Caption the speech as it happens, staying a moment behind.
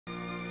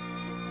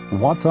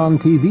What's on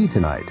TV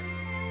tonight?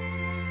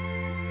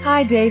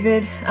 Hi,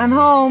 David. I'm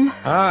home.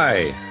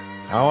 Hi.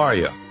 How are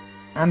you?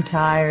 I'm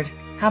tired.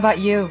 How about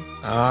you?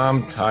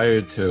 I'm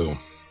tired too.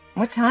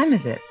 What time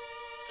is it?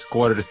 It's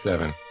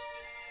 6:45.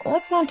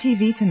 What's on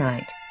TV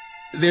tonight?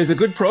 There's a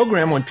good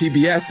program on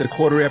PBS at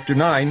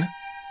 9:15.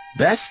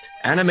 Best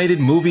Animated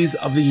Movies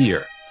of the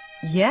Year.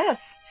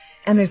 Yes.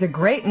 And there's a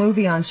great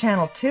movie on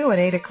Channel 2 at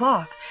 8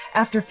 o'clock,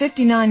 after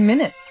 59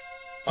 minutes.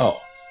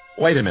 Oh,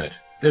 wait a minute.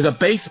 There's a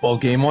baseball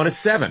game on at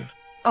 7.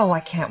 Oh,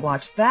 I can't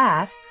watch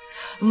that.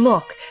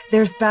 Look,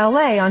 there's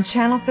ballet on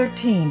Channel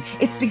 13.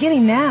 It's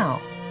beginning now.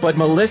 But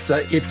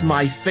Melissa, it's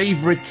my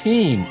favorite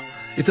team.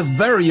 It's a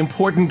very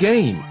important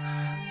game.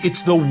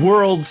 It's the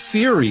World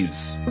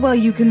Series. Well,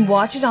 you can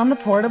watch it on the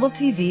portable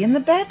TV in the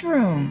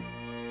bedroom.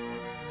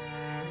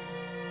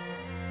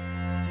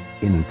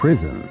 In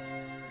prison.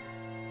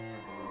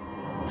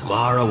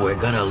 Tomorrow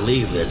we're gonna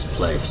leave this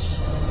place.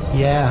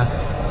 Yeah.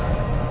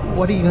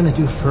 What are you gonna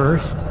do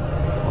first?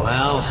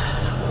 Well,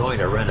 I'm going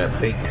to rent a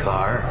big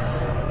car,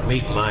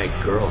 meet my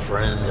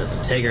girlfriend,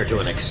 and take her to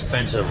an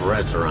expensive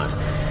restaurant.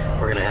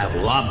 We're gonna have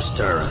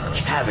lobster and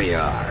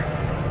caviar.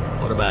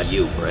 What about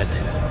you, Fred?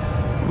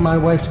 My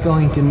wife's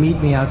going to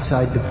meet me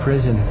outside the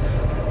prison.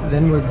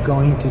 Then we're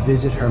going to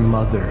visit her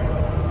mother.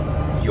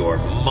 Your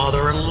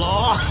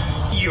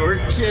mother-in-law? You're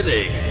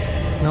kidding.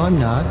 No, I'm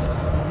not.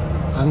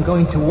 I'm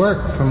going to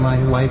work for my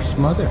wife's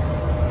mother.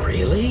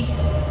 Really?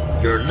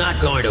 You're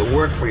not going to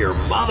work for your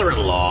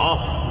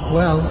mother-in-law?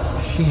 Well,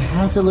 she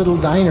has a little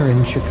diner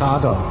in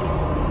Chicago.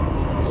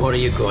 What are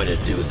you going to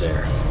do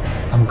there?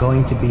 I'm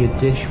going to be a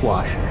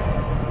dishwasher.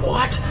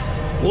 What?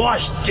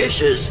 Wash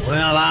dishes?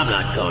 Well, I'm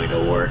not going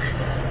to work.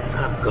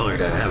 I'm going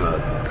to have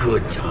a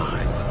good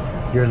time.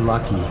 You're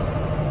lucky.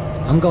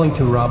 I'm going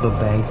to rob a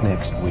bank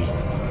next week.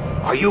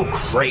 Are you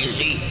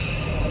crazy?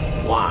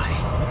 Why?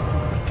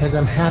 Because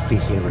I'm happy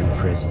here in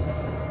prison.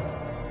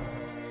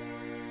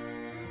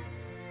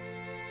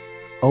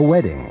 A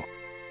wedding.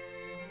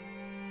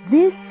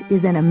 This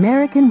is an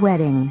American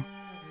wedding.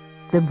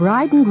 The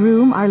bride and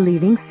groom are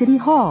leaving City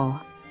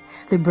Hall.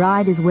 The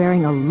bride is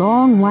wearing a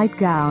long white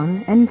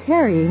gown and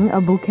carrying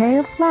a bouquet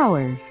of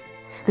flowers.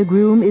 The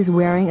groom is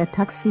wearing a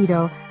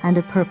tuxedo and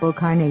a purple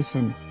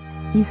carnation.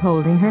 He's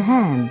holding her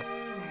hand.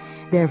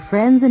 Their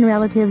friends and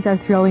relatives are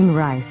throwing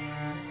rice.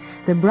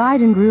 The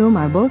bride and groom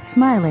are both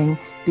smiling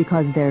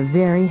because they're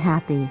very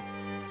happy.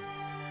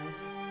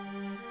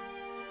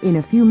 In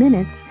a few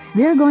minutes,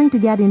 they're going to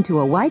get into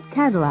a white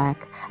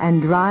Cadillac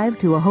and drive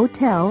to a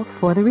hotel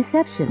for the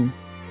reception.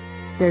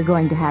 They're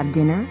going to have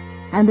dinner,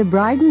 and the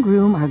bride and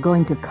groom are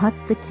going to cut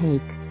the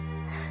cake.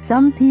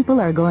 Some people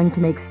are going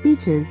to make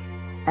speeches,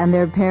 and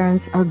their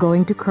parents are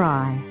going to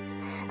cry.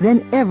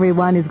 Then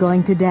everyone is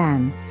going to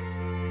dance.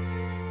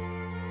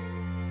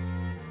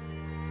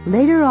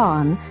 Later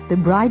on, the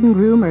bride and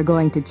groom are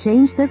going to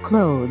change their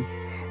clothes.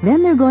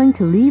 Then they're going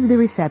to leave the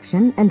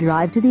reception and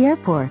drive to the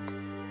airport.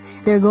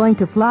 They're going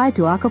to fly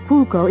to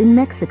Acapulco in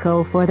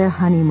Mexico for their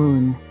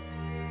honeymoon.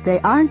 They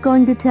aren't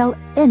going to tell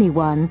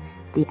anyone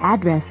the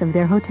address of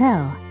their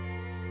hotel.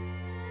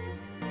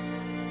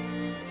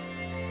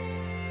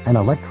 An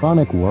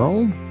electronic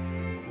world?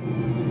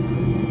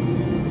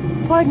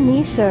 Pardon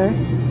me, sir.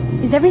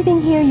 Is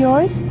everything here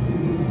yours?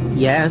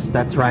 Yes,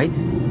 that's right.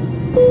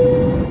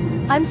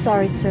 I'm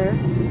sorry, sir.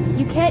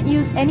 You can't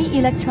use any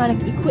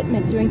electronic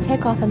equipment during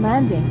takeoff and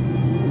landing.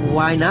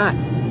 Why not?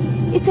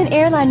 It's an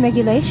airline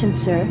regulation,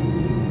 sir.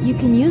 You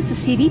can use the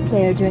CD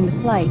player during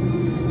the flight,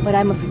 but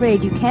I'm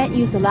afraid you can't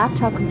use the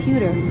laptop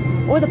computer,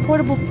 or the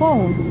portable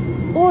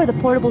phone, or the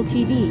portable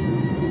TV.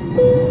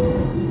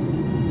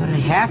 But I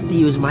have to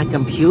use my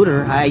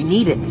computer. I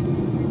need it.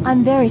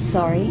 I'm very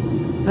sorry.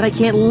 But I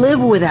can't live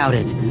without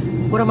it.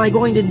 What am I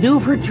going to do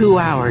for 2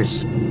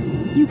 hours?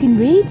 You can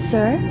read,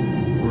 sir.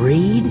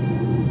 Read?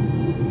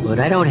 But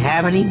I don't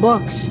have any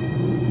books.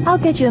 I'll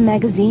get you a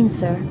magazine,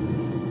 sir.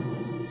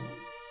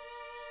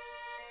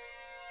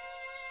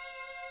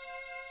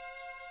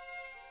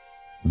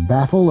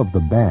 Battle of the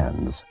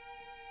Bands.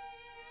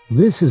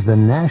 This is the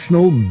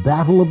National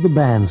Battle of the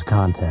Bands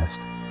contest.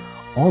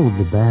 All of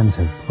the bands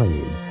have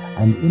played,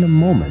 and in a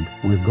moment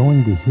we're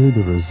going to hear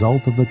the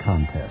result of the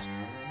contest.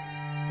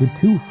 The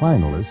two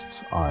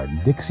finalists are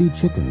Dixie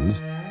Chickens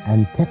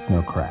and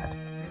Technocrat.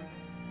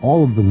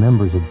 All of the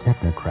members of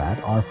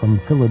Technocrat are from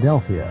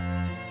Philadelphia.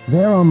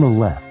 They're on the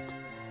left.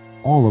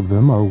 All of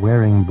them are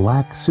wearing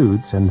black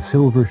suits and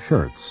silver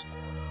shirts.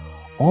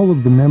 All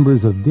of the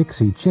members of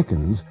Dixie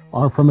Chickens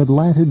are from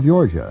Atlanta,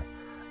 Georgia.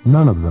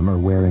 None of them are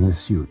wearing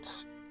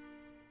suits.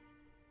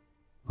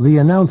 The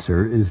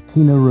announcer is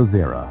Tina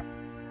Rivera.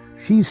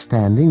 She's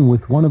standing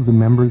with one of the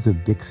members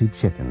of Dixie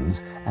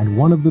Chickens and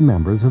one of the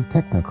members of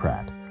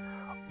Technocrat.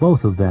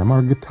 Both of them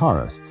are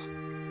guitarists.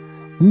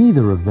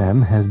 Neither of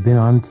them has been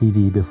on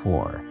TV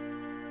before.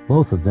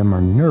 Both of them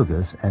are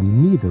nervous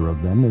and neither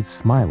of them is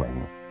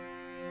smiling.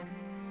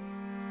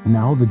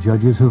 Now the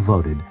judges have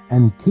voted,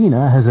 and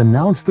Tina has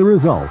announced the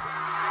result.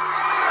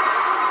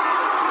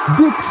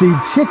 Dixie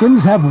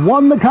Chickens have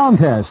won the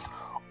contest.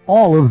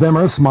 All of them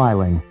are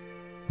smiling.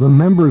 The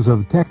members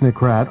of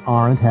Technocrat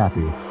aren't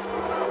happy.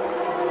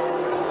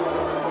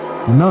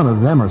 None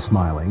of them are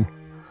smiling.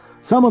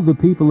 Some of the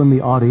people in the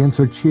audience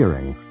are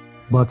cheering,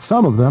 but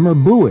some of them are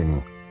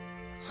booing.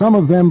 Some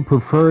of them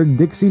preferred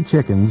Dixie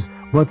Chickens,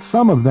 but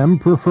some of them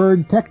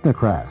preferred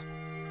Technocrat.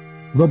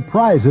 The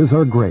prizes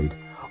are great.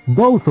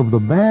 Both of the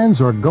bands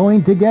are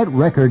going to get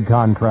record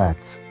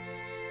contracts.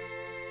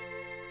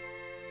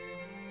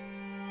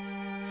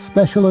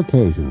 Special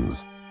occasions.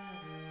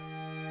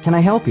 Can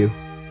I help you?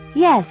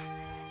 Yes.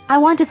 I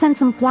want to send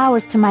some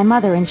flowers to my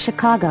mother in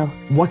Chicago.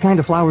 What kind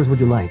of flowers would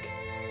you like?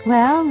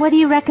 Well, what do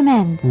you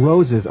recommend?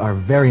 Roses are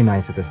very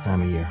nice at this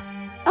time of year.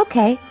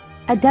 Okay.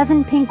 A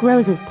dozen pink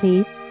roses,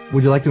 please.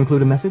 Would you like to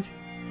include a message?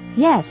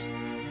 Yes.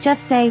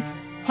 Just say,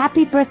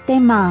 Happy birthday,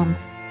 Mom.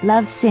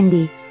 Love,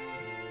 Cindy.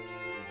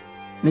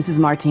 Mrs.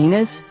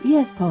 Martinez?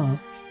 Yes, Paul.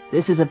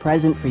 This is a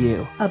present for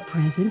you. A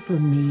present for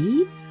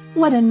me?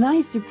 What a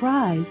nice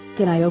surprise.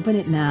 Can I open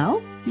it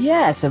now?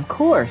 Yes, of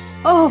course.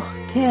 Oh,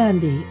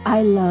 candy.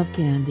 I love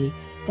candy.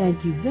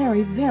 Thank you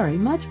very, very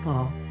much,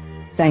 Paul.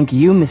 Thank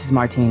you, Mrs.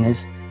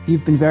 Martinez.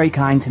 You've been very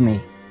kind to me.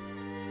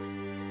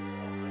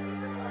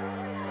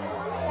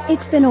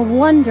 It's been a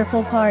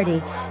wonderful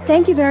party.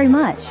 Thank you very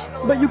much.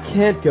 But you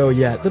can't go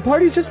yet. The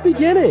party's just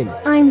beginning.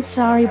 I'm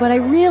sorry, but I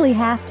really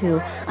have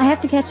to. I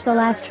have to catch the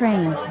last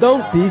train.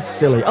 Don't be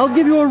silly. I'll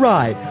give you a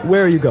ride.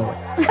 Where are you going?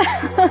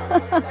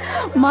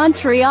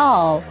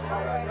 Montreal.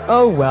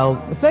 Oh,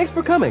 well, thanks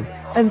for coming.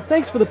 And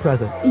thanks for the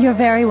present. You're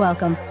very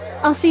welcome.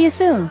 I'll see you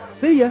soon.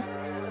 See ya.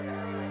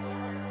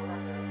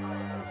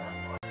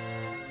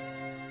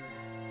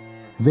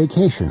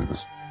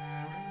 Vacations.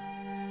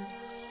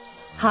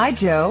 Hi,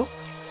 Joe.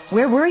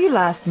 Where were you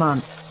last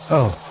month?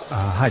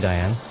 Hi,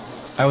 Diane.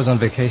 I was on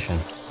vacation.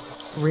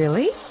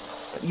 Really?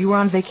 You were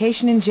on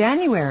vacation in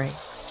January.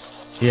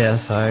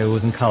 Yes, I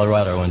was in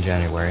Colorado in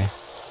January.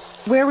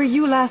 Where were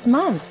you last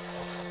month?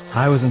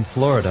 I was in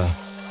Florida.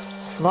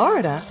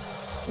 Florida?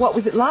 What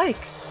was it like?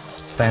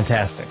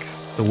 Fantastic.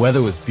 The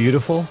weather was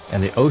beautiful,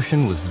 and the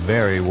ocean was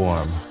very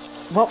warm.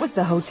 What was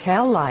the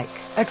hotel like?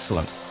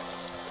 Excellent.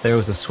 There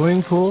was a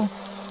swimming pool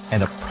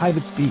and a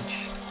private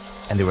beach,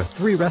 and there were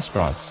 3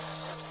 restaurants.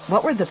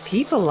 What were the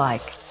people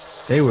like?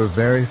 They were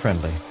very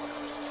friendly.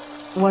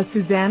 Was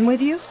Suzanne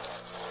with you?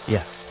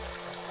 Yes.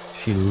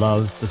 She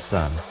loves the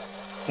sun.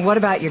 What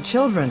about your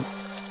children?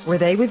 Were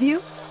they with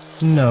you?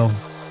 No,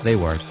 they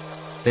weren't.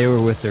 They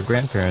were with their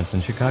grandparents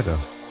in Chicago.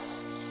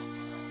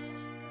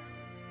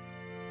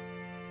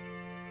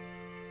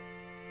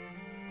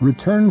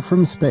 Return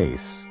from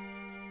space.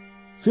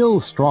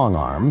 Phil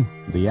Strongarm,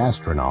 the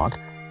astronaut,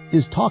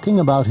 is talking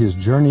about his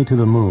journey to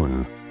the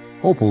moon.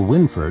 Opal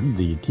Winford,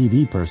 the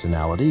TV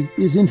personality,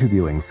 is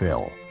interviewing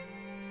Phil.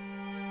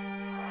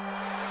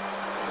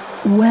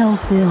 Well,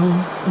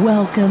 Phil,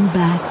 welcome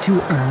back to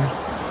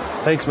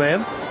Earth. Thanks,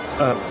 ma'am.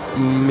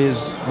 Ms.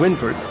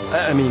 Winford.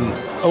 I mean,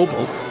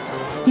 Opal.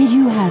 Did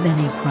you have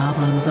any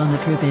problems on the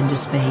trip into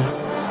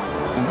space?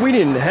 We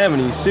didn't have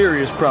any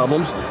serious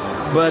problems,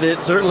 but it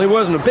certainly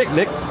wasn't a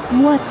picnic.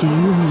 What do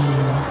you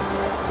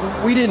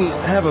mean? We didn't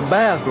have a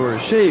bath or a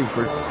shave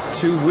for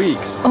 2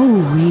 weeks.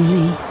 Oh,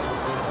 really?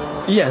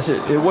 Yes,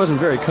 it wasn't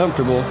very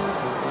comfortable.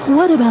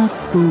 What about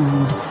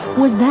food?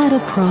 Was that a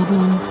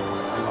problem?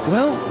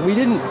 Well, we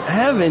didn't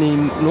have any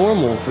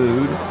normal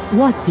food.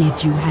 What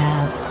did you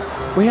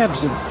have? We have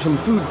some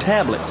food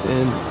tablets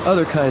and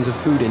other kinds of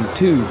food in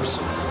tubes.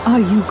 Are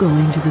you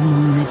going to the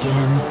moon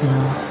again,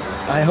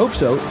 Phil? I hope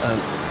so,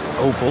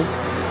 Opal.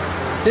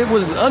 It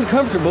was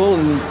uncomfortable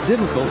and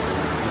difficult,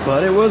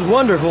 but it was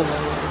wonderful.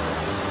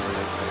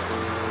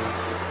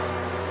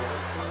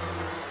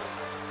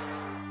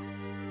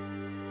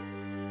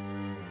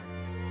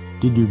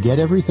 Did you get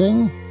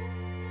everything?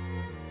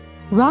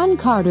 Ron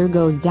Carter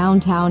goes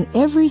downtown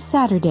every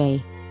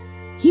Saturday.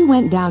 He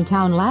went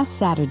downtown last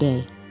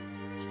Saturday.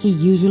 He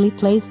usually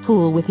plays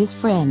pool with his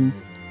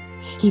friends.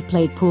 He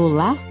played pool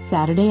last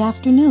Saturday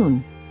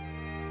afternoon.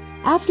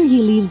 After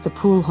he leaves the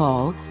pool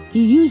hall,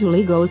 he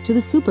usually goes to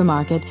the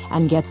supermarket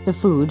and gets the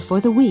food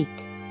for the week.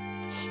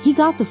 He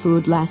got the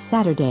food last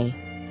Saturday.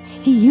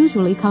 He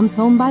usually comes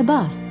home by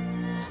bus,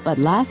 but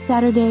last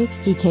Saturday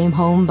he came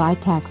home by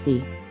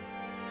taxi.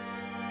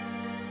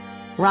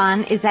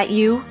 Ron, is that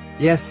you?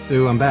 Yes,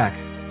 Sue, I'm back.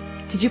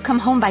 Did you come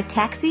home by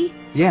taxi?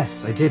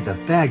 Yes, I did. The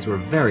bags were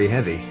very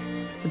heavy.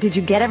 Did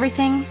you get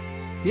everything?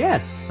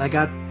 Yes, I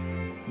got,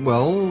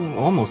 well,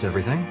 almost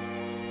everything.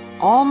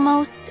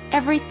 Almost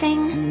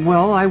everything?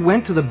 Well, I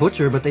went to the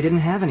butcher, but they didn't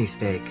have any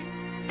steak.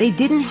 They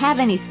didn't have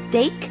any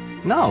steak?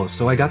 No,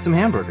 so I got some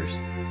hamburgers.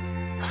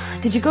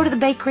 Did you go to the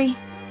bakery?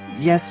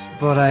 Yes,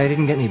 but I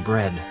didn't get any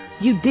bread.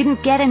 You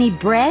didn't get any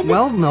bread?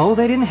 Well, no,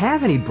 they didn't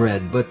have any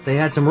bread, but they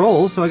had some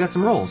rolls, so I got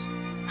some rolls.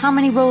 How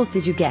many rolls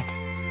did you get?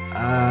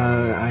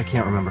 I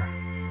can't remember.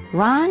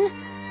 Ron?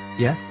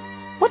 Yes?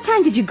 What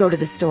time did you go to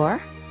the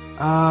store?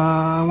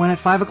 I went at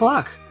 5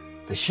 o'clock.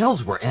 The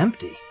shelves were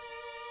empty.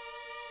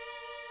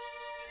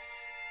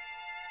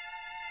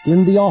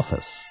 In the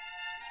office.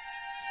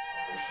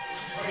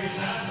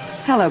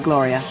 Hello,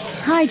 Gloria.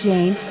 Hi,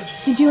 Jane.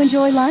 Did you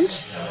enjoy lunch?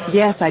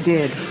 Yes, I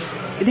did.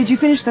 Did you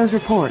finish those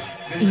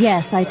reports?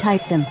 Yes, I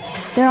typed them.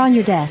 They're on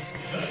your desk.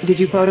 Did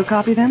you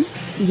photocopy them?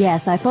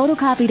 Yes, I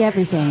photocopied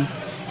everything.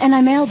 And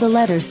I mailed the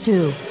letters,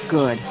 too.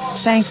 Good.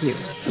 Thank you.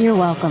 You're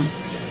welcome.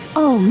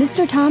 Oh,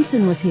 Mr.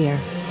 Thompson was here.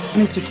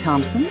 Mr.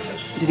 Thompson?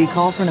 Did he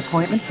call for an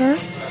appointment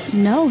first?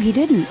 No, he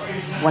didn't.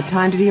 What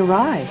time did he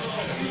arrive?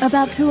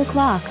 About 2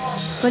 o'clock.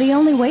 But he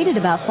only waited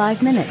about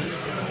 5 minutes.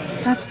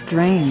 That's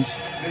strange.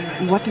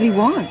 What did he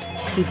want?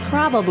 He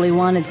probably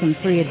wanted some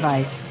free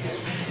advice.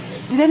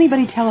 Did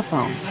anybody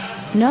telephone?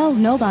 No,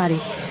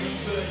 nobody.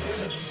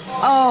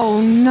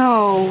 Oh,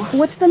 no.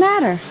 What's the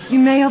matter? You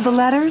mailed the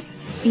letters?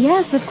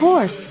 Yes, of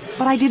course.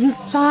 But I didn't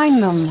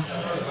sign them.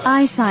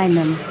 I signed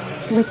them.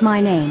 With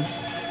my name.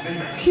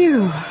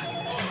 Phew.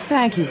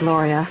 Thank you,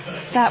 Gloria.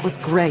 That was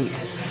great.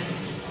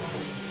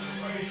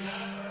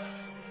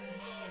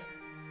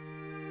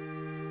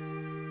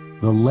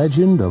 The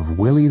Legend of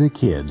Willie the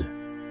Kid.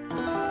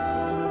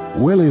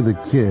 Willie the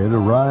Kid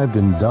arrived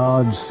in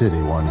Dodge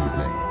City one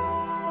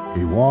evening.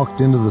 He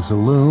walked into the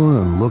saloon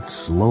and looked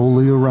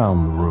slowly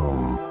around the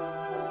room.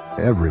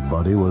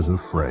 Everybody was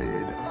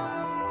afraid.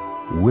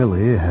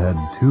 Willie had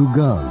 2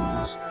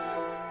 guns.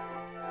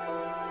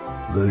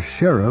 The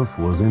sheriff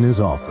was in his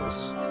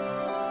office.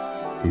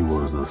 He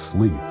was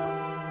asleep.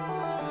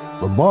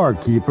 The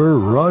barkeeper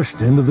rushed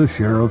into the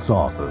sheriff's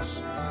office.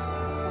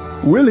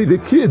 Willie the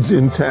Kid's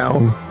in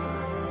town.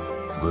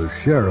 The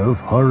sheriff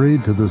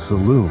hurried to the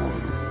saloon.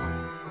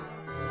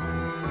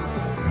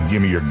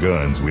 Give me your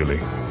guns,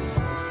 Willie.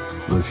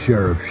 The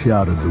sheriff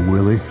shouted to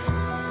Willie.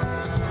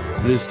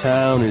 This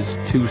town is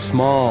too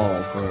small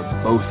for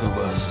both of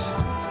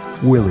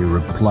us. Willie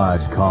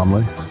replied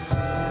calmly.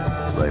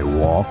 They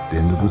walked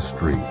into the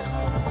street.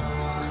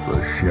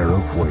 The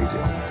sheriff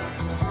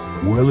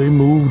waited. Willie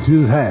moved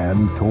his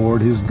hand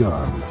toward his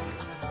gun.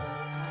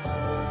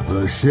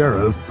 The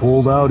sheriff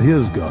pulled out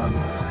his gun.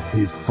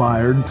 He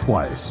fired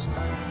twice.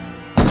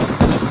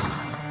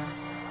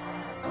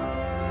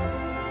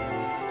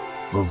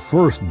 The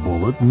first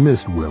bullet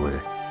missed Willie.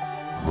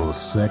 The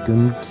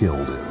second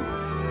killed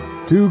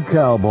him. 2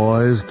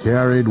 cowboys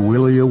carried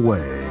Willie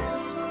away.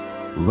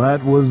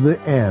 That was the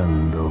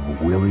end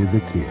of Willie the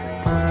Kid.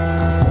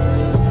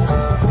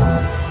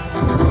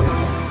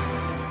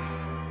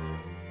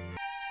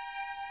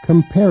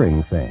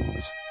 Comparing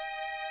things.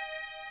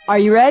 Are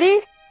you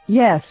ready?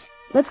 Yes.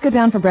 Let's go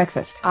down for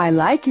breakfast. I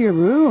like your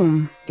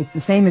room. It's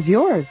the same as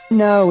yours.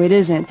 No, it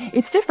isn't.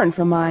 It's different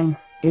from mine.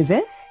 Is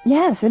it?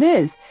 Yes, it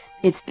is.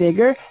 It's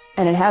bigger,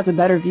 and it has a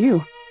better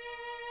view.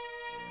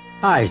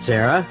 Hi,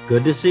 Sarah.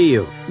 Good to see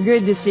you.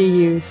 Good to see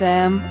you,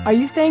 Sam. Are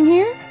you staying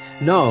here?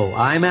 No,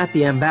 I'm at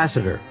the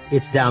Ambassador.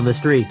 It's down the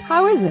street.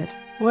 How is it?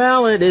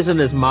 Well, it isn't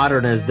as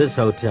modern as this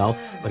hotel,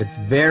 but it's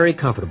very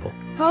comfortable.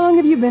 How long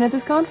have you been at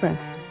this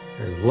conference?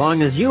 As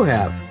long as you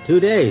have. 2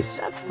 days.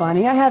 That's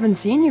funny. I haven't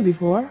seen you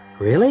before.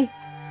 Really?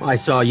 Well, I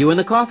saw you in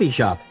the coffee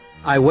shop.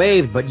 I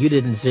waved, but you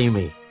didn't see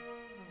me.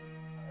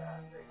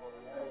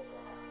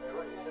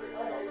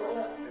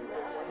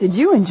 Did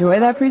you enjoy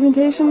that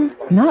presentation?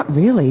 Not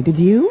really. Did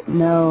you?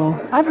 No.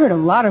 I've heard a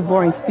lot of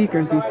boring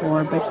speakers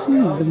before, but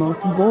he's the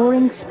most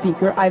boring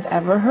speaker I've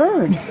ever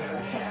heard.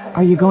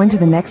 Are you going to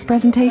the next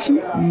presentation?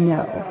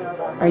 No.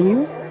 Are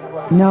you?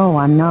 No,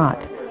 I'm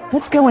not.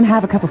 Let's go and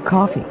have a cup of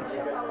coffee.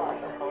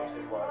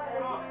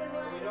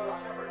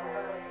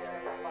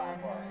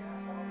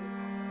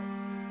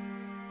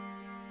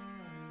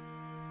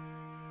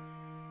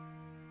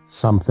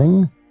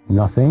 Something,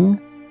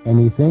 nothing,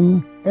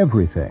 anything,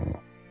 everything.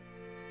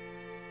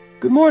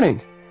 Good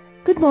morning.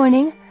 Good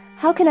morning.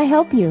 How can I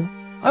help you?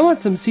 I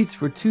want some seats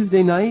for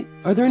Tuesday night.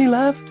 Are there any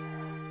left?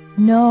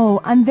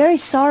 No, I'm very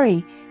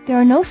sorry. There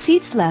are no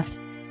seats left.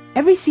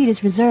 Every seat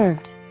is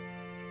reserved.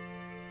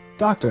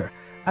 Doctor,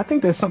 I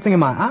think there's something in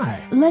my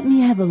eye. Let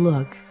me have a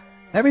look.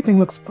 Everything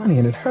looks funny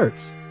and it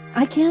hurts.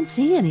 I can't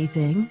see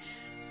anything.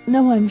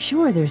 No, I'm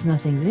sure there's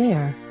nothing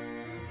there.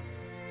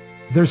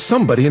 There's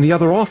somebody in the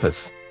other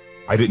office.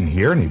 I didn't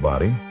hear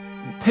anybody.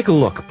 Take a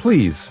look,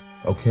 please.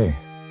 Okay.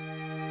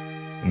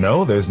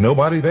 No, there's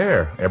nobody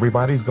there.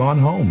 Everybody's gone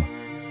home.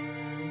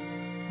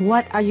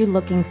 What are you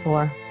looking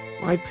for?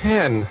 My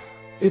pen.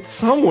 It's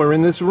somewhere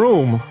in this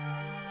room.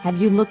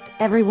 Have you looked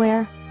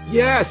everywhere?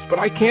 Yes, but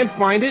I can't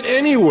find it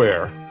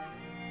anywhere.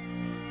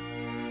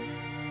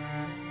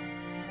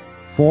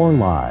 4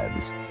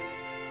 lives.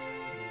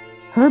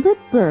 Herbert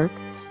Burke,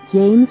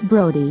 James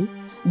Brody,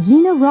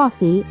 Gina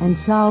Rossi, and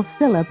Charles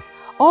Phillips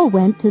all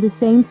went to the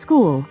same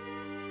school.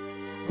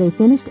 They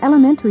finished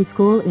elementary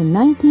school in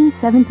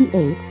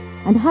 1978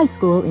 and high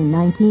school in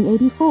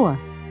 1984.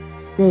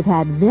 They've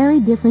had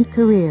very different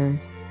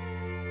careers.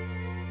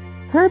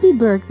 Herbie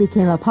Burke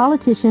became a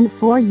politician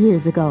 4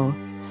 years ago.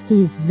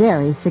 He's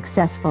very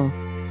successful.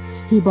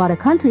 He bought a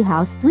country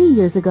house 3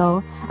 years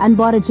ago and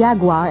bought a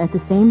Jaguar at the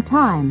same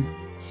time.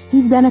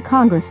 He's been a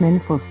congressman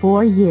for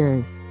 4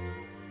 years.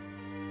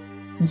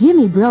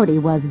 Jimmy Brody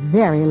was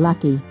very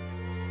lucky.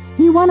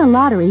 He won a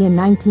lottery in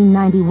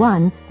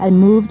 1991 and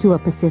moved to a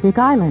Pacific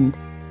island.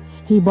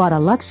 He bought a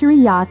luxury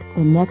yacht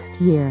the next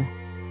year.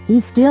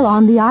 He's still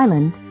on the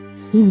island.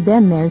 He's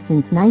been there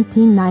since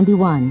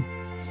 1991.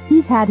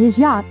 He's had his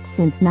yacht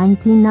since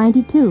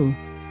 1992.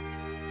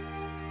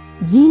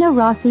 Gina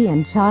Rossi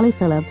and Charlie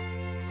Phillips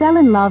fell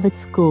in love at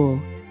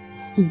school.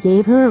 He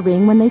gave her a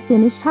ring when they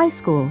finished high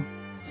school.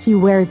 She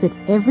wears it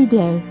every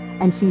day,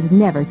 and she's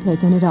never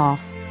taken it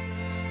off.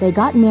 They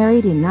got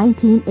married in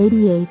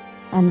 1988,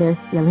 and they're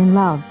still in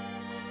love.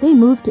 They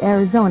moved to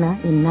Arizona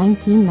in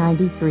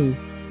 1993.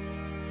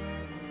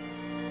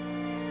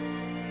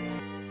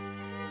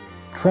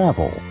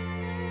 Travel.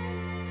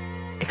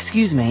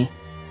 Excuse me.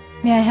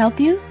 May I help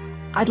you?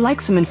 I'd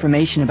like some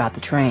information about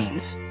the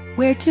trains.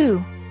 Where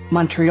to?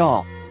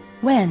 Montreal.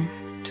 When?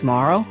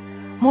 Tomorrow?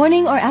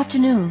 Morning or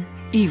afternoon?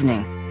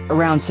 Evening.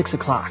 Around 6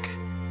 o'clock.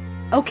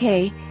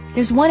 Okay,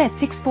 there's one at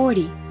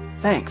 6:40.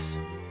 Thanks.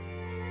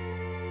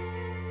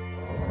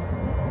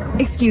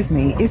 Excuse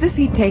me, is the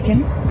seat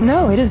taken?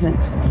 No, it isn't.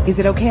 Is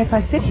it okay if I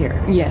sit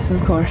here? Yes,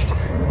 of course.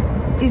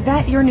 Is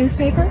that your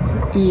newspaper?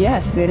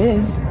 Yes, it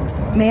is.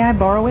 May I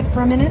borrow it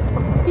for a minute?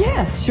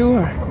 Yes,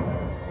 sure.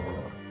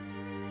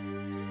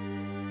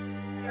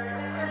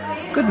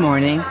 Good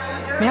morning.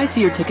 May I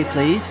see your ticket,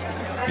 please?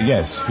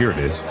 Yes, here it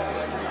is.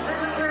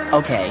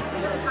 Okay.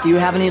 Do you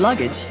have any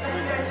luggage?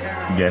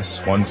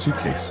 Yes, one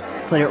suitcase.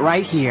 Put it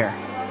right here.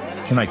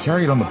 Can I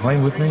carry it on the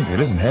plane with me? It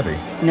isn't heavy.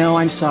 No,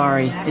 I'm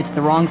sorry. It's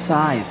the wrong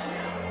size.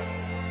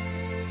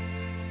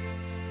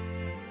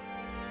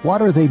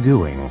 What are they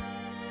doing?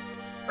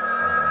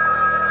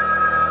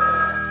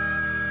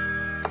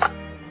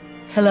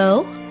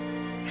 Hello?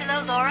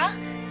 Hello, Laura?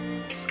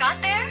 Is Scott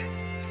there?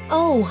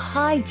 Oh,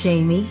 hi,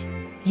 Jamie.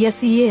 Yes,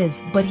 he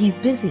is, but he's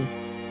busy.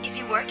 Is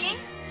he working?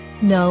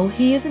 No,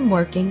 he isn't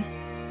working.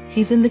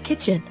 He's in the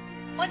kitchen.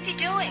 What's he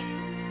doing?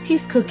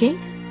 He's cooking.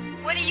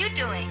 What are you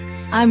doing?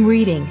 I'm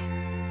reading.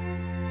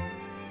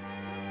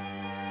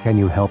 Can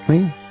you help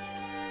me?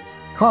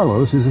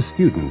 Carlos is a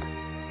student.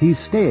 He's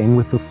staying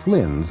with the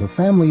Flynns, a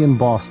family in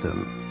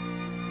Boston.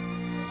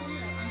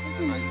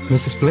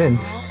 Mrs. Flynn,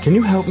 can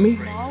you help me?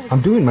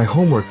 I'm doing my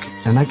homework,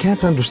 and I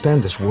can't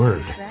understand this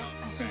word.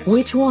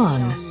 Which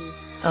one?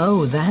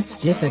 Oh, that's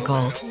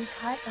difficult.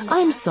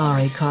 I'm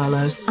sorry,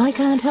 Carlos. I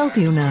can't help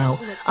you now.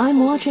 I'm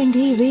watching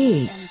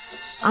TV.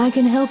 I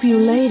can help you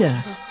later.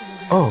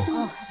 Oh,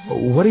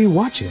 what are you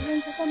watching?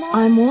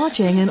 I'm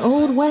watching an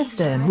old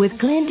Western with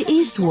Clint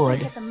Eastwood.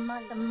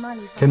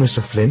 Can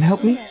Mr. Flynn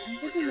help me?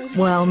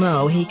 Well,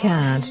 no, he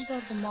can't.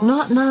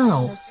 Not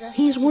now.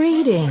 He's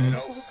reading.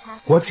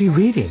 What's he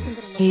reading?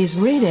 He's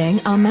reading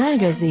a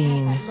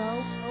magazine.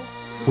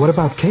 What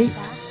about Kate?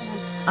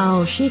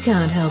 Oh, she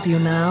can't help you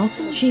now.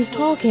 She's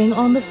talking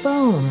on the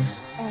phone.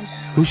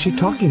 Who's she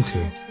talking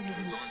to?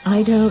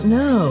 I don't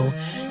know.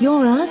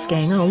 You're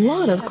asking a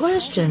lot of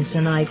questions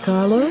tonight,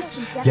 Carlos.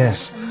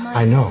 Yes,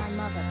 I know.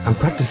 I'm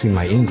practicing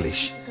my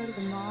English.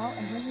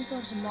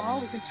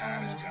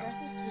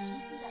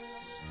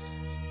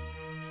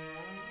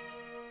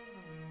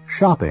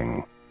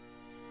 Shopping.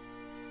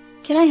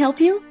 Can I help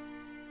you?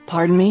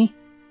 Pardon me?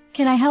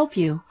 Can I help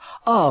you?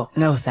 Oh,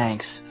 no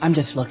thanks. I'm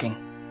just looking.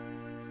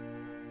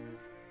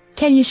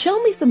 Can you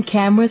show me some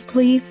cameras,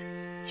 please?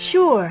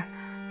 Sure.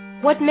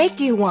 What make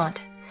do you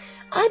want?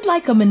 I'd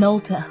like a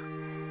Minolta.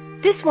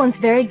 This one's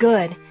very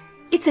good.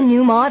 It's a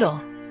new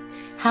model.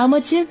 How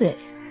much is it?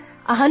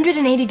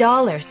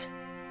 $180.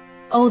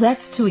 Oh,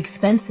 that's too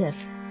expensive.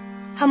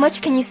 How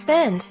much can you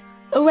spend?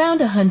 Around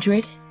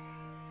 $100.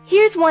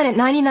 Here's one at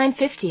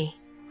 $99.50.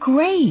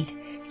 Great.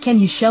 Can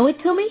you show it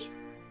to me?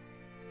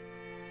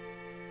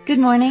 Good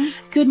morning.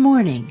 Good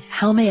morning.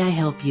 How may I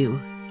help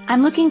you?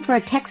 I'm looking for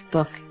a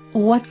textbook.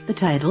 What's the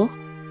title?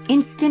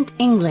 Instant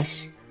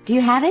English. Do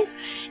you have it?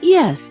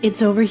 Yes,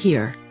 it's over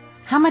here.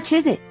 How much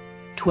is it?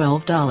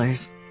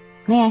 $12.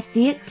 May I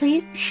see it,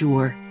 please?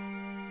 Sure.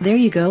 There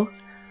you go.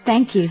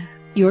 Thank you.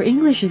 Your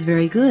English is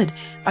very good.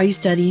 Are you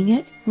studying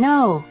it?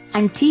 No,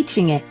 I'm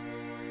teaching it.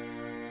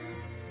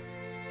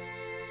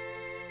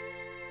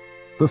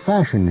 The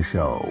fashion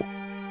show.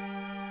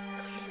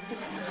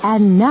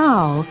 And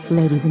now,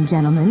 ladies and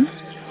gentlemen,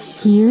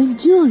 here's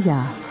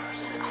Julia.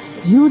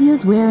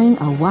 Julia's wearing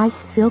a white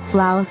silk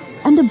blouse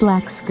and a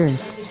black skirt.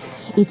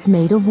 It's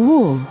made of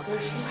wool.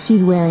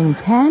 She's wearing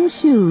tan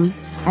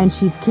shoes, and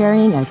she's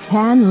carrying a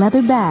tan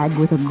leather bag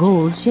with a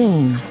gold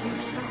chain.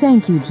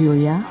 Thank you,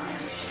 Julia.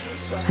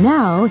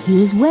 Now,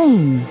 here's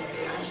Wayne.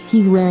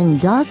 He's wearing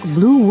dark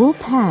blue wool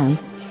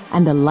pants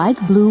and a light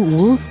blue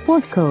wool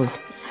sport coat.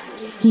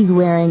 He's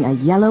wearing a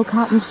yellow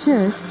cotton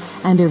shirt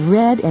and a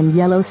red and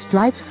yellow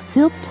striped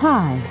silk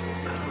tie.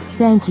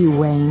 Thank you,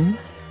 Wayne.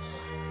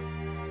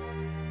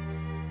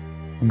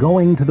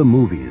 Going to the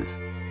movies.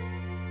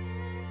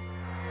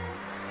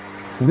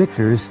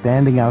 Victor's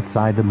standing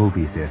outside the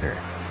movie theater.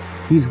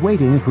 He's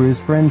waiting for his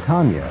friend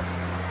Tanya.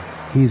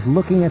 He's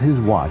looking at his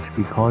watch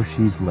because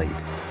she's late.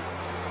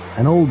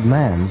 An old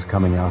man's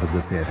coming out of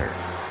the theater.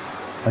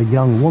 A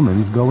young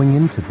woman's going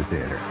into the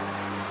theater.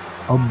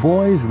 A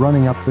boy's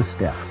running up the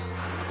steps.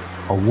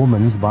 A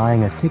woman's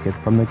buying a ticket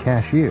from the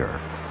cashier.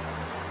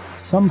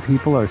 Some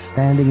people are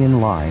standing in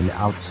line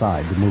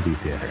outside the movie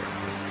theater.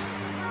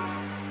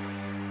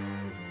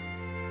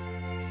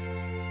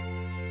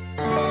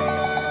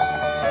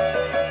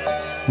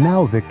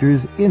 Now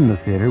Victor's in the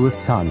theater with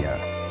Tanya.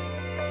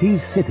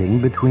 He's sitting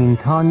between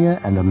Tanya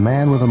and a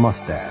man with a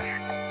mustache.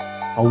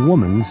 A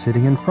woman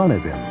sitting in front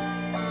of him.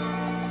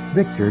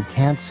 Victor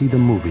can't see the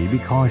movie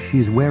because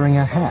she's wearing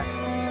a hat.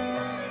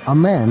 A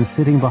man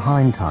sitting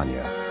behind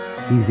Tanya.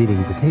 He's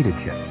eating potato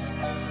chips.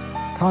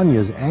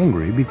 Tanya's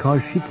angry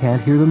because she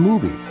can't hear the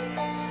movie.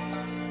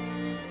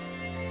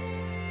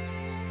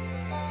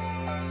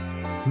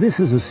 This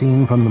is a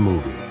scene from the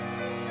movie.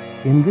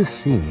 In this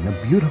scene,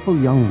 a beautiful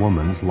young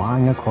woman's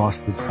lying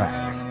across the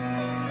tracks.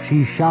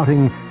 She's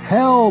shouting,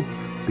 "Help!"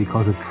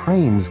 because a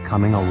train's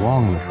coming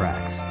along the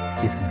tracks.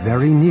 It's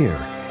very near.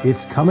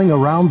 It's coming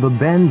around the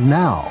bend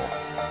now.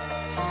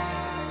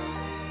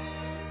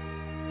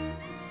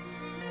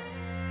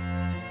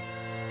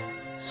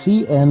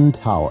 CN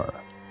Tower.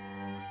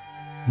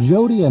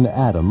 Jody and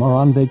Adam are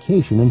on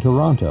vacation in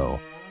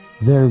Toronto.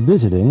 They're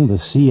visiting the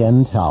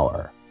CN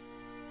Tower.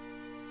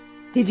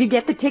 Did you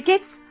get the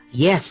tickets?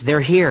 Yes,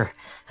 they're here.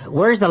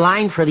 Where's the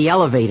line for the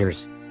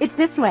elevators? It's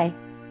this way.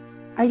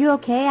 Are you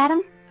okay,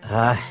 Adam?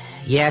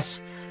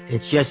 Yes.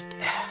 It's just,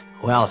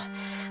 well,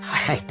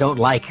 I don't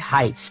like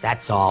heights,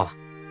 that's all.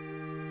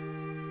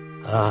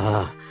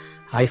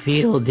 I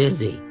feel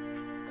dizzy.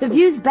 The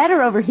view's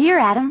better over here,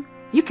 Adam.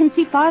 You can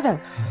see farther.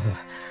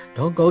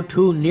 Don't go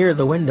too near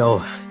the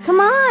window. Come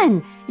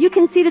on! You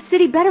can see the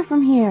city better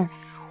from here.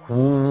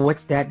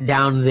 What's that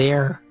down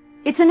there?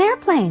 It's an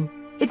airplane.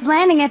 It's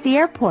landing at the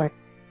airport.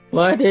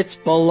 But it's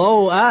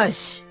below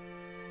us.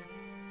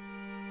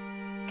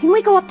 Can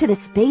we go up to the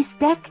space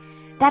deck?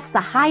 That's the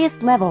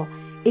highest level.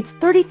 It's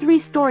 33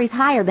 stories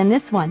higher than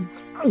this one.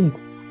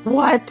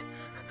 What?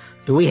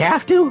 Do we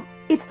have to?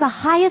 It's the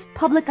highest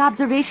public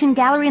observation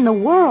gallery in the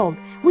world.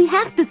 We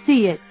have to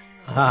see it.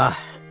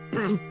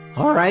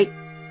 All right.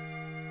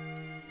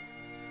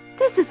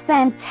 This is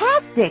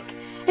fantastic.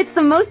 It's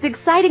the most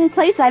exciting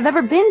place I've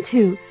ever been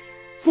to.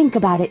 Think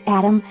about it,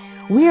 Adam.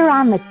 We're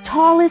on the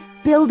tallest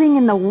building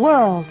in the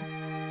world.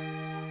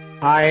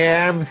 I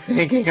am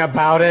thinking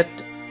about it.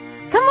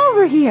 Come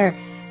over here.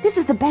 This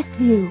is the best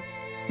view.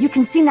 You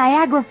can see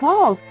Niagara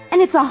Falls,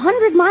 and it's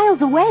 100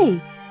 miles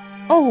away.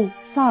 Oh,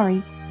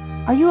 sorry.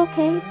 Are you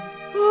okay?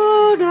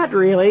 Oh, not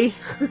really.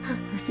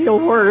 I feel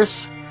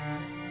worse.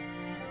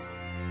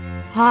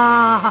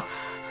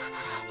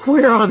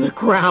 We're on the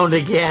ground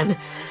again.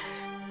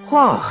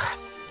 Whoa.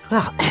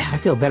 Well, I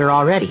feel better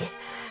already.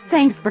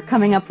 Thanks for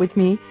coming up with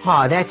me.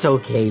 Oh, that's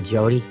okay,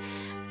 Jody.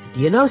 Do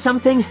you know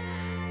something?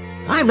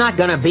 I'm not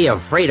gonna be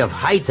afraid of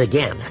heights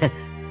again.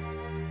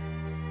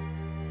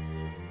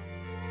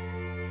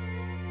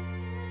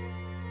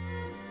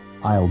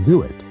 I'll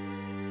do it.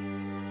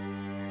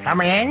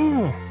 Come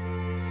in.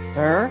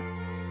 Sir?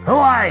 Who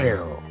are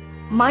you?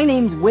 My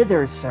name's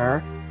Withers,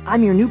 sir.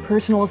 I'm your new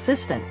personal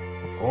assistant.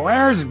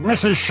 Where's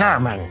Mrs.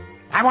 Sherman?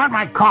 I want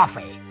my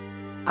coffee.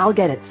 I'll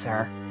get it,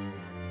 sir.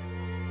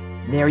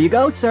 There you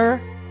go,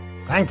 sir.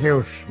 Thank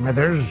you,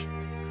 Smithers.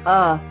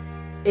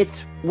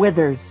 It's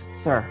Withers,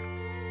 sir.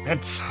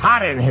 It's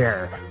hot in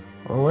here.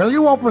 Will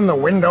you open the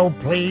window,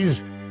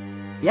 please?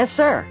 Yes,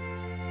 sir.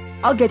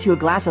 I'll get you a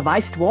glass of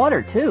iced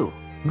water, too.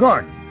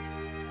 Good.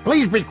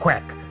 Please be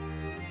quick.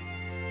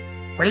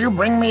 Will you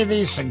bring me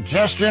the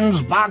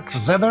suggestions box,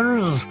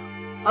 Zithers?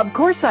 Of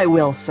course I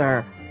will,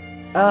 sir.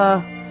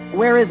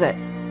 Where is it?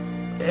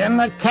 In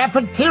the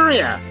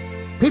cafeteria.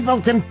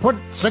 People can put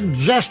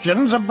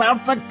suggestions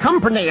about the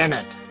company in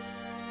it.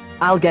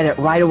 I'll get it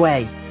right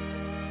away.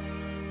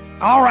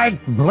 All right,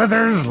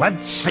 Blithers,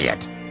 let's see it.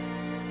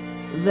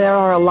 There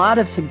are a lot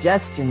of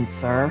suggestions,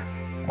 sir.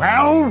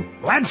 Well,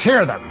 let's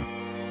hear them.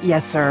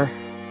 Yes, sir.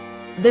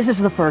 This is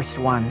the first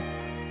one.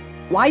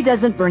 Why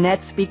doesn't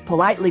Burnett speak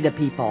politely to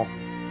people?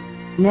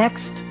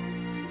 Next,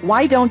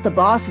 why don't the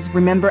bosses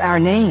remember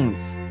our names?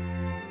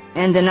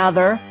 And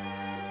another,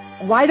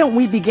 why don't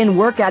we begin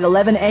work at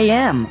 11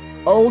 a.m.?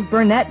 Old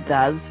Burnett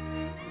does.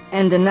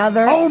 And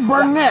another... Old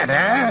Burnett,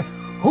 eh?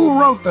 Who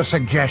wrote the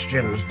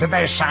suggestions? Did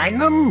they sign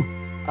them?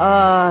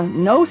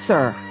 No,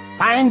 sir.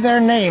 Find their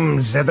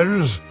names,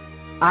 Zithers.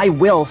 I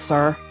will,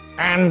 sir.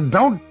 And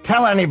don't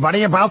tell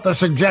anybody about the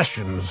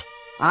suggestions.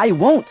 I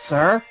won't,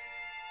 sir.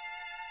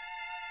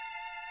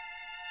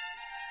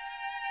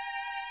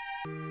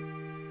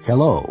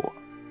 Hello.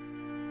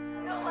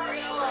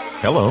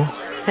 Hello.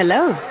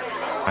 Hello.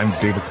 I'm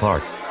David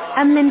Clark.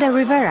 I'm Linda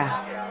Rivera.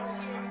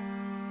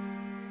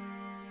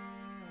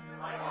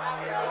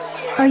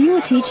 Are you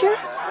a teacher?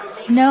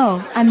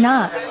 No, I'm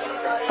not.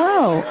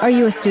 Oh, are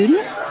you a student?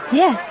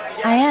 Yes,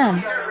 I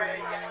am.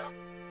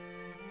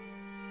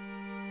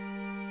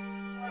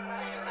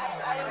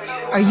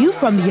 Are you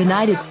from the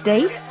United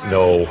States?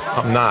 No,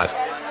 I'm not.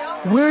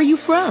 Where are you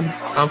from?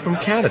 I'm from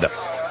Canada.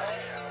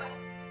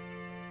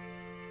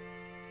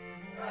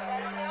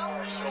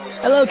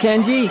 Hello,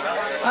 Kenji.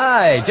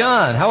 Hi,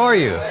 John. How are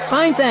you?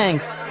 Fine,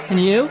 thanks.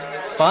 And you?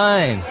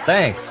 Fine,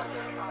 thanks.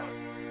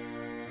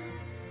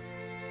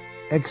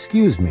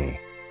 Excuse me.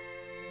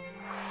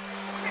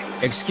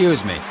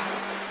 Excuse me.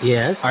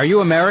 Yes? Are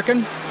you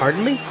American?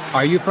 Pardon me?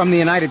 Are you from the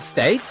United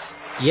States?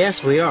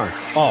 Yes, we are.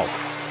 Oh,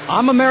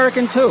 I'm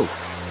American too.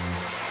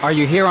 Are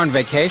you here on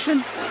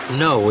vacation?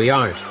 No, we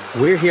aren't.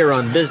 We're here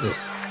on business.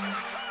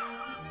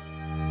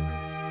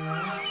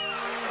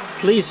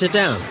 Please sit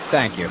down.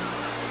 Thank you.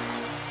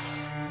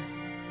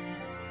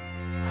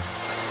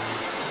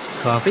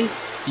 Coffee?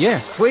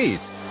 Yes,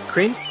 please.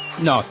 Cream?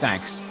 No,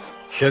 thanks.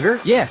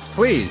 Sugar? Yes,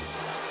 please.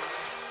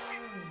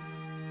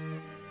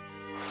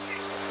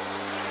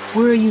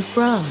 Where are you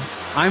from?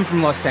 I'm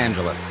from Los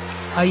Angeles.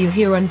 Are you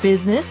here on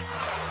business?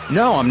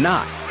 No, I'm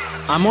not.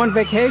 I'm on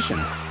vacation.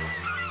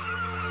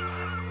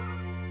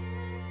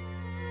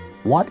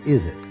 What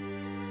is it?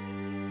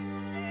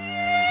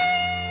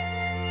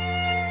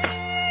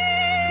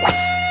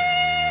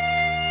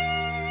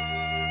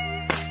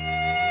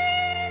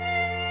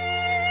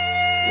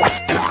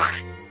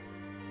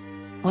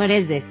 What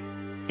is it?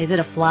 Is it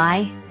a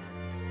fly?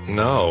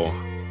 No,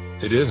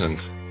 it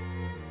isn't.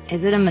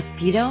 Is it a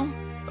mosquito?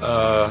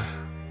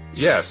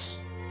 Yes.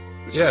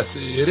 Yes,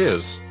 it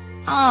is.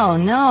 Oh,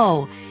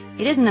 no.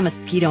 It isn't a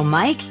mosquito,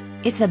 Mike.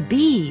 It's a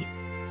bee.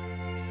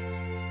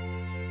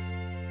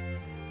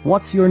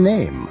 What's your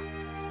name?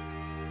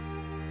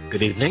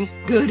 Good evening.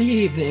 Good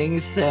evening,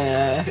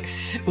 sir.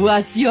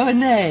 What's your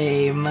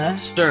name?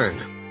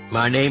 Stern.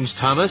 My name's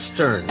Thomas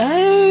Stern.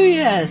 Oh,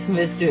 yes,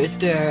 Mr.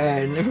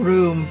 Stern.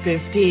 Room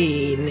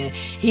 15.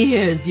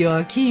 Here's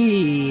your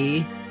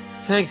key.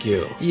 Thank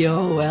you.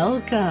 You're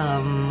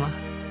welcome.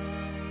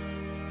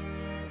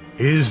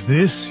 Is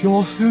this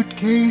your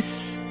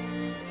suitcase?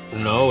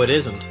 No, it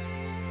isn't.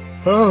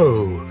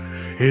 Oh,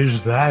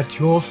 is that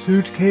your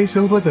suitcase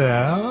over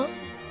there?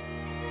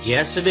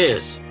 Yes, it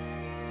is.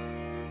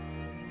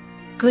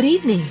 Good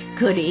evening.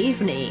 Good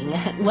evening.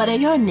 What are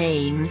your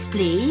names,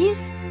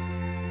 please?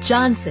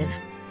 Johnson.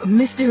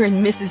 Mr.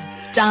 and Mrs.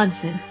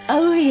 Johnson.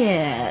 Oh,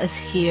 yes.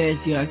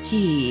 Here's your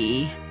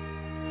key.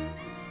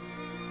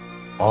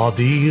 Are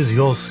these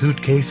your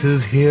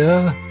suitcases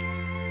here?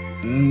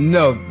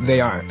 No, they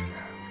aren't.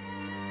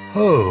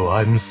 Oh,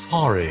 I'm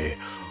sorry.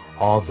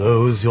 Are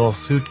those your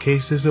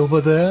suitcases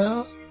over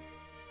there?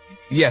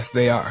 Yes,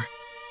 they are.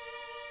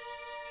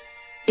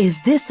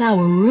 Is this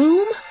our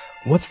room?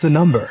 What's the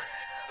number?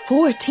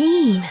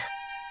 14.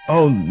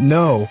 Oh,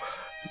 no.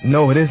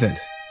 No, it isn't.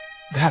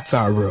 That's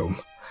our room.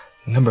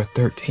 Number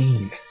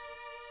 13.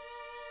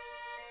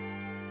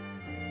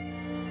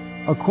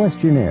 A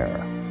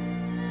questionnaire.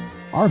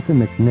 Arthur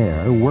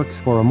McNair works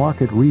for a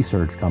market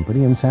research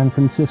company in San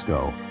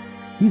Francisco.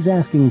 He's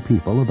asking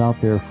people about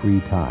their free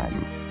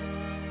time.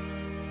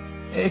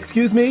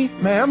 Excuse me,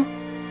 ma'am?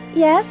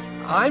 Yes?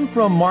 I'm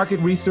from Market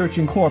Research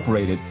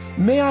Incorporated.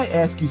 May I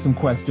ask you some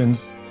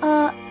questions?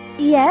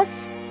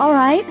 Yes. All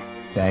right.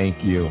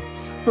 Thank you.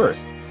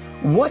 First,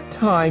 what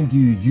time do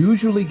you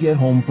usually get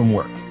home from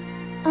work?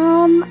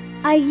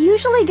 I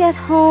usually get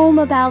home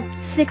about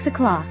 6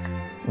 o'clock.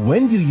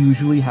 When do you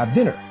usually have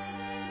dinner?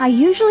 I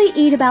usually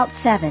eat about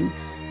 7,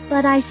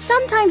 but I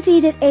sometimes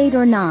eat at 8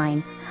 or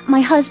 9.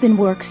 My husband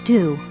works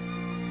too.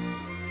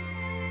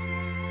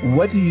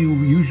 What do you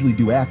usually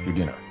do after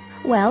dinner?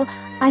 Well,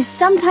 I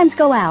sometimes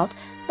go out,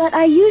 but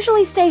I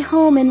usually stay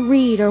home and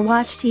read or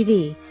watch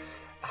TV.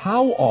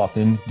 How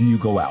often do you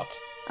go out?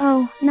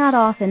 Oh, not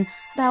often.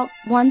 About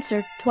once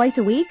or twice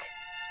a week.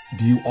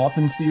 Do you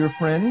often see your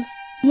friends?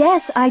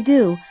 Yes, I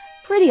do.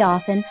 Pretty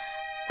often.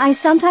 I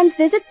sometimes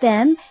visit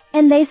them,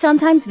 and they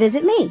sometimes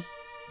visit me.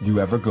 Do you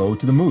ever go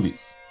to the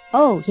movies?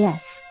 Oh,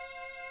 yes.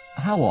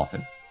 How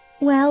often?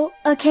 Well,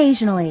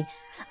 occasionally.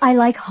 I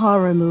like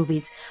horror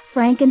movies,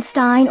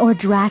 Frankenstein or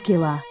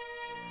Dracula.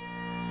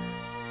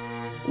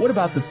 What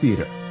about the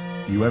theater?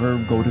 Do you ever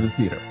go to the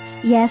theater?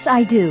 Yes,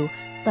 I do,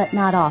 but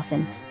not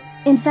often.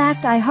 In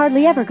fact, I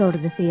hardly ever go to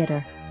the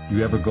theater. Do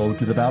you ever go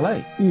to the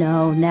ballet?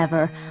 No,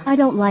 never. I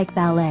don't like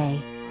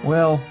ballet.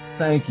 Well,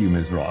 thank you,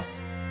 Ms. Ross.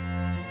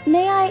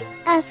 May I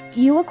ask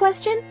you a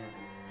question?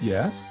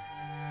 Yes?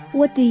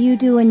 What do you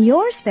do in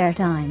your spare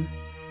time?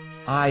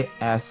 I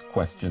ask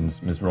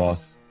questions, Ms.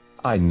 Ross.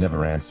 I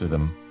never answer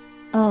them.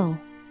 Oh.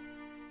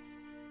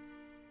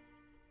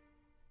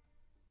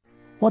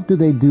 What do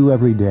they do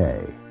every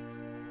day?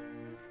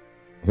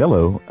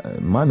 Hello,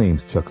 my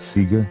name's Chuck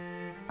Seeger.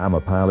 I'm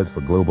a pilot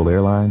for Global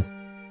Airlines.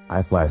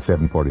 I fly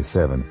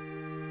 747s.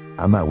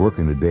 I'm not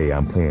working today,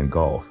 I'm playing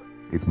golf.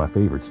 It's my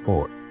favorite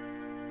sport.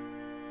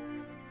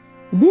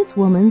 This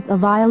woman's a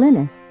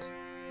violinist.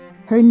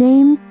 Her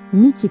name's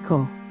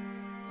Michiko.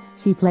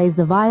 She plays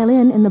the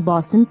violin in the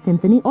Boston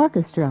Symphony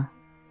Orchestra.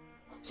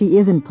 She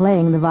isn't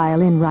playing the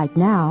violin right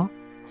now.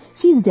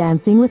 She's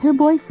dancing with her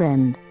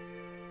boyfriend.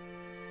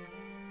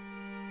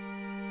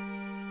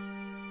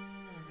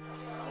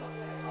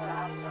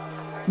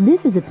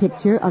 This is a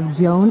picture of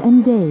Joan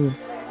and Dave.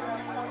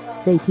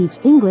 They teach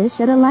English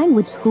at a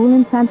language school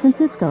in San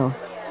Francisco.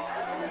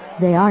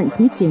 They aren't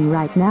teaching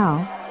right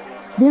now.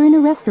 They're in a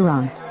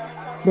restaurant.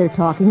 They're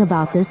talking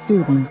about their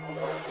students.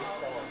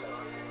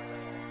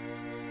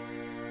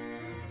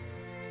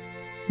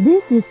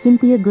 This is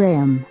Cynthia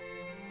Graham.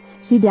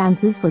 She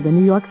dances for the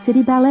New York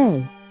City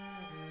Ballet.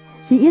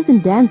 She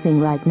isn't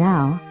dancing right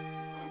now.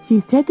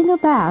 She's taking a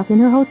bath in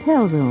her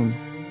hotel room.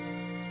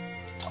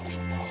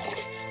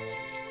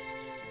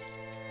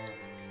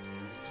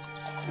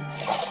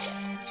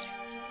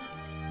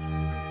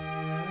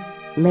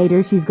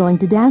 Later, she's going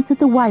to dance at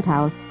the White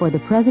House for the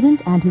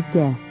president and his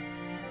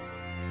guests.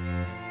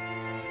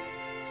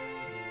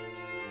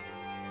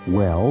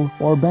 Well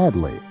or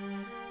badly?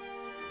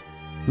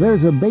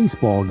 There's a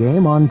baseball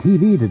game on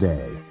TV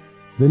today.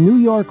 The New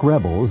York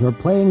Rebels are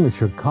playing the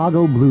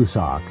Chicago Blue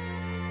Sox.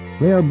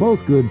 They are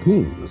both good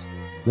teams.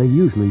 They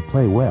usually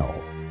play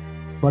well.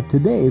 But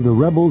today the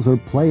Rebels are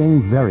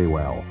playing very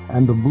well,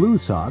 and the Blue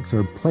Sox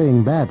are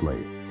playing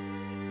badly.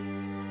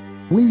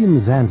 William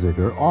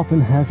Zanziger often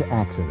has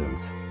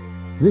accidents.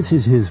 This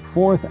is his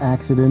 4th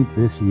accident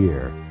this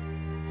year.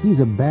 He's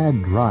a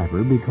bad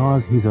driver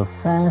because he's a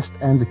fast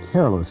and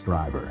careless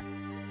driver.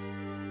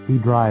 He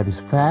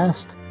drives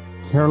fast,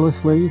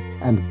 carelessly,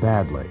 and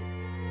badly.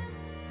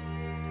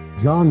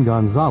 John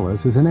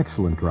Gonzalez is an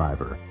excellent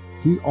driver.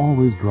 He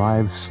always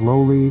drives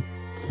slowly,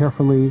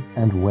 carefully,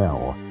 and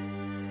well.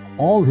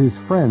 All his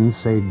friends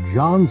say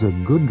John's a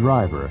good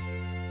driver.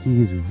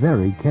 He's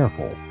very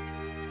careful.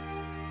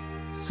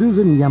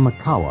 Susan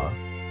Yamakawa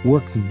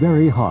works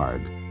very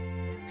hard.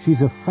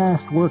 She's a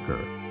fast worker.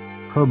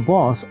 Her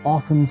boss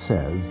often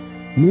says,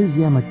 Ms.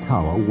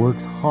 Yamakawa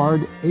works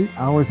hard 8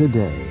 hours a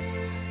day.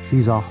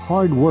 She's a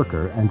hard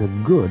worker and a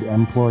good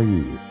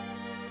employee.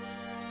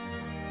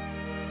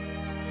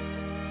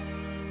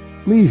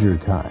 Leisure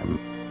time.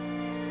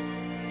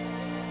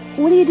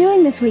 What are you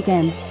doing this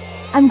weekend?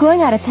 I'm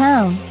going out of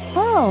town.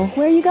 Oh,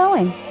 where are you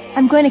going?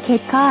 I'm going to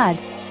Cape Cod.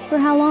 For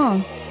how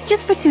long?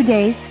 Just for 2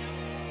 days.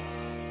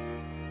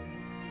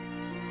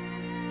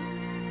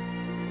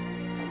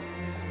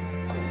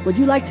 Would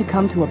you like to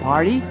come to a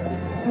party?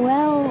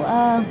 Well,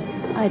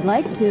 I'd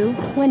like to.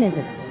 When is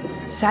it?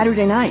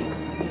 Saturday night.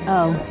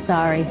 Oh,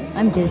 sorry.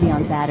 I'm busy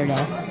on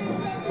Saturday.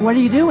 What are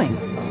you doing?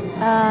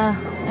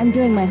 I'm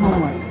doing my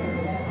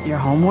homework. Your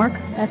homework?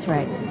 That's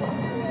right.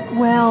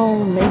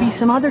 Well, maybe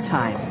some other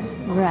time.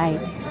 Right.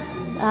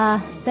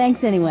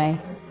 Thanks anyway.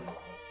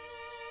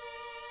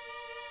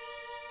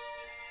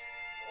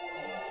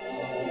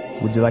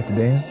 Would you like to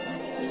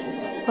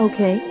dance?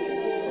 Okay.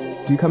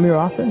 Do you come here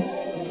often?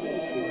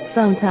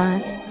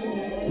 Sometimes.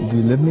 Do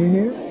you live near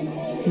here?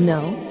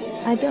 No,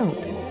 I don't.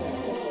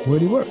 Where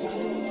do you work?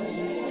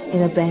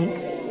 In a bank.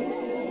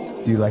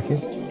 Do you like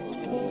it?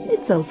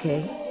 It's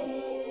okay.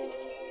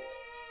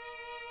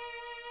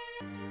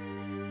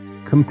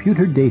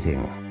 Computer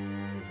dating.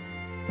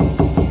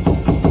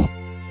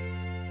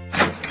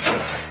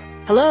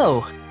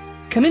 Hello.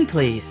 Come in,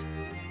 please.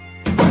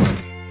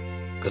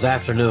 Good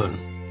afternoon.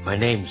 My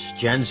name's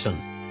Jensen.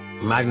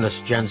 Magnus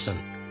Jensen.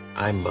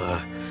 I'm,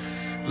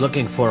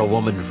 looking for a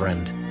woman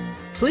friend.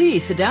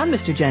 Please, sit down,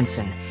 Mr.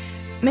 Jensen.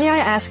 May I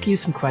ask you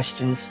some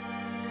questions?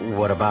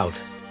 What about?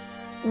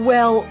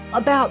 Well,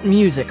 about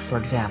music, for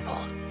example.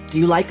 Do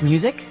you like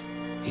music?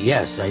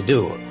 Yes, I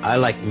do. I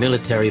like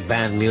military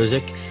band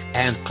music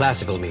and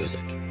classical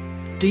music.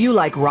 Do you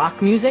like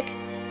rock music?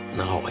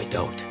 No, I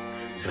don't.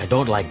 And I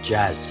don't like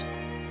jazz.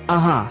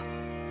 Uh-huh.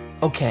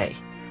 Okay.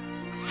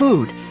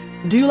 Food.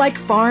 Do you like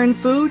foreign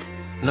food?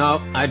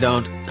 No, I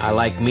don't. I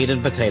like meat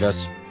and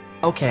potatoes.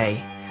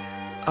 Okay.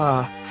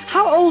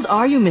 How old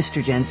are you,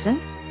 Mr. Jensen?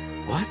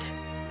 What?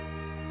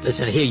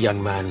 Listen here,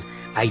 young man.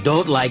 I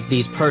don't like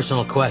these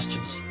personal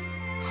questions.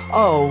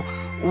 Oh,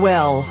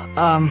 well,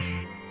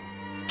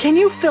 can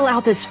you fill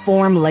out this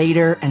form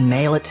later and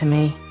mail it to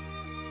me?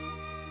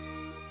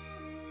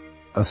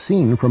 A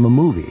scene from a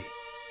movie.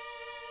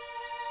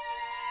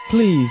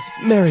 Please,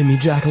 marry me,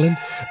 Jacqueline.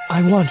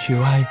 I want you.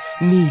 I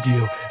need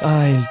you.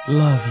 I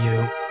love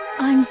you.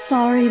 I'm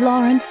sorry,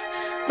 Lawrence,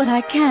 but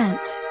I can't.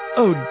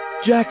 Oh,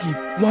 Jackie,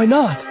 why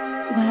not?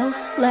 Well,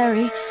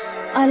 Larry,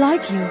 I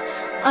like you.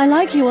 I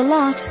like you a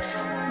lot,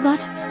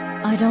 but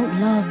I don't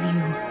love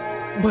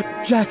you. But,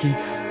 Jackie,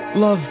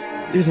 love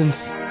isn't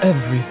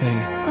everything.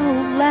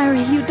 Oh,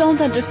 Larry, you don't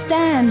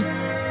understand.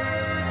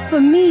 For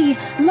me,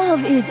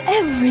 love is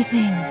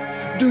everything.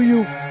 Do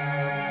you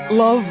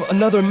love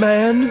another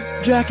man,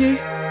 Jackie?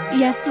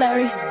 Yes,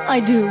 Larry, I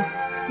do.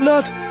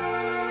 Not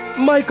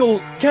Michael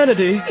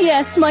Kennedy?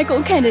 Yes,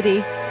 Michael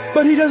Kennedy.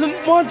 But he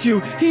doesn't want you.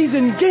 He's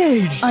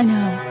engaged. I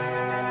know.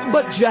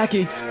 But,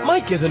 Jackie,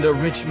 Mike isn't a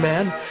rich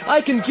man. I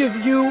can give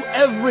you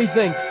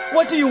everything.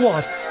 What do you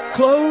want?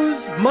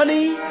 Clothes?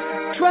 Money?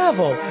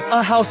 Travel?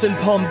 A house in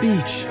Palm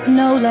Beach?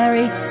 No,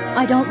 Larry,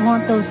 I don't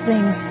want those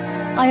things.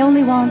 I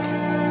only want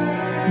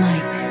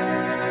Mike.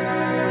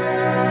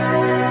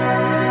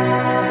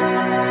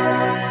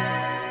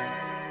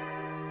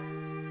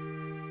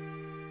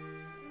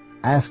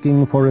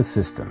 Asking for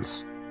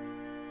assistance.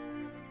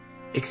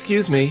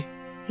 Excuse me.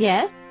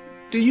 Yes?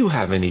 Do you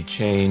have any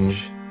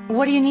change?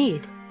 What do you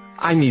need?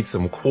 I need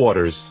some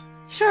quarters.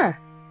 Sure.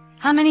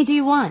 How many do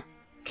you want?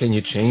 Can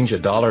you change a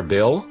dollar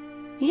bill?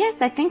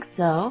 Yes, I think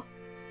so.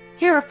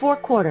 Here are 4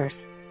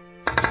 quarters.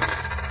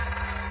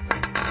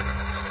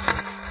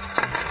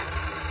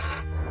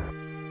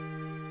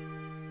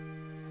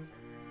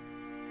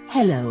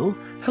 Hello.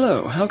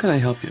 Hello, how can I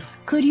help you?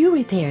 Could you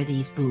repair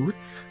these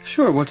boots?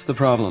 Sure, what's the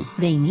problem?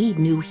 They need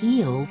new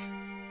heels.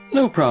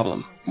 No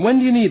problem. When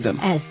do you need them?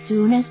 As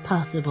soon as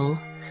possible.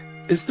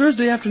 Is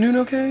Thursday afternoon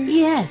okay?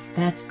 Yes,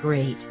 that's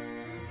great.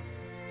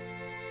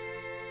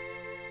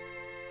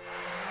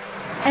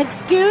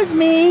 Excuse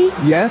me?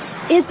 Yes?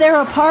 Is there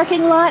a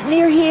parking lot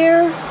near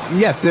here?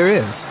 Yes, there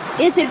is.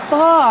 Is it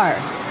far?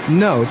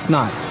 No, it's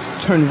not.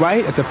 Turn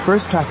right at the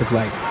first traffic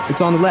light.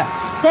 It's on the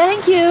left.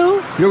 Thank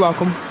you. You're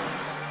welcome.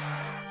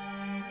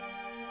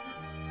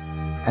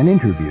 An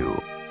interview.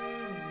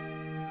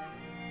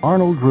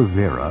 Arnold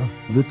Rivera,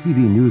 the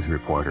TV news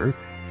reporter,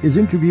 is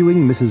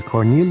interviewing Mrs.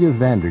 Cornelia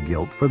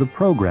Vandergilt for the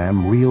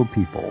program Real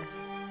People.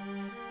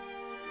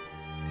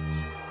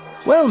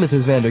 Well,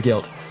 Mrs.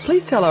 Vandergilt,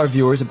 please tell our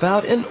viewers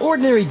about an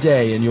ordinary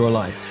day in your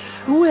life.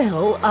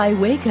 Well, I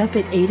wake up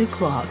at 8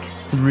 o'clock.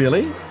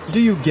 Really?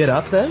 Do you get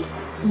up then?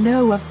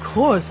 No, of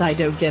course I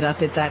don't get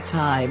up at that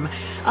time.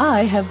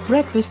 I have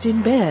breakfast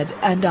in bed,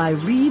 and I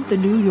read the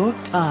New York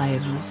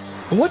Times.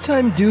 What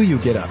time do you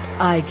get up?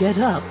 I get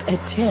up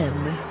at 10.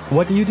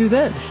 What do you do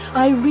then?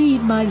 I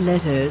read my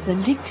letters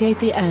and dictate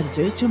the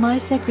answers to my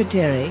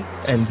secretary.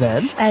 And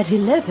then? At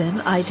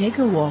 11, I take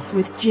a walk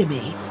with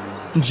Jimmy.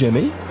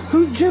 Jimmy?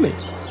 Who's Jimmy?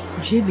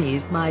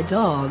 Jimmy's my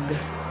dog.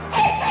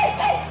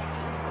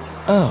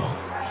 Oh.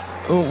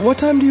 What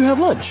time do you have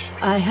lunch?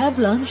 I have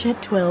lunch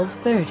at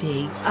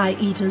 12:30. I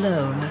eat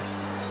alone.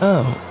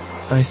 Oh,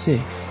 I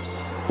see.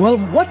 Well,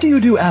 what do you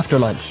do after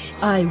lunch?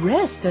 I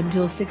rest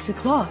until 6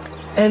 o'clock.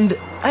 And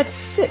at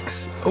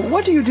 6?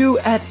 What do you do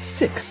at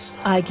 6?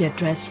 I get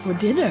dressed for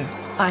dinner.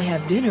 I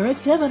have dinner at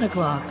 7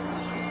 o'clock.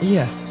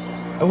 Yes.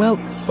 Well,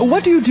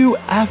 what do you do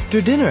after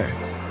dinner?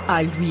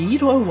 I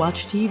read or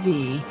watch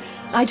TV.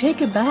 I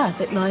take a bath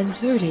at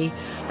 9:30,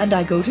 and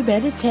I go to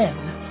bed at 10.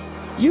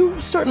 You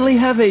certainly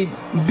have a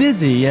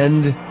busy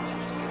and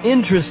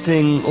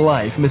interesting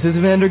life, Mrs.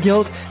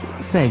 Vandergilt.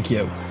 Thank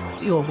you.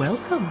 You're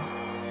welcome.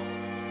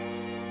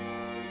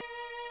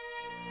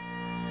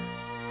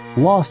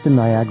 Lost in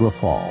Niagara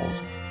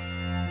Falls.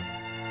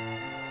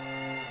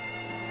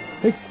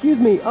 Excuse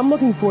me, I'm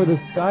looking for the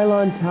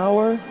Skylon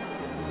Tower.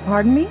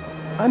 Pardon me?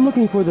 I'm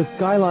looking for the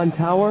Skylon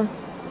Tower.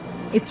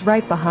 It's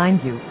right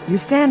behind you. You're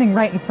standing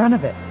right in front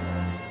of it.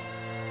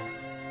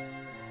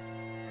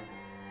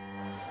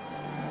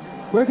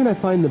 Where can I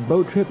find the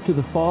boat trip to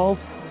the falls?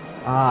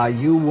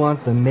 You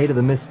want the Maid of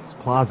the Mists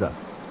Plaza.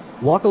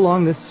 Walk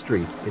along this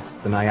street. It's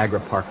the Niagara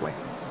Parkway.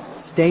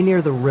 Stay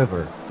near the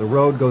river. The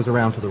road goes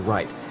around to the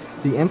right.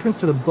 The entrance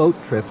to the boat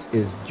trips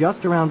is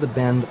just around the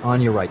bend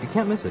on your right. You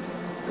can't miss it.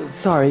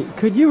 Sorry,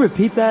 could you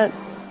repeat that?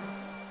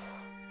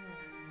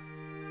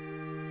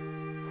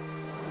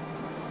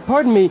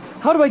 Pardon me,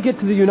 how do I get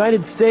to the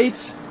United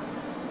States?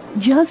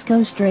 Just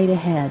go straight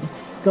ahead.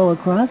 Go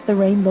across the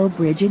Rainbow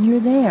Bridge and you're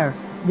there.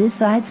 This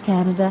side's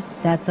Canada,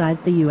 that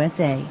side's the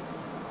USA.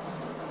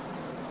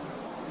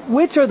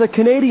 Which are the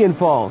Canadian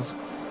Falls?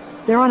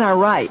 They're on our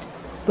right.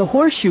 The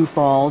Horseshoe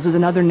Falls is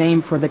another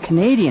name for the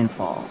Canadian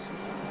Falls.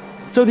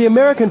 So the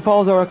American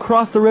Falls are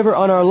across the river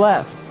on our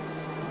left.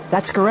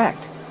 That's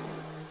correct.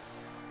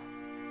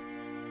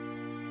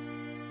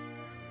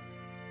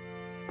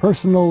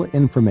 Personal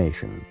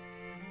information.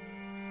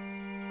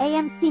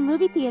 AMC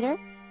Movie Theater.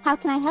 How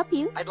can I help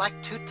you? I'd like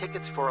 2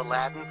 tickets for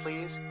Aladdin,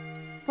 please.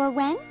 For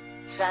when?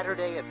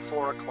 Saturday at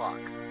 4 o'clock.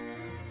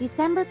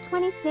 December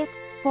 26th,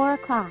 4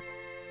 o'clock.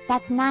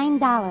 That's $9.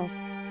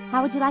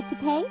 How would you like to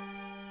pay?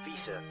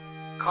 Visa.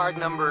 Card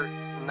number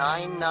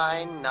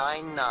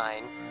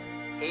 9999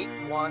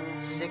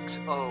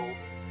 8160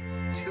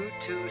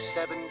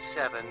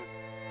 2277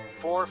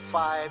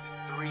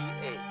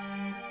 4538.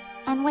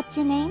 And what's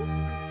your name?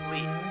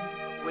 Lee.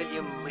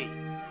 William Lee.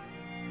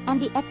 And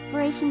the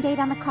expiration date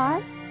on the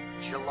card?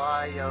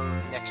 July of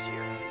next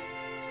year.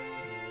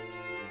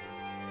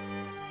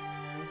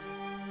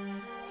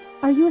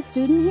 Are you a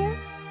student here?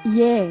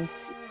 Yes,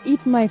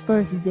 it's my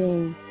first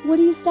day. What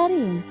are you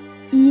studying?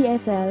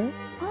 ESL.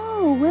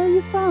 Oh, where are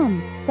you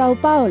from? Sao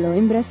Paulo,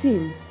 in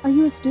Brazil. Are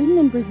you a student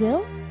in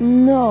Brazil?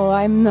 No,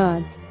 I'm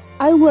not.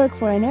 I work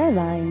for an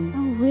airline.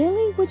 Oh,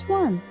 really? Which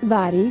one?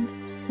 Varig.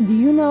 Do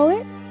you know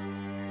it?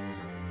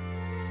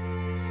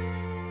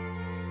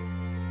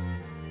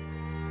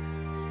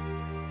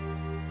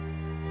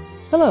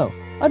 Hello,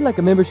 I'd like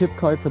a membership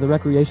card for the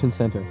recreation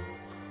center.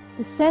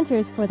 The center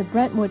is for the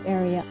Brentwood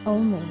area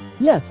only.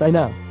 Yes, I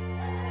know.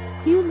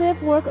 Do you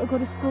live, work, or go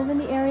to school in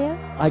the area?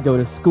 I go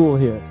to school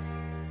here.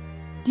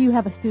 Do you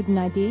have a student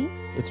ID?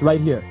 It's right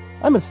here.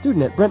 I'm a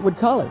student at Brentwood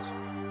College.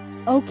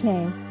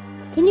 Okay.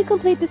 Can you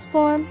complete this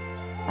form?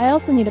 I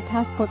also need a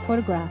passport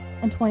photograph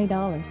and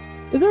 $20.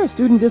 Is there a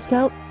student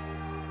discount?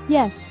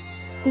 Yes.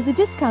 There's a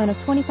discount of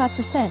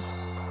 25%.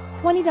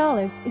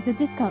 $20 is the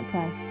discount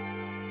price.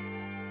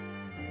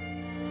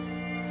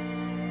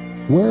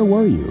 Where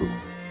were you?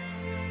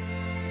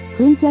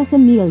 Princess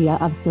Amelia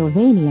of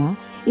Sylvania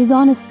is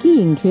on a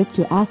skiing trip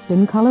to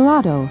Aspen,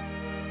 Colorado.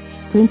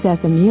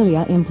 Princess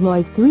Amelia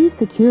employs 3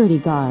 security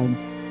guards.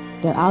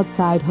 They're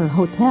outside her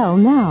hotel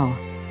now.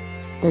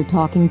 They're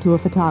talking to a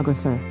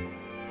photographer.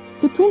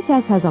 The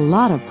princess has a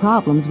lot of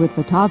problems with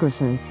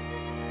photographers.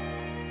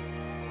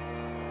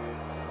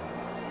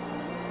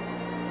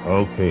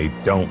 Okay,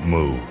 don't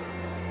move.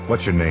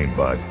 What's your name,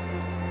 bud?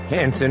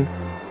 Hanson.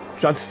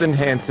 Johnston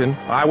Hanson.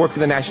 I work for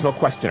the National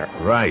Questioner.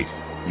 Right.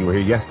 You were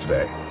here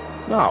yesterday.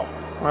 No.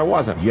 I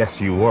wasn't. Yes,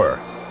 you were.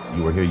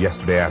 You were here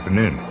yesterday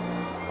afternoon.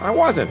 I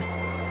wasn't.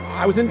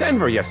 I was in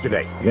Denver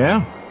yesterday.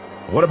 Yeah?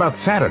 What about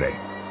Saturday?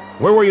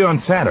 Where were you on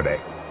Saturday?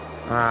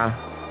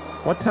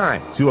 What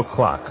time? 2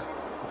 o'clock.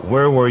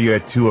 Where were you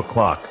at 2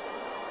 o'clock?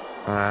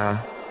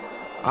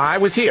 I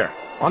was here,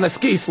 on the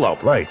ski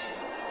slope. Right.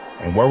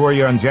 And where were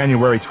you on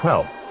January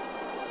 12th?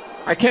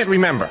 I can't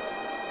remember.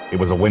 It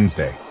was a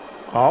Wednesday.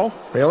 Oh,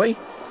 really?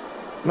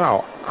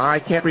 No, I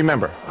can't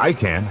remember. I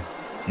can.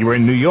 You were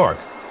in New York,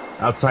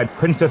 outside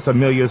Princess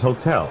Amelia's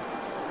Hotel.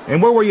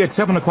 And where were you at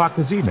 7 o'clock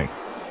this evening?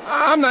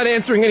 I'm not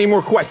answering any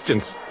more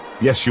questions.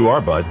 Yes, you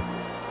are, Bud.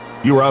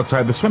 You were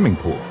outside the swimming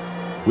pool,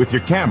 with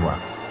your camera.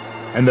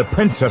 And the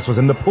princess was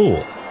in the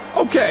pool.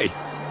 Okay,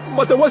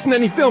 but there wasn't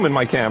any film in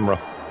my camera.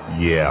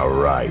 Yeah,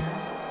 right.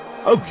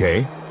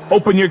 Okay,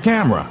 open your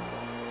camera.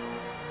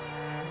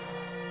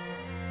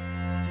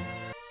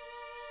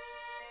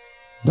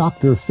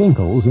 Dr.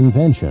 Finkel's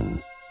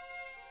invention.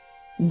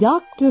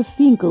 Dr.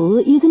 Finkel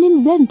is an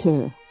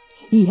inventor.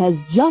 He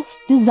has just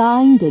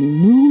designed a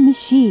new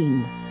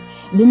machine.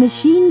 The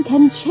machine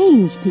can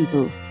change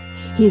people.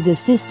 His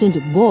assistant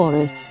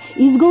Boris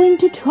is going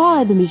to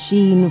try the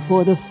machine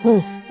for the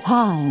first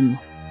time.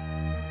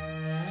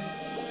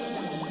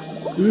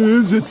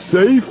 Is it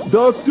safe,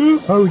 Doctor?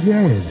 Oh,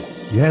 yes.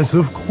 Yes,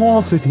 of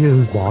course it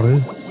is,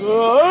 Boris.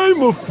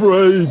 I'm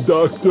afraid,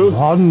 Doctor.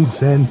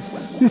 Nonsense.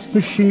 This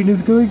machine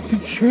is going to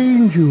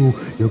change you.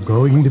 You're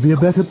going to be a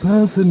better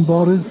person,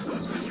 Boris.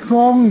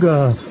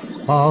 Stronger,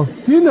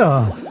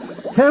 thinner,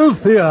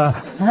 healthier,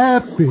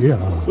 happier.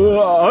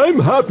 I'm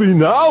happy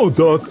now,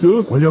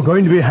 Doctor. Well, you're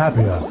going to be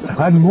happier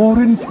and more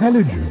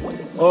intelligent.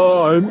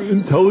 I'm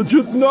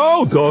intelligent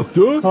now,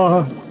 Doctor.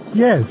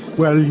 Yes.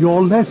 Well,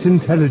 you're less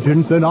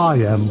intelligent than I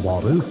am,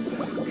 Boris.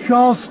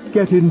 Just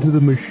get into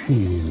the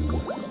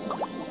machine.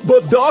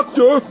 But,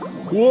 Doctor...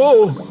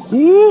 Whoa!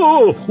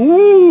 Whoa!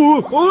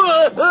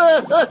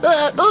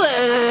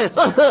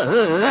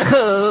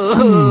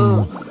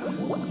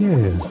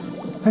 Yes,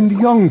 and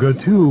younger,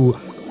 too.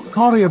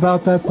 Sorry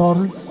about that,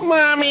 Boris.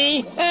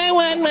 Mommy! I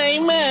want my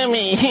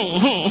mommy!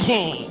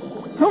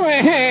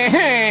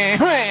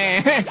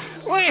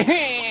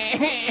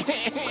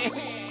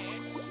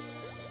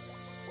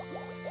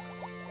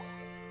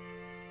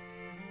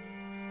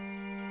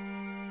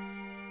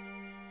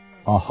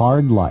 A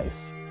Hard Life.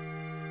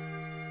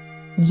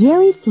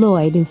 Jerry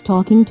Floyd is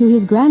talking to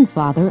his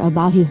grandfather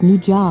about his new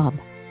job.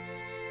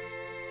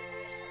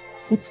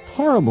 It's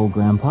terrible,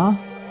 Grandpa.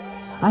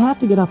 I have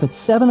to get up at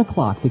 7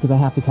 o'clock because I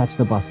have to catch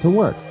the bus to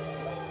work.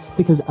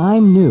 Because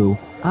I'm new,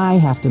 I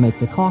have to make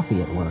the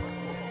coffee at work.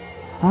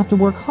 I have to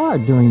work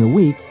hard during the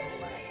week.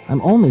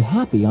 I'm only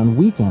happy on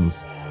weekends.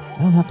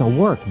 I don't have to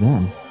work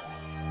then.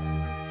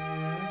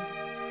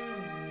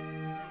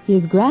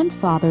 His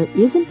grandfather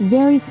isn't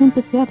very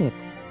sympathetic.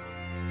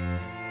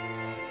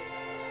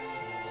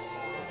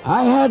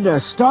 I had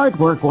to start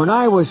work when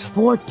I was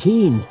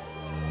 14.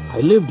 I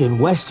lived in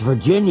West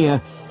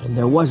Virginia, and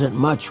there wasn't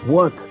much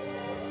work.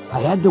 I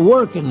had to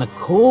work in the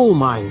coal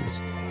mines.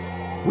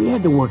 We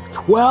had to work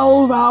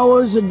 12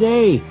 hours a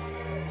day.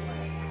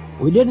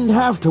 We didn't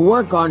have to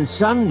work on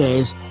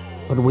Sundays,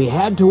 but we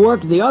had to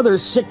work the other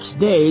 6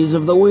 days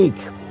of the week.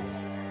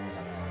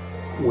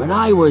 When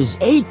I was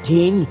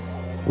 18,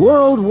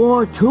 World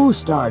War II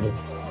started.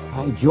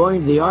 I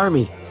joined the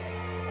Army.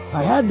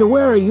 I had to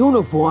wear a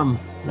uniform,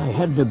 and I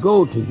had to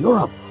go to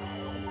Europe.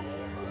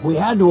 We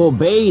had to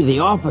obey the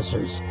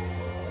officers.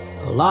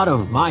 A lot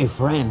of my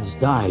friends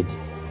died.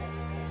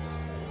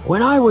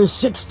 When I was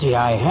 60,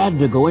 I had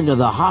to go into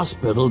the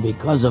hospital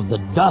because of the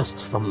dust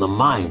from the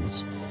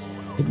mines.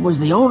 It was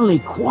the only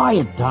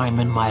quiet time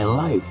in my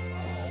life.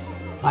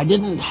 I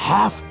didn't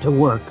have to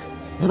work,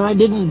 and I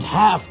didn't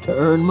have to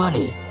earn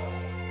money.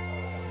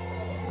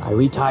 I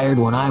retired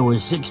when I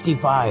was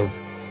 65.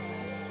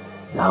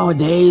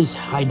 Nowadays,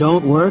 I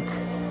don't work,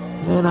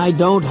 and I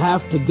don't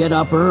have to get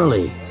up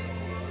early.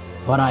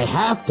 But I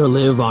have to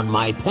live on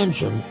my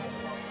pension,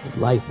 and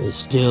life is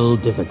still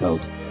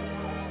difficult.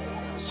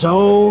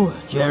 So,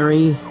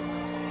 Jerry,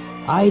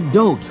 I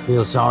don't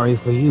feel sorry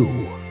for you.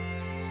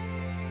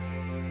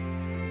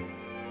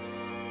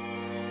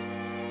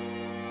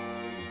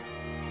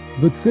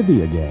 The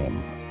Trivia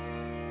Game.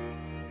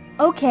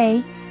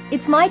 Okay,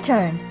 it's my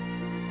turn.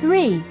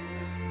 3.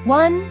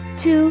 1,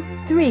 2,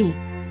 3.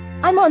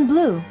 I'm on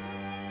blue.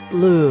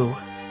 Blue.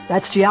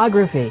 That's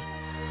geography.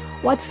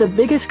 What's the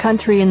biggest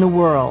country in the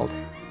world?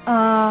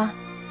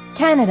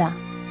 Canada.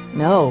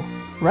 No,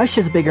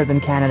 Russia's bigger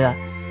than Canada.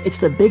 It's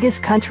the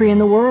biggest country in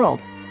the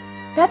world.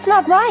 That's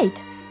not right.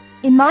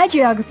 In my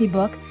geography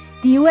book,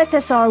 the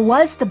USSR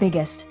was the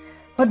biggest,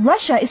 but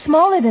Russia is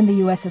smaller than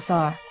the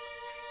USSR.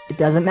 It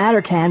doesn't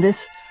matter,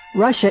 Candace.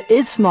 Russia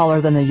is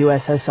smaller than the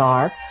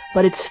USSR,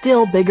 but it's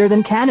still bigger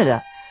than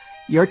Canada.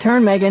 Your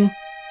turn, Megan.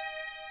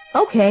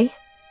 Okay.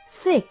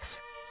 6.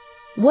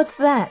 What's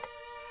that?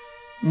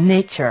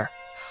 Nature.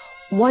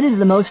 What is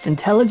the most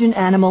intelligent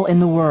animal in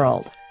the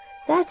world?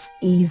 That's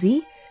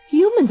easy.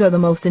 Humans are the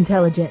most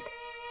intelligent.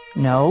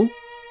 No.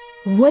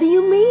 What do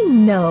you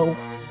mean, no?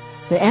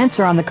 The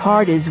answer on the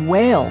card is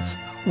whales.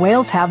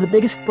 Whales have the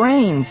biggest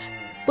brains.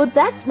 But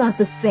that's not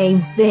the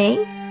same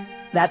thing.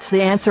 That's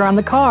the answer on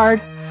the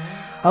card.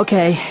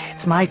 Okay,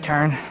 it's my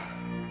turn.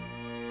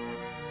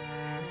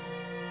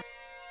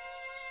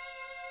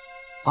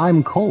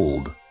 I'm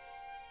cold.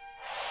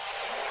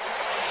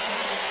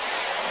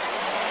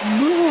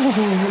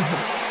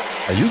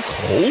 Are you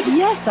cold?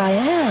 Yes, I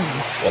am.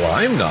 Well,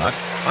 I'm not.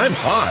 I'm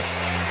hot.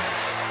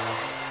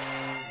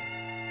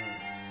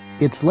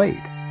 It's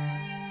late.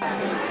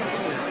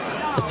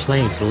 The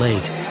plane's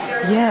late.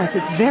 Yes,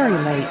 it's very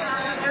late.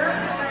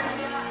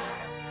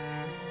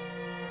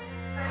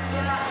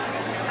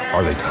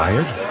 Are they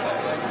tired?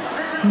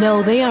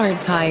 No, they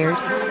aren't tired.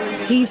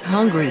 He's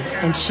hungry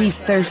and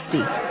she's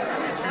thirsty.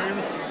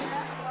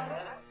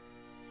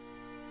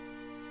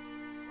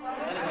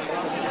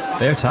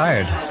 They're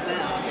tired.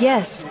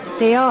 Yes,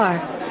 they are.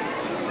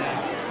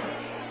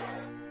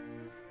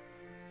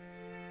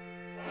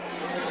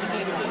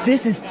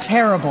 This is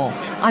terrible.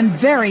 I'm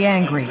very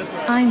angry.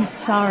 I'm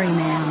sorry,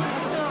 ma'am.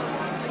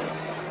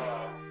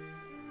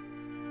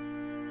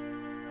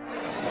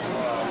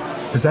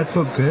 Is that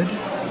book good?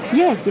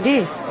 Yes, it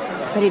is.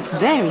 But it's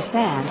very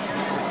sad.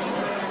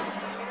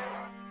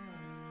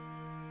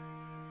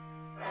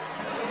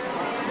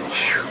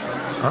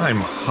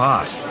 I'm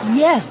hot.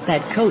 Yes,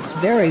 that coat's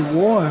very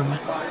warm.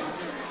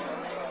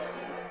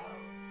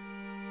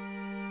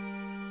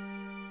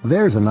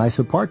 There's a nice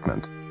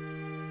apartment.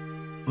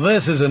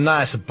 This is a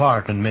nice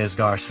apartment, Miss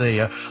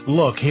Garcia.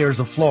 Look, here's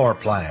a floor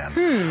plan.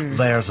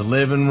 There's a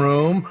living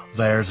room,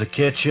 there's a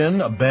kitchen,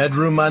 a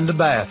bedroom, and a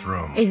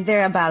bathroom. Is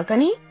there a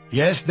balcony?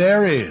 Yes,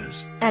 there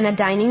is. And a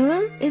dining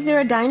room? Is there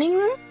a dining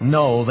room?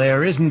 No,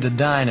 there isn't a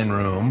dining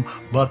room,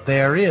 but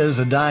there is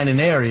a dining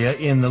area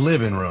in the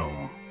living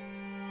room.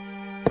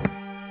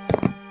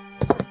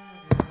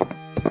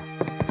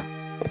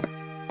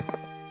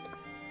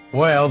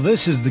 Well,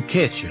 this is the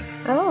kitchen.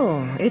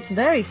 Oh, it's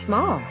very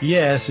small.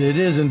 Yes, it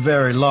isn't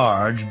very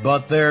large,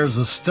 but there's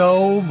a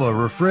stove, a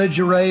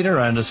refrigerator,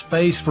 and a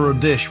space for a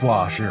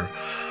dishwasher.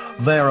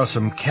 There are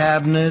some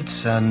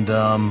cabinets, and,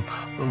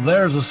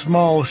 there's a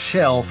small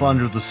shelf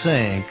under the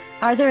sink.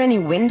 Are there any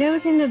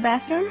windows in the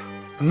bathroom?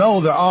 No,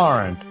 there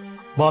aren't.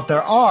 But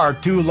there are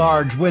 2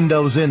 large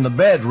windows in the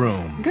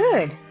bedroom.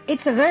 Good.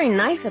 It's a very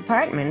nice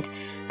apartment.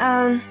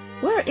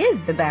 Where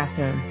is the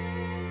bathroom?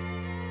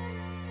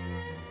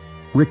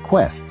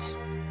 Requests.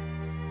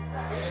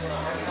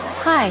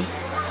 Hi.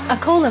 A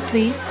cola,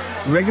 please.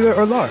 Regular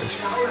or large?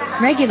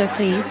 Regular,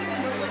 please.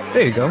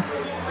 There you go.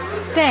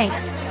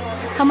 Thanks.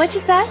 How much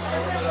is that?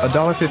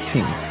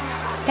 $1.15.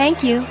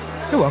 Thank you.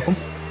 You're welcome.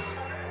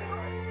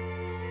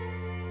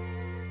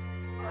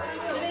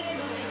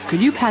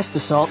 Could you pass the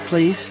salt,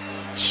 please?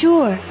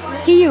 Sure.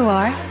 Here you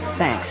are.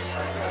 Thanks.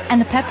 And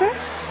the pepper?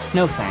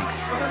 No thanks.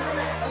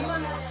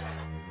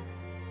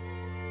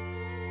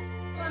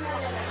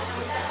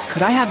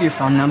 Could I have your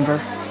phone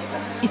number?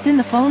 It's in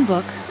the phone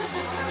book.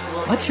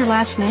 What's your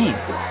last name?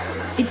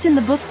 It's in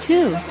the book,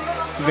 too.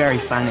 Very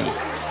funny.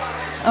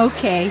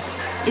 Okay.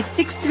 It's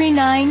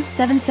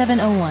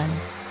 639-7701.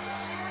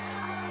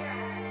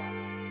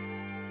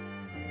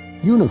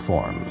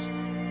 Uniforms.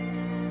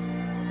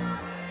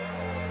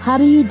 How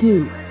do you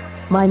do?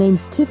 My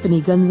name's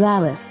Tiffany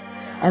Gonzalez,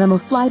 and I'm a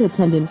flight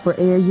attendant for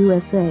Air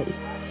USA.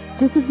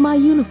 This is my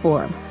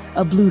uniform,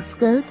 a blue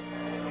skirt,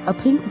 a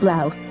pink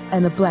blouse,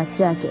 and a black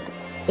jacket.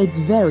 It's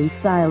very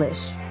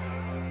stylish.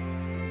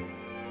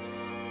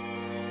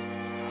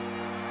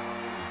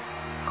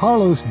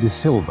 Carlos de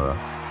Silva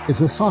is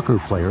a soccer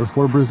player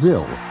for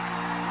Brazil.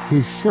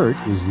 His shirt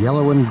is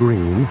yellow and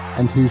green,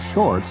 and his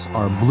shorts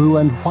are blue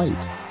and white.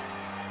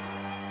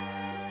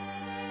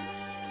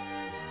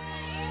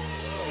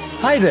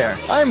 Hi there,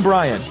 I'm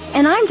Brian.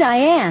 And I'm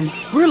Diane.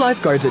 We're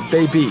lifeguards at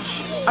Bay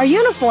Beach. Our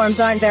uniforms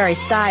aren't very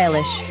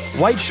stylish.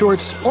 White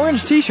shorts,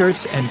 orange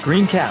t-shirts, and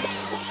green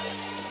caps.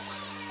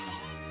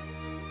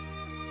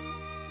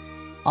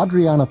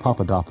 Adriana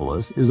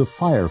Papadopoulos is a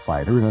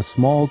firefighter in a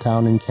small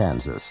town in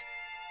Kansas.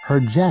 Her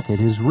jacket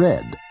is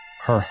red,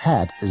 her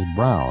hat is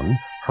brown,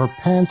 her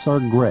pants are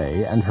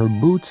gray, and her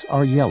boots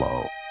are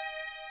yellow.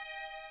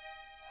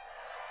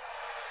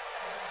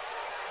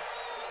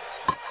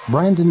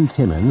 Brandon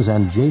Timmons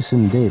and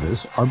Jason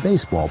Davis are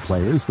baseball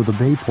players for the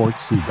Bayport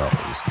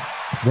Seagulls.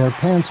 Their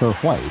pants are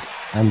white,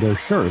 and their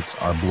shirts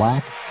are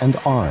black and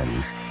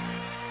orange.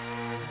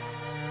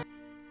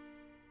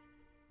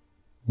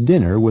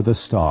 Dinner with a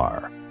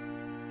Star.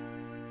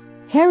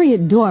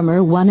 Harriet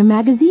Dormer won a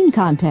magazine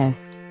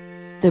contest.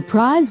 The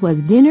prize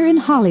was dinner in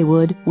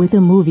Hollywood with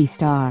a movie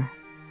star.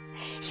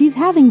 She's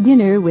having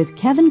dinner with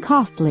Kevin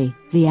Costly,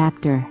 the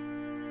actor.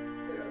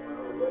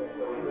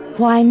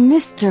 Why,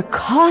 Mr.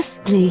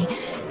 Costly,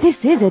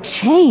 this is a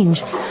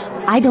change.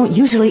 I don't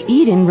usually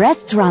eat in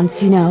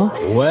restaurants, you know.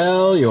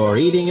 Well, you're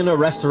eating in a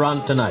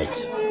restaurant tonight.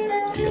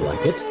 Do you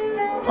like it?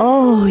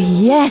 Oh,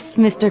 yes,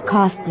 Mr.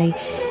 Costly.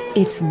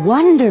 It's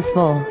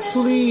wonderful.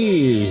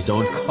 Please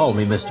don't call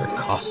me Mr.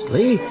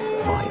 Costly.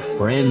 My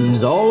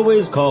friends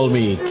always call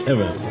me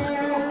Kevin.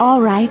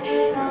 All right,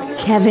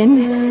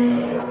 Kevin.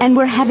 And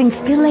we're having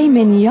filet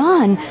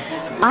mignon.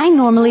 I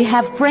normally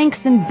have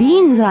franks and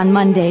beans on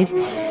Mondays.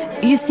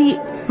 You see,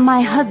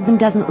 my husband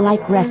doesn't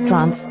like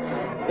restaurants.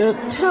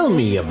 Tell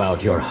me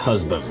about your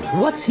husband.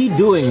 What's he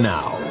doing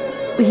now?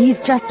 He's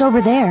just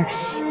over there.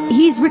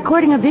 He's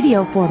recording a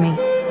video for me.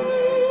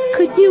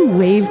 Could you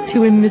wave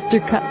to him,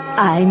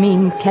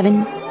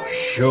 Kevin?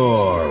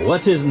 Sure.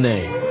 What's his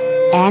name?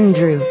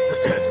 Andrew.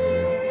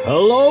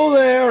 Hello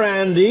there,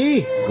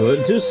 Andy.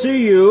 Good to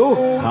see you.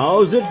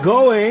 How's it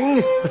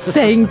going?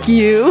 Thank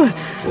you.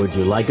 Would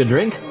you like a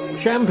drink?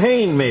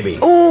 Champagne, maybe?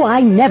 Oh,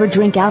 I never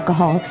drink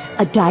alcohol.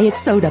 A diet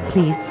soda,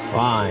 please.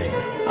 Fine.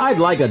 I'd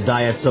like a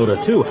diet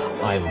soda, too.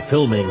 I'm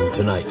filming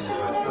tonight.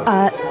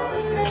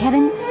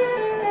 Kevin,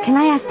 can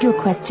I ask you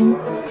a question?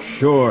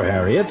 Sure,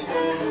 Harriet.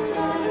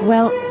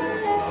 Well,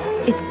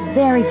 it's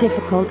very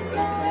difficult.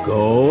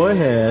 Go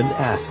ahead,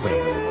 ask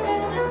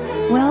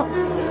me. Well,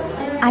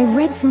 I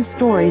read some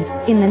stories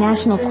in the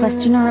National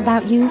Questioner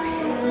about you,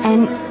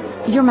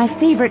 and you're my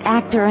favorite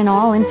actor and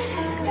all, and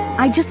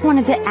I just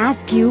wanted to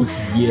ask you...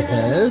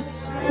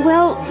 Yes?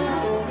 Well,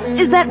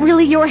 is that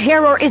really your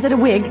hair or is it a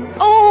wig?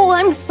 Oh,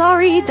 I'm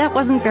sorry, that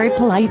wasn't very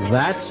polite.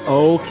 That's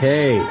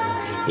okay.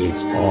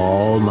 It's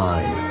all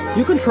mine.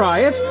 You can try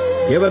it.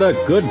 Give it a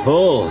good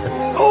pull.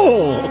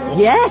 Oh!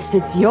 Yes,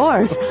 it's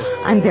yours.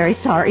 I'm very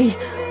sorry.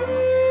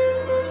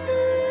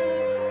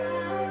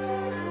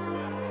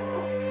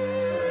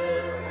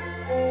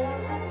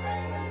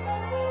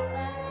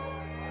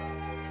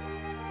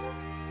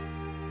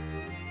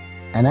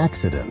 An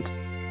accident.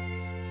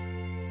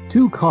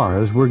 Two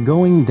cars were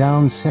going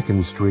down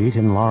 2nd Street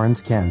in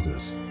Lawrence,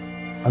 Kansas.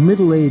 A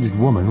middle-aged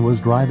woman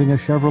was driving a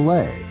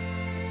Chevrolet.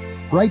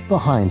 Right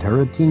behind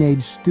her, a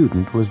teenage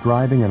student was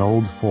driving an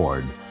old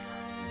Ford.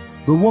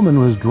 The woman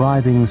was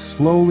driving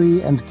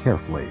slowly and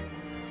carefully.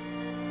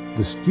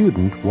 The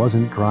student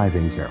wasn't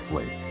driving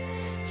carefully.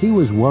 He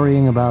was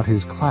worrying about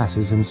his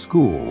classes in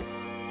school.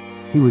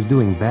 He was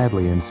doing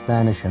badly in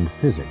Spanish and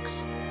physics.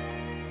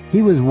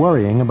 He was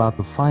worrying about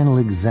the final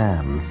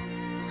exams,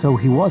 so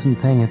he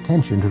wasn't paying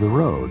attention to the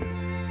road.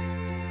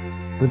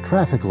 The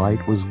traffic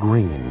light was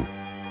green.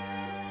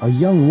 A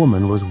young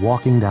woman was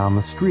walking down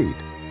the street.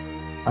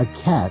 A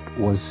cat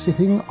was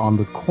sitting on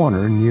the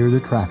corner near the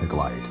traffic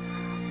light.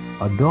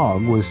 A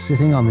dog was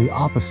sitting on the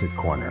opposite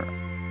corner.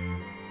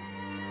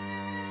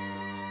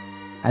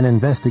 An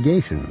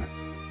investigation.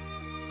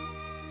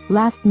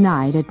 Last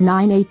night at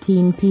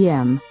 9:18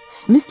 p.m.,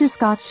 Mr.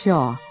 Scott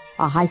Shaw,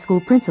 a high school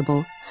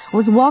principal,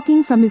 was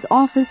walking from his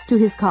office to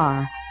his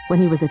car when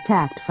he was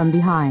attacked from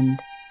behind.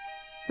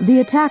 The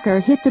attacker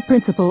hit the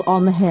principal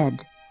on the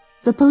head.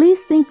 The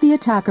police think the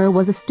attacker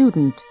was a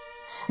student.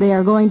 They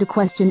are going to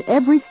question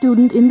every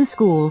student in the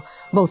school,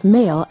 both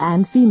male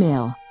and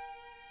female.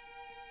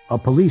 A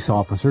police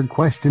officer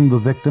questioned the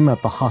victim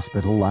at the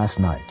hospital last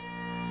night.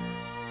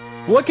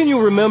 What can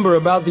you remember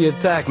about the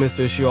attack,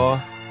 Mr.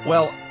 Shaw?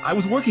 Well, I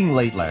was working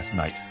late last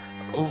night.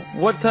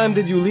 What time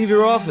did you leave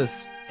your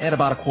office? At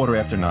about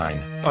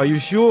 9:15. Are you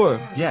sure?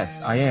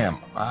 Yes, I am.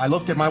 I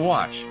looked at my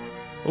watch.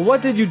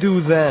 What did you do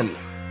then?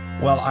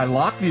 Well, I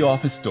locked the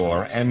office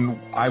door, and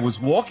I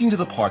was walking to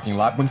the parking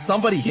lot when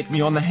somebody hit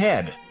me on the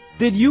head.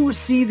 Did you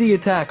see the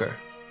attacker?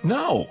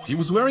 No, he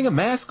was wearing a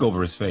mask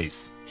over his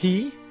face.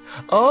 He?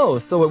 Oh,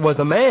 so it was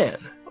a man.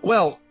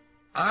 Well,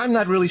 I'm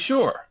not really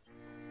sure.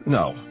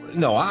 No,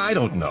 I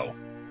don't know.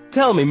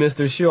 Tell me,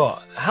 Mr.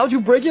 Shaw, how'd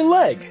you break your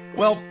leg?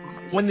 Well,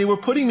 when they were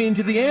putting me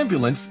into the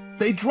ambulance,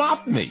 they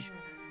dropped me.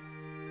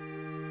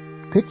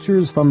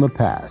 Pictures from the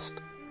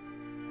past.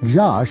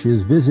 Josh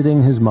is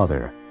visiting his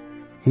mother.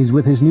 He's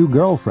with his new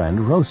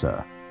girlfriend,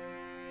 Rosa.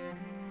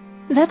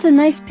 That's a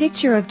nice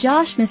picture of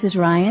Josh, Mrs.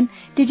 Ryan.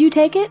 Did you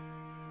take it?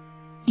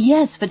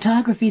 Yes,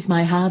 photography's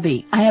my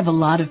hobby. I have a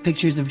lot of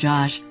pictures of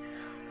Josh.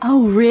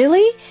 Oh,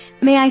 really?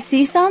 May I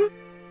see some?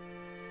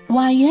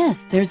 Why,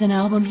 yes, there's an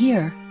album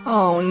here.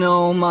 Oh,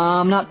 no,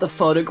 Mom, not the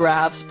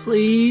photographs,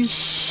 please.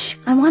 Shh,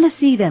 I want to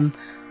see them.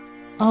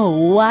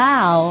 Oh,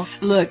 wow.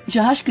 Look,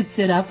 Josh could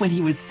sit up when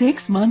he was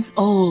 6 months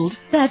old.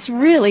 That's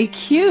really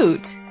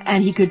cute.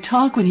 And he could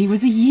talk when he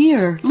was a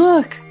year.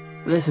 Look.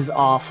 This is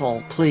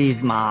awful.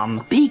 Please,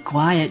 Mom. Be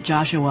quiet,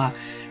 Joshua.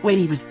 When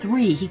he was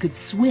 3, he could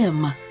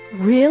swim.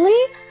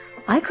 Really?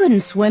 I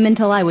couldn't swim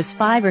until I was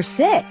 5 or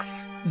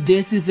 6.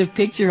 This is a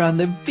picture on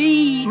the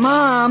beach.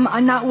 Mom,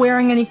 I'm not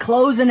wearing any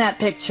clothes in that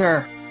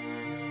picture.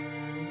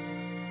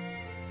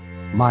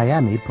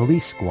 Miami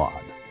Police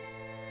Squad.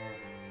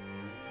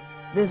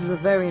 This is a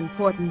very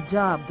important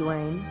job,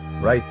 Dwayne.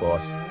 Right,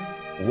 boss.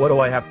 What do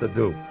I have to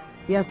do?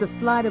 You have to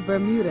fly to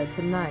Bermuda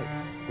tonight.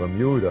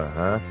 Bermuda,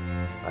 huh?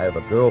 I have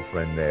a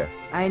girlfriend there.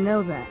 I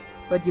know that,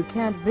 but you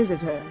can't visit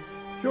her.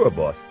 Sure,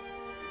 boss.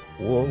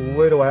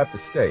 Where do I have to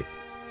stay?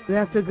 You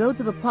have to go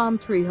to the Palm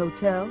Tree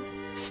Hotel,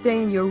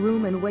 stay in your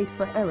room and wait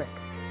for Eric.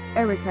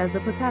 Eric has the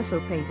Picasso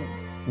painting.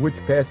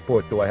 Which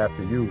passport do I have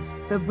to use?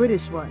 The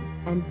British one.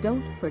 And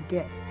don't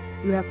forget,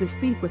 you have to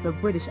speak with a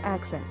British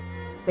accent.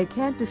 They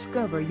can't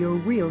discover your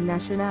real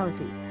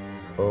nationality.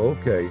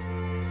 Okay.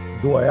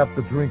 Do I have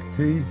to drink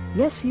tea?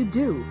 Yes, you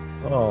do.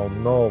 Oh,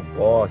 no,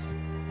 boss.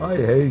 I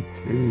hate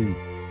tea.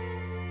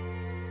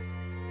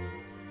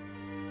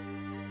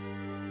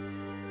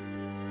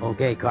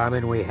 Okay,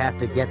 Carmen, we have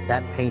to get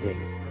that painting.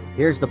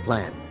 Here's the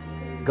plan.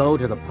 Go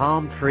to the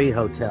Palm Tree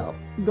Hotel.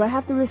 Do I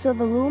have to reserve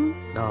a room?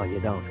 No, you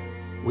don't.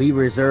 We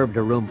reserved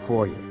a room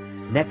for you,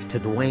 next to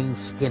Dwayne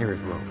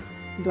Skinner's room.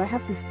 Do I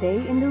have to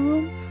stay in the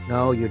room?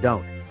 No, you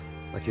don't.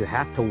 But you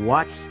have to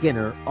watch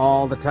Skinner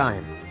all the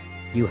time.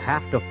 You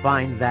have to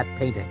find that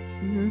painting.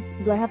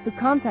 Mm-hmm. Do I have to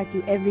contact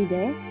you every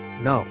day?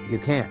 No, you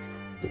can't.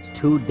 It's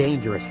too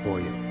dangerous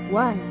for you.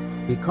 Why?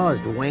 Because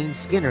Dwayne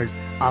Skinner's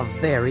a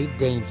very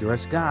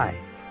dangerous guy.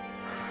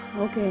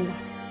 Okay.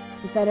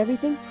 Is that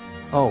everything?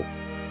 Oh,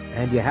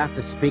 and you have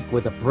to speak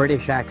with a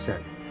British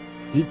accent.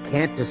 He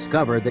can't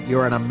discover that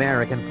you're an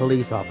American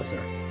police officer.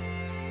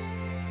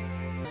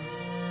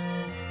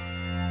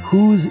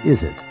 Whose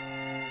is it?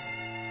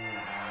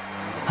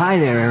 Hi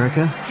there,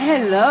 Erica.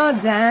 Hello,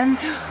 Dan.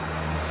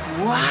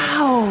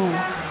 Wow!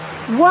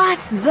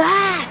 What's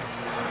that?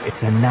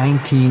 It's a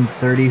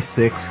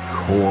 1936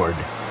 Cord.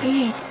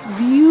 It's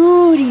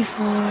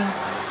beautiful.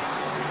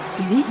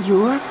 Is it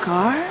your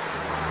car?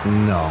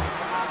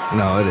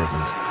 No, it isn't.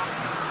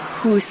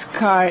 Whose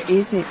car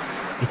is it?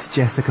 It's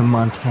Jessica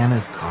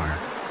Montana's car.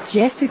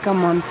 Jessica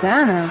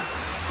Montana?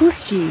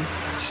 Who's she?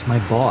 She's my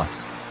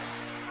boss.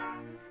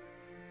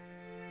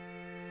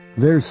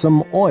 There's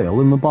some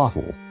oil in the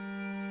bottle.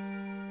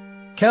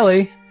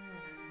 Kelly,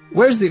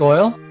 where's the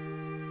oil?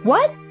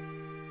 What?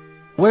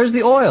 Where's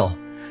the oil?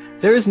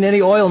 There isn't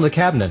any oil in the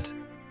cabinet.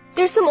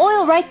 There's some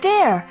oil right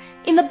there,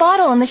 in the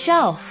bottle on the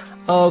shelf.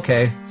 Oh,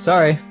 okay.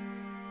 Sorry.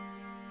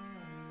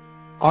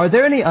 Are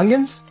there any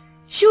onions?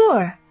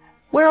 Sure.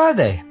 Where are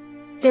they?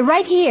 They're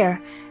right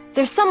here.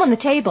 There's some on the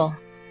table.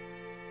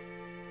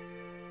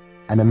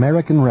 An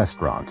American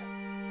restaurant.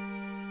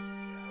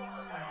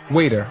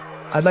 Waiter,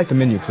 I'd like the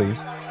menu,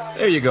 please.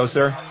 There you go,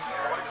 sir.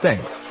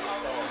 Thanks.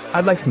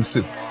 I'd like some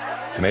soup.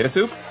 Tomato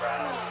soup?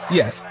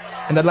 Yes,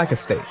 and I'd like a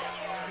steak.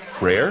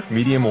 Rare,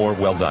 medium, or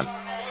well done?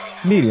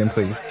 Medium,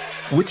 please.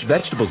 Which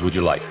vegetables would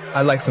you like?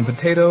 I'd like some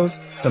potatoes,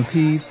 some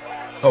peas,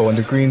 and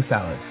a green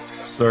salad.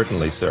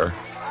 Certainly, sir.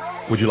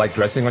 Would you like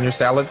dressing on your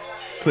salad?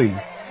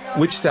 Please.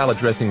 Which salad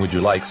dressing would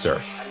you like,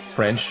 sir?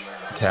 French,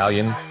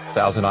 Italian,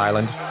 Thousand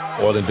Island,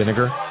 oil and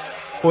vinegar?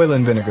 Oil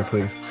and vinegar,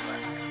 please.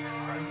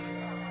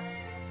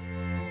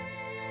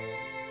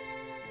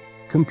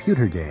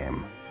 Computer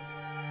game.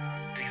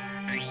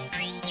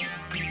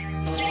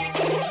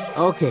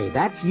 Okay,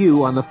 that's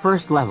you on the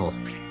first level.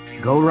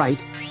 Go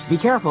right. Be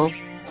careful.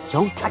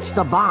 Don't touch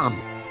the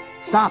bomb.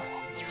 Stop.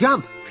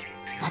 Jump.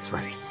 That's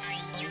right.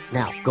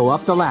 Now, go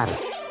up the ladder.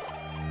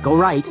 Go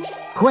right.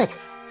 Quick.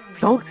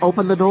 Don't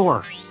open the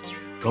door.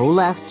 Go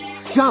left.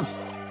 Jump.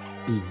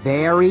 Be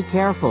very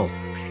careful.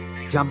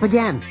 Jump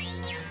again.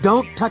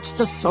 Don't touch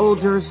the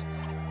soldiers.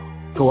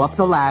 Go up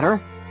the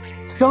ladder.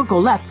 Don't go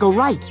left. Go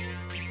right.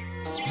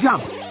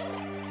 Jump.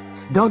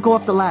 Don't go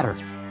up the ladder.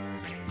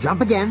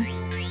 Jump again.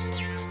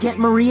 Get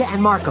Maria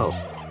and Marco.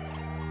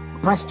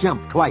 Press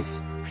jump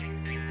twice.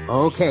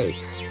 Okay,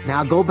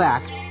 now go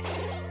back.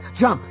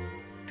 Jump.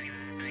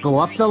 Go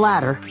up the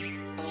ladder.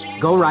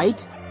 Go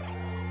right.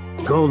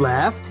 Go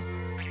left.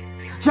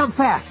 Jump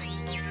fast.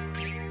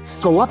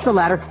 Go up the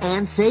ladder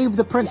and save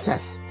the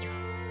princess.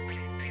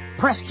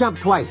 Press jump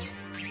twice.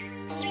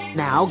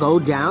 Now go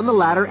down the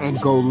ladder and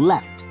go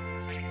left.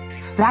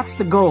 That's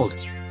the gold.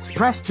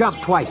 Press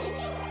jump twice.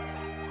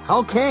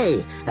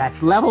 Okay,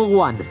 that's level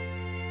 1.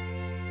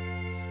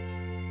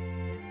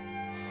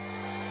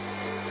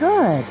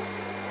 Good.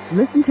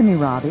 Listen to me,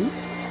 Robbie.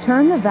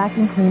 Turn the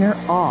vacuum cleaner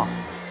off.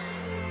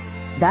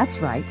 That's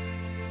right.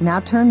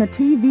 Now turn the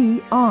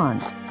TV on.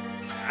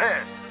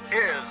 This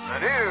is the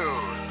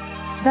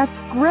news. That's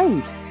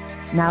great.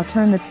 Now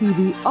turn the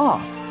TV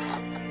off.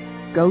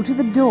 Go to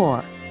the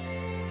door.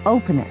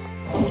 Open it.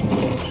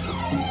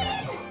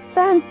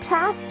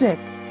 Fantastic.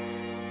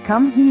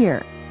 Come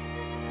here.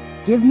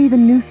 Give me the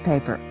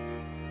newspaper.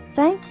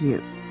 Thank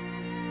you.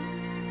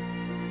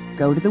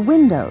 Go to the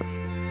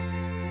windows.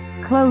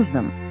 Close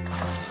them.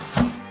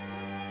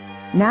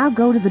 Now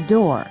go to the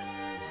door.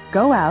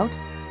 Go out,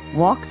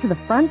 walk to the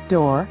front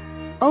door,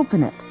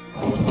 open it.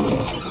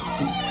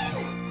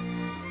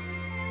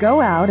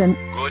 Go out and...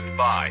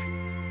 Goodbye.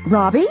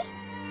 Robbie?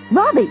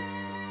 Robbie!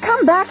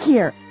 Come back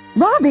here!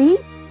 Robbie!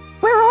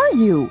 Where are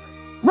you?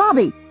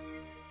 Robbie!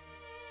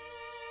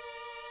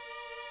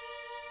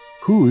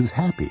 Who's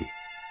happy?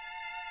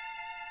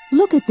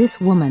 Look at this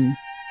woman.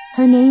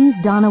 Her name's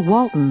Donna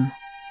Walton.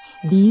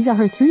 These are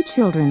her 3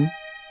 children,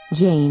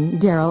 Jane,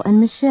 Daryl, and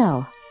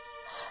Michelle.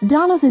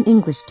 Donna's an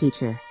English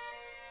teacher.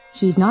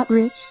 She's not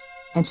rich,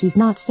 and she's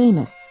not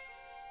famous.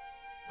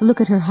 Look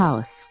at her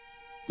house.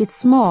 It's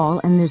small,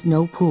 and there's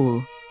no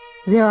pool.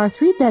 There are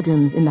 3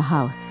 bedrooms in the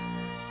house.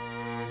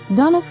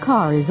 Donna's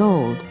car is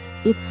old.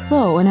 It's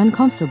slow and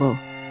uncomfortable.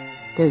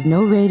 There's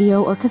no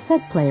radio or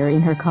cassette player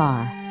in her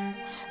car.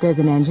 There's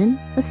an engine,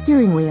 a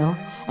steering wheel,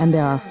 and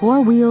there are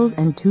 4 wheels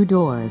and 2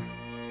 doors.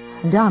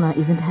 Donna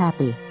isn't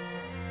happy.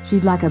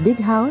 She'd like a big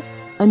house,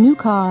 a new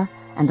car,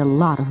 and a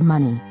lot of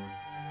money.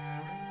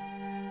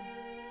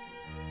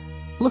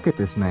 Look at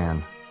this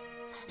man.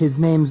 His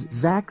name's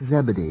Zach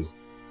Zebedee.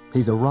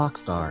 He's a rock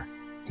star.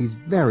 He's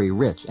very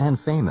rich and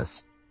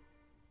famous.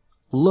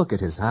 Look at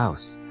his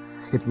house.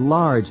 It's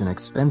large and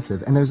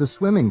expensive, and there's a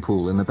swimming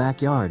pool in the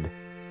backyard.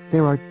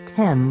 There are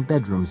 10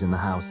 bedrooms in the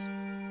house.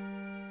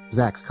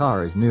 Zach's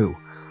car is new.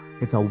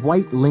 It's a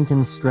white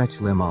Lincoln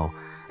stretch limo.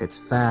 It's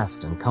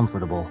fast and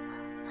comfortable.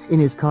 In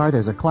his car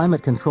there's a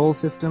climate control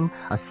system,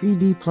 a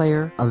CD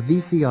player, a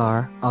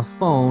VCR, a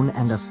phone,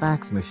 and a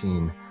fax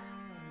machine.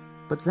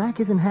 But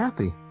Zach isn't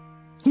happy.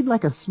 He'd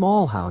like a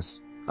small house,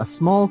 a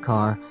small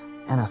car,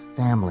 and a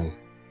family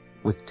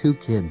with 2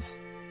 kids.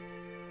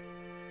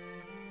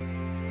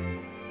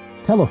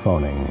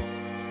 Telephoning.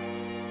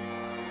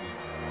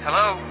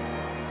 Hello?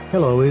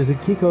 Hello, is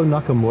Akiko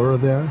Nakamura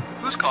there?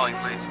 Who's calling,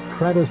 please?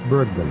 Travis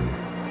Bergman.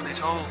 Please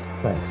hold.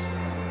 Thanks.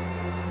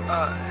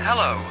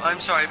 Hello.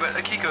 I'm sorry, but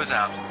Akiko's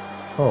out.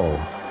 Oh,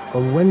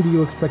 well, when do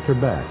you expect her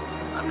back?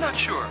 I'm not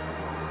sure.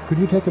 Could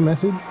you take a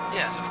message?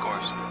 Yes, of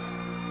course.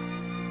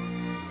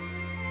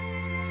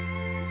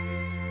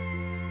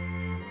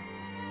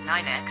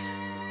 X.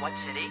 What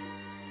city?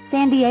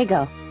 San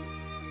Diego.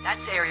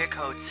 That's area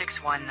code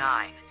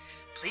 619.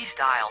 Please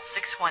dial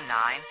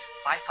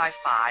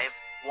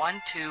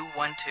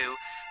 619-555-1212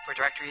 for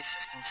directory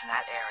assistance in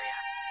that area.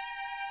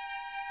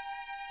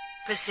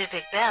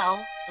 Pacific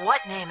Bell.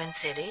 What name and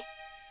city?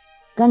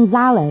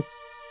 Gonzalez.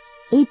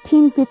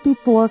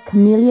 1854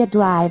 Camellia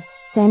Drive,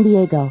 San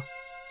Diego.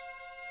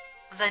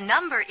 The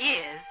number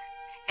is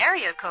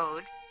area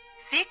code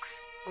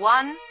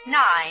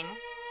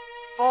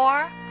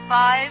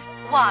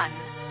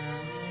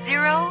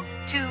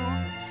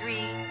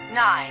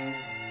 619-451-0239.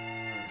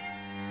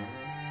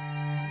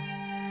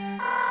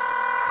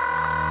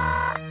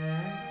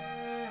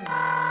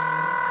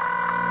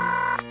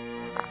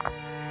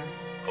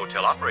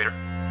 Hotel operator.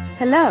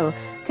 Hello.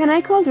 Can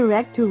I call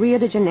direct to Rio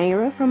de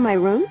Janeiro from my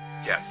room?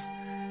 Yes.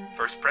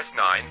 First press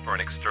 9 for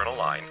an external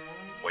line.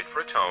 Wait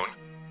for a tone.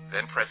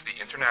 Then press the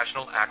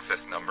international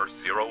access number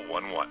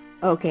 011.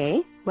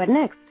 Okay. What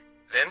next?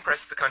 Then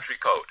press the country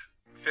code,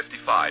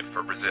 55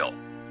 for Brazil,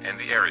 and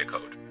the area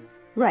code.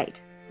 Right.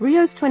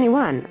 Rio's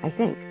 21, I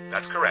think.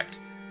 That's correct.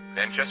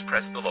 Then just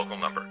press the local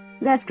number.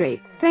 That's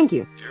great. Thank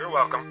you. You're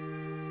welcome.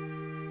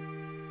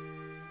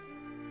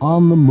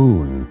 On the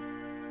moon.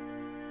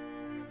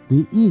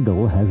 The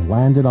Eagle has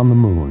landed on the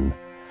moon.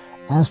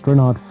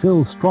 Astronaut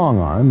Phil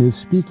Strongarm is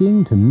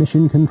speaking to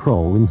Mission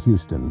Control in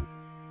Houston.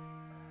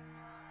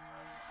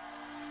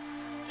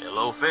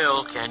 Hello,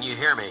 Phil. Can you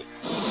hear me?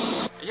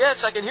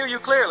 Yes, I can hear you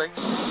clearly.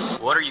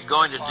 What are you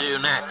going to do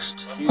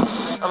next?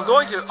 I'm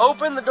going to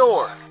open the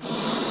door.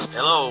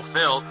 Hello,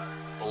 Phil.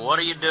 What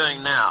are you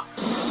doing now?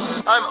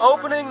 I'm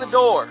opening the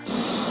door.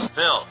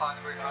 Phil,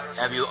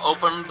 have you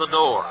opened the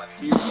door?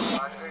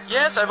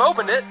 Yes, I've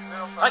opened it.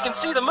 I can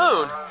see the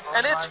moon,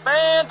 and it's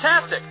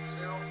fantastic.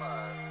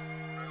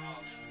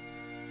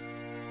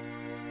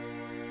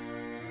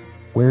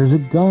 Where's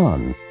it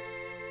gone?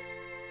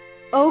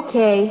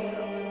 Okay.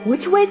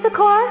 Which way's the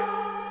car?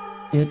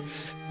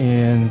 It's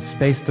in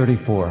Space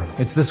 34.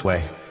 It's this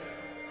way.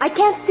 I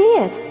can't see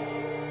it.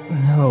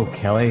 No,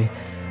 Kelly.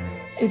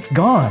 It's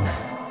gone.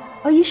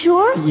 Are you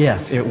sure?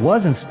 Yes, it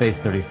was in Space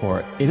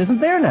 34. It isn't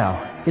there now.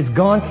 It's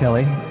gone,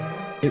 Kelly.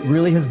 It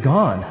really has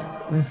gone.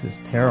 This is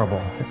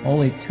terrible. It's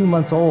only 2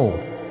 months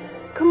old.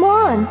 Come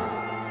on.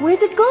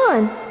 Where's it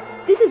gone?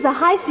 This is a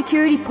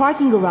high-security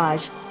parking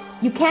garage.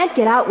 You can't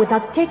get out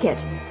without the ticket.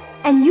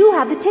 And you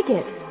have the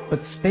ticket.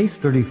 But Space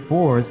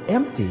 34 is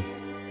empty.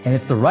 And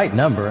it's the right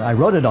number. I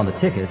wrote it on the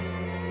ticket.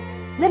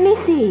 Let me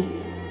see.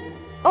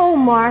 Oh,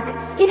 Mark,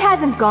 it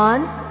hasn't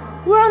gone.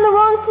 We're on the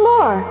wrong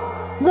floor.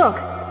 Look,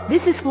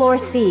 this is floor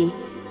C.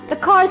 The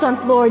car's on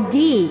floor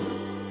D.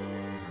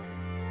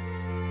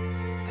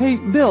 Hey,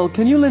 Bill,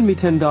 can you lend me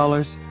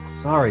 $10?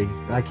 Sorry,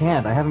 I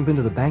can't. I haven't been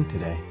to the bank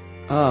today.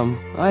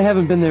 I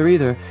haven't been there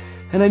either,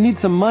 and I need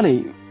some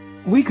money.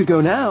 We could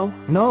go now.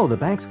 No, the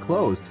bank's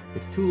closed.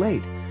 It's too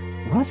late.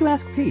 Why don't you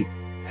ask Pete?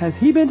 Has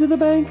he been to the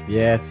bank?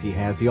 Yes, he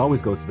has. He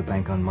always goes to the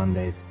bank on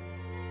Mondays.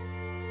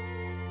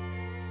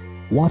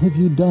 What have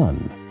you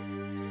done?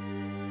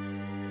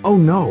 Oh,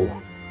 no.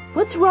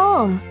 What's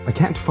wrong? I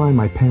can't find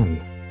my pen.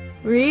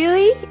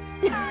 Really?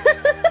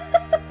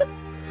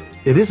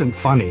 It isn't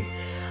funny.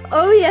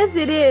 Oh, yes,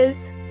 it is.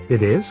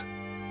 It is?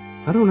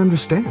 I don't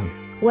understand.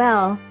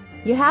 Well,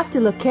 you have to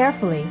look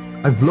carefully.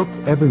 I've looked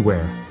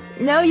everywhere.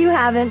 No, you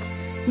haven't.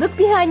 Look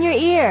behind your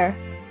ear.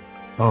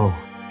 Oh.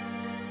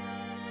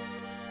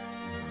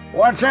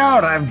 Watch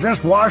out, I've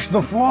just washed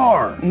the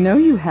floor. No,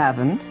 you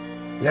haven't.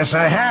 Yes,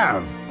 I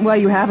have. Well,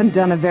 you haven't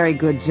done a very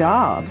good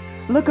job.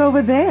 Look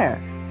over there.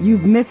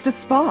 You've missed a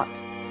spot.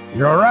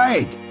 You're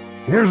right.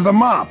 Here's the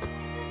mop.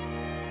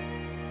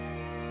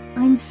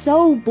 I'm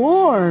so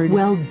bored.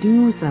 Well,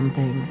 do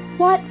something.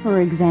 What,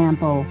 for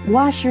example?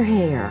 Wash your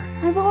hair.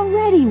 I've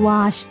already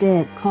washed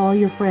it. Call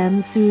your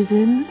friend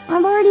Susan.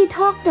 I've already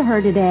talked to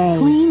her today.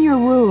 Clean your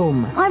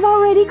room. I've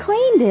already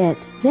cleaned it.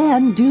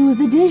 Then do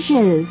the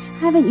dishes.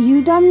 Haven't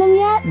you done them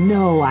yet?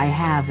 No, I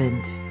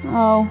haven't.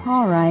 Oh,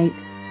 all right.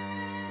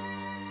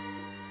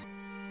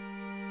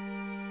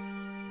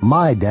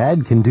 My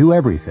dad can do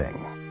everything.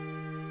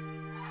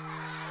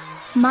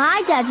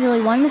 My dad's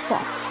really wonderful.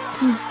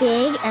 He's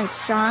big and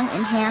strong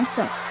and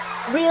handsome.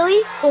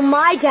 Really? Well,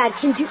 my dad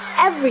can do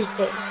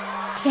everything.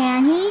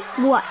 Can he?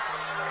 What?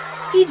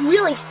 He's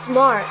really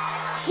smart.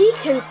 He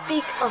can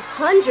speak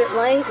 100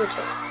 languages.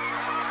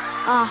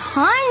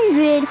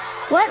 100?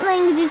 What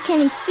languages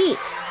can he speak?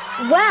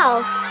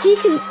 Well, he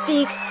can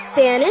speak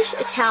Spanish,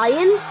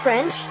 Italian,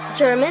 French,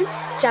 German,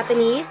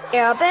 Japanese,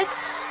 Arabic,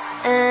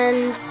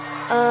 and,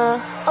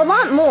 a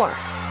lot more.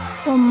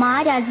 Well,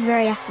 my dad's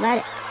very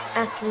athletic.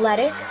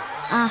 Athletic?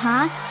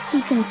 Uh-huh.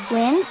 He can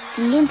swim,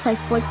 ski, and play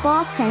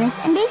football, tennis,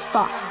 and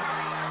baseball.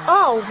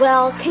 Oh,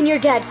 well, can your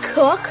dad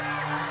cook?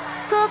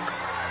 Cook?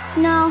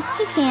 No,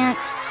 he can't.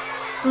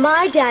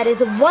 My dad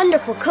is a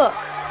wonderful cook.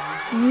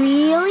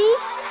 Really?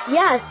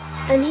 Yes,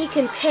 and he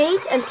can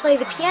paint and play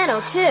the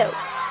piano, too.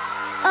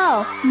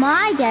 Oh,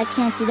 my dad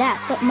can't do that,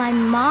 but my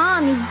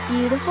mom is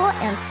beautiful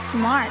and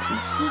smart, and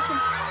she can...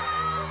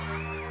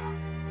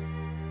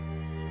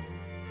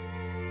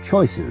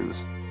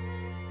 Choices.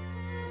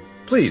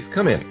 Please,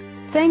 come in.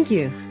 Thank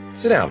you.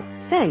 Sit down.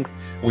 Thanks.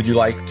 Would you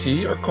like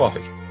tea or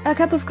coffee? A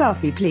cup of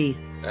coffee, please.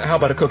 How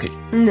about a cookie?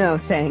 No,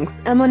 thanks.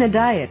 I'm on a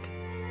diet.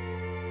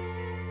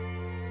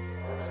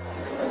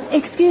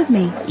 Excuse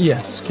me.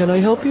 Yes, can I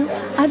help you?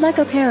 I'd like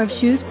a pair of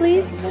shoes,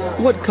 please.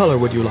 What color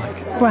would you like?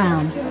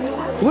 Brown.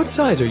 What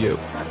size are you?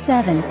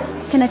 7.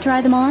 Can I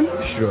try them on?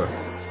 Sure.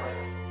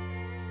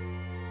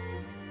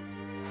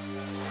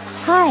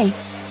 Hi.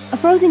 A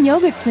frozen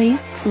yogurt,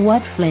 please.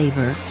 What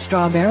flavor?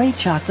 Strawberry,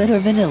 chocolate, or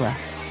vanilla?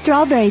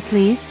 Strawberry,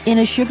 please. In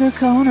a sugar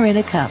cone or in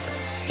a cup?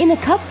 In a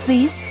cup,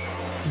 please.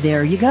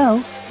 There you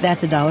go.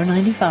 That's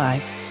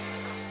 $1.95.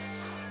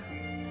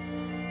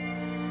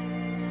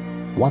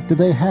 What do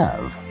they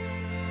have?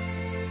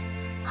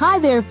 Hi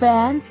there,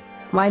 fans.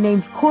 My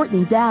name's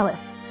Courtney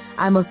Dallas.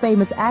 I'm a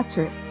famous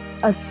actress,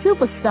 a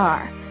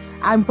superstar.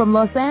 I'm from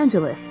Los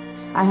Angeles.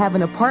 I have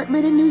an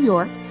apartment in New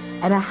York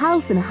and a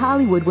house in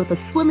Hollywood with a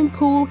swimming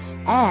pool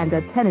and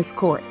a tennis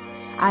court.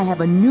 I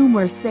have a new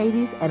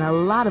Mercedes and a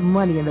lot of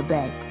money in the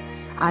bank.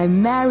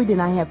 I'm married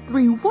and I have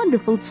 3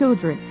 wonderful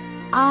children.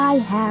 I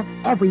have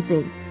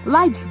everything.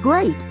 Life's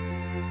great.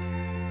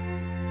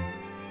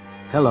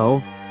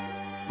 Hello.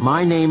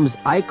 My name's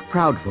Ike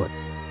Proudfoot.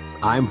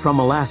 I'm from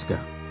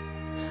Alaska.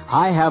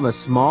 I have a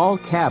small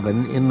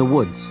cabin in the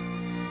woods.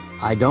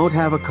 I don't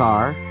have a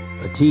car,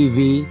 a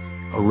TV,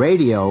 a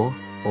radio,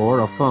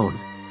 or a phone.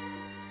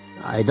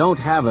 I don't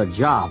have a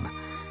job.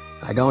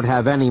 I don't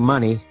have any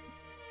money,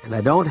 and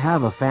I don't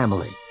have a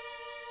family.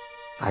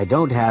 I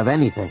don't have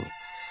anything.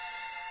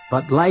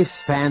 But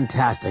life's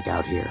fantastic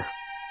out here.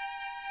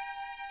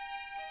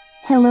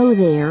 Hello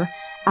there.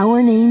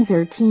 Our names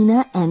are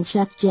Tina and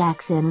Chuck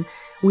Jackson.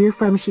 We're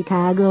from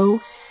Chicago.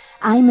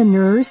 I'm a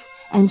nurse,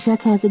 and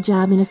Chuck has a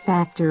job in a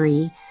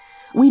factory.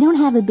 We don't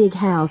have a big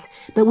house,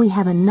 but we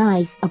have a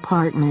nice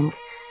apartment.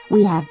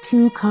 We have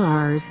 2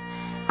 cars.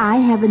 I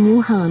have a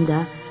new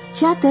Honda.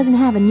 Chuck doesn't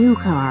have a new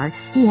car.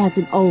 He has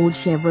an old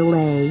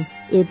Chevrolet.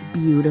 It's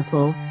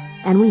beautiful.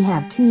 And we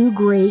have 2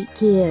 great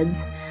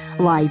kids.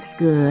 Life's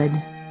good.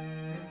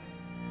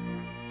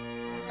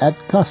 At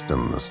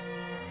customs.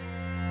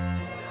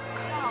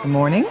 Good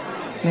morning.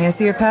 May I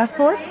see your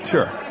passport?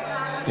 Sure.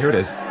 Here it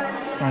is.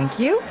 Thank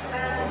you.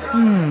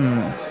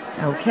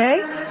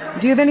 Okay.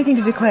 Do you have anything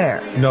to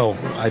declare? No,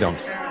 I don't.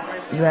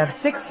 You have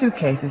 6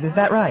 suitcases, is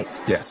that right?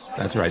 Yes,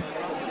 that's right.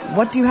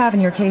 What do you have in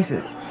your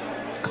cases?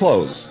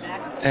 Clothes.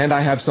 And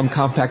I have some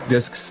compact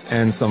discs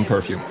and some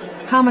perfume.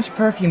 How much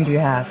perfume do you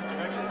have?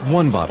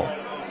 1 bottle.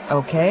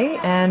 Okay,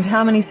 and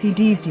how many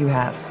CDs do you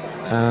have?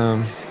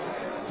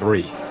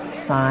 3.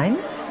 Fine.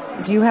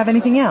 Do you have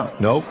anything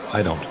else? Nope,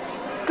 I don't.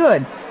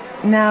 Good.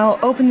 Now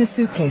open the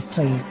suitcase,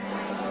 please.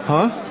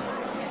 Huh?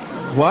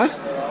 What?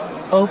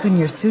 Open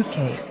your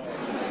suitcase.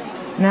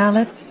 Now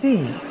let's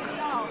see.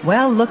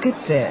 Well, look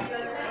at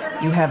this.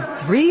 You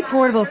have 3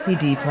 portable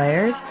CD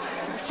players,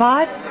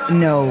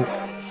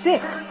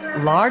 6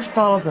 large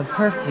bottles of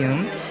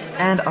perfume,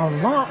 and a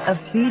lot of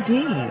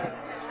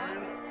CDs.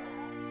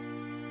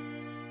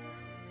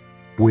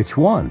 Which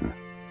one?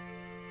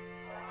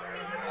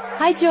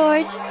 Hi,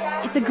 George.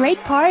 It's a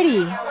great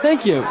party.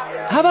 Thank you.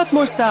 How about some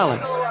more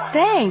salad?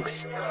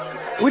 Thanks.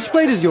 Which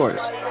plate is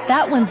yours?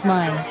 That one's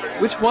mine.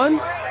 Which one?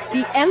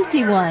 The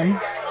empty one.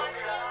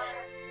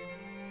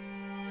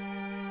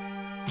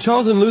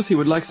 Charles and Lucy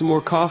would like some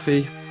more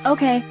coffee.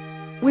 Okay.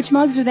 Which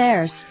mugs are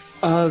theirs?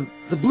 The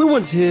blue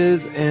one's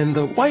his and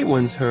the white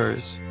one's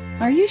hers.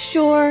 Are you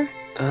sure?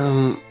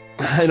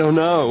 I don't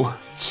know.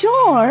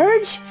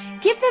 George!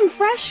 Give them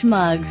fresh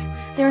mugs.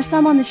 There are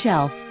some on the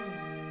shelf.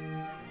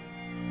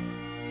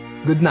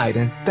 Good night,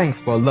 and thanks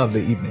for a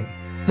lovely evening.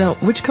 Now,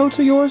 which coats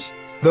are yours?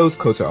 Those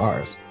coats are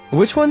ours.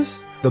 Which ones?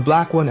 The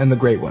black one and the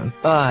gray one.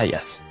 Ah,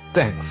 yes.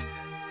 Thanks.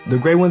 The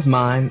gray one's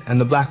mine,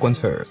 and the black one's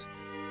hers.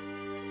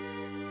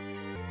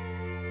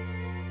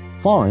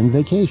 Foreign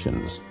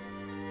vacations.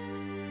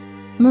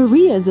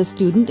 Maria is a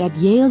student at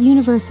Yale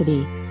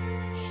University.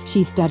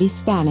 She studies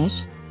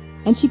Spanish,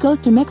 and she goes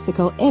to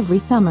Mexico every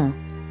summer.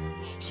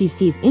 She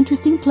sees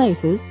interesting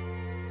places,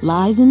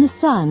 lies in the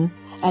sun,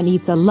 and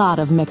eats a lot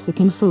of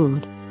Mexican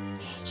food.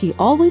 She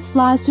always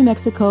flies to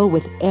Mexico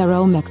with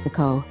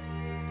Aeromexico.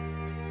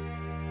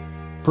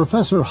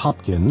 Professor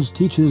Hopkins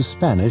teaches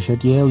Spanish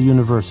at Yale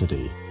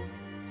University.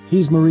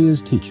 He's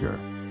Maria's teacher.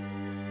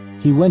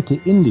 He went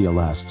to India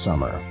last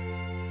summer.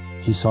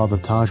 He saw the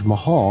Taj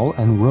Mahal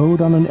and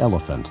rode on an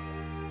elephant.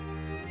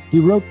 He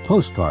wrote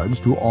postcards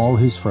to all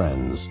his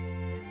friends.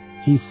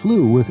 He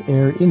flew with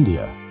Air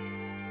India.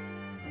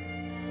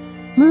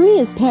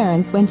 Maria's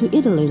parents went to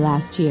Italy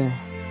last year.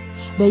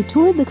 They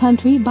toured the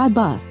country by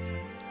bus.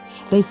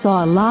 They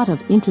saw a lot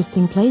of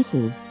interesting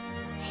places.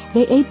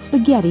 They ate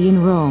spaghetti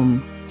in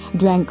Rome,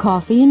 drank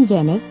coffee in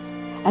Venice,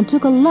 and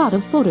took a lot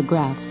of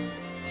photographs.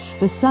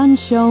 The sun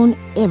shone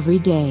every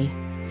day.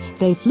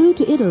 They flew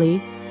to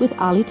Italy with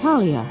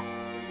Alitalia.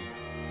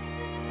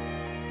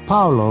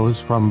 Paulo's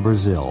from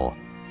Brazil.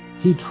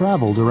 He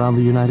traveled around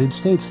the United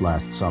States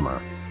last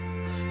summer.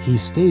 He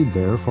stayed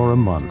there for a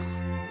month.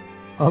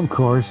 Of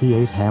course, he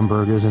ate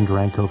hamburgers and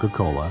drank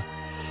Coca-Cola.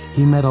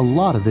 He met a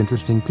lot of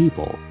interesting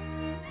people.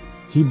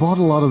 He bought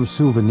a lot of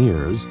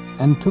souvenirs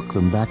and took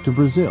them back to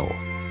Brazil.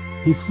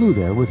 He flew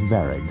there with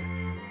Varig.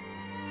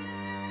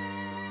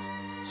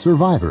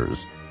 Survivors.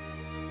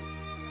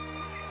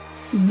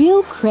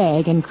 Bill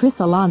Craig and Chris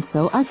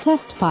Alonso are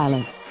test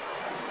pilots.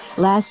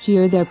 Last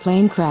year, their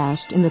plane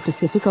crashed in the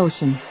Pacific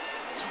Ocean.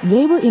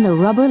 They were in a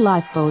rubber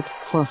lifeboat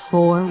for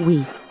 4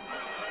 weeks.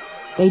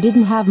 They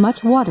didn't have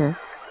much water,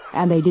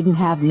 and they didn't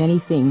have many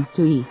things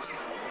to eat.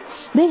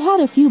 They had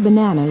a few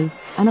bananas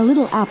and a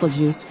little apple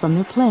juice from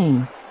their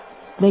plane.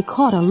 They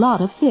caught a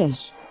lot of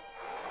fish.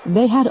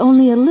 They had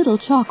only a little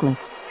chocolate.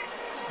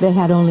 They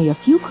had only a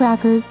few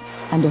crackers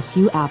and a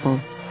few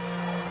apples.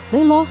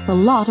 They lost a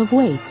lot of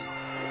weight.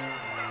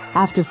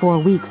 After 4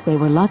 weeks, they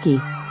were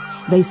lucky.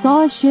 They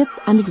saw a ship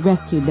and it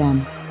rescued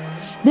them.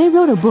 They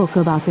wrote a book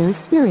about their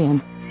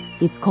experience.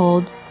 It's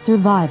called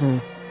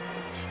Survivors.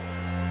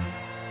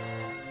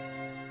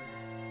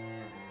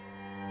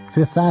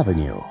 Fifth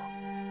Avenue.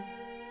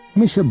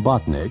 Misha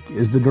Botnick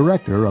is the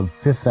director of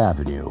Fifth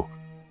Avenue.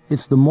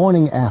 It's the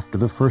morning after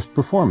the first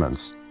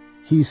performance.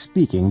 He's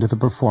speaking to the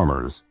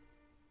performers.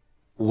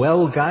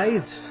 Well,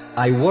 guys,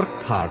 I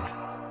worked hard.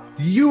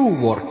 You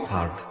worked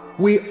hard.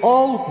 We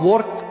all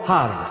worked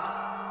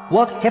hard.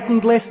 What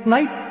happened last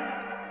night?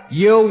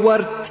 You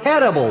were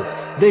terrible.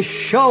 The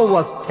show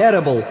was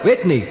terrible.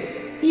 Whitney.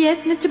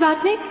 Yes, Mr.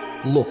 Botnick?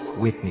 Look,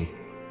 Whitney,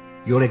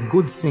 you're a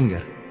good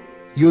singer.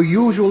 You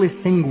usually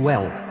sing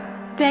well.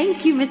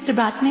 Thank you, Mr.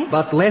 Botnick.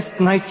 But last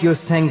night you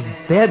sang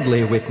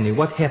badly, Whitney.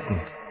 What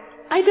happened?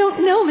 I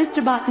don't know,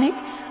 Mr. Botnick.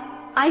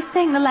 I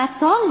sang the last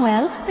song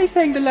well. I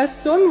sang the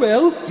last song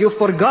well. You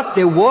forgot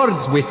the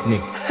words, Whitney.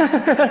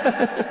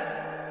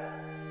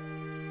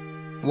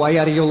 Why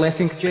are you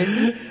laughing,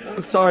 Jason?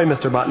 Sorry,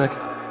 Mr. Botnick.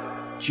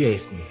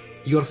 Jason,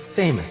 you're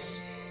famous.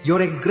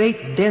 You're a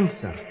great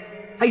dancer.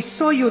 I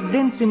saw you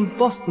dance in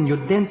Boston. You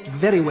danced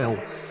very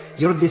well.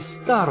 You're the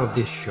star of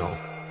this show.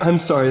 I'm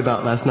sorry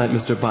about last night,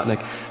 Mr.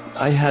 Botnick.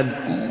 I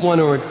had 1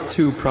 or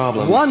 2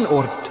 problems. 1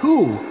 or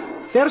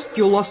 2? First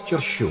you lost your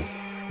shoe.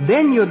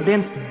 Then you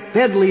danced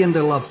badly in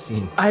the love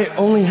scene. I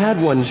only had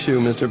 1 shoe,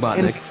 Mr. Botnick.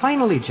 And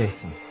finally,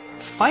 Jason,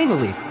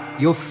 finally,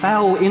 you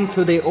fell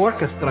into the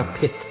orchestra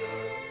pit.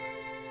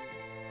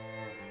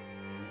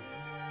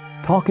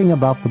 Talking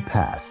about the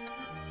past.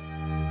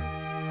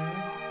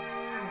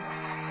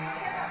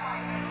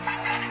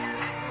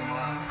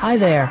 Hi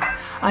there.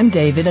 I'm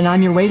David, and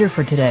I'm your waiter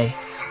for today.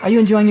 Are you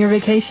enjoying your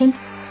vacation?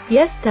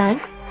 Yes,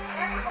 thanks.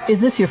 Is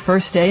this your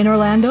first day in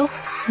Orlando?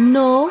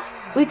 No,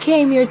 we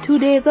came here 2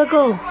 days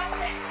ago.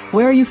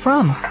 Where are you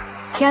from?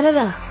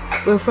 Canada.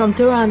 We're from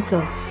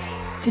Toronto.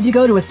 Did you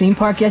go to a theme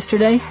park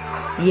yesterday?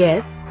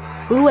 Yes,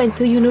 we went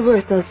to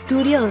Universal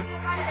Studios.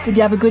 Did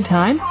you have a good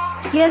time?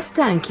 Yes,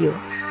 thank you.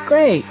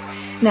 Great.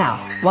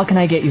 Now, what can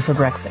I get you for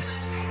breakfast?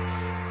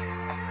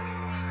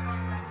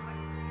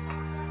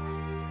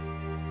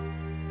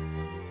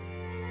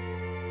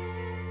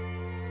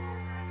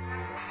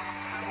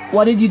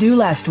 What did you do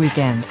last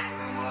weekend?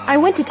 I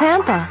went to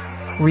Tampa.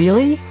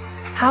 Really?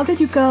 How did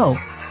you go?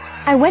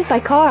 I went by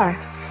car.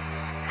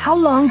 How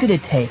long did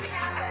it take?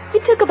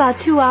 It took about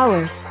 2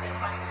 hours.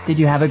 Did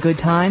you have a good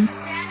time?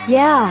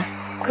 Yeah,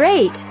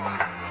 great.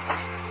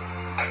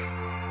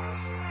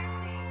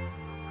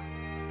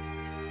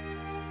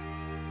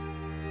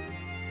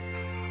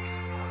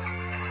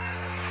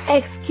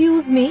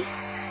 Excuse me,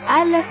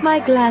 I left my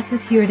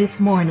glasses here this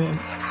morning.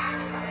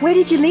 Where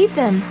did you leave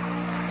them?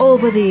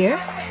 Over there.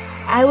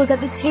 I was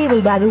at the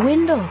table by the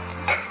window.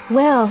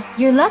 Well,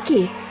 you're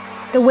lucky.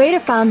 The waiter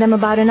found them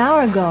about an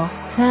hour ago.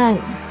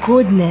 Thank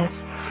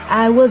goodness.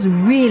 I was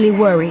really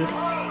worried.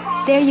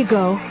 There you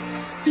go.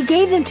 He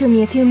gave them to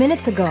me a few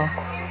minutes ago.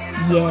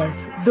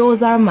 Yes,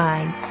 those are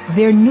mine.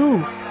 They're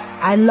new.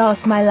 I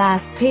lost my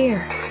last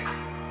pair.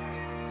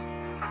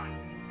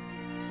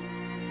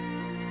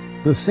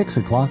 The 6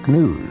 o'clock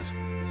news.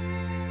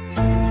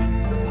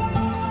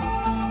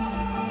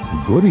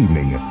 Good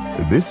evening.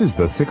 This is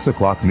the 6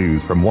 o'clock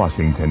news from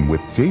Washington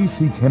with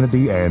J.C.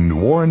 Kennedy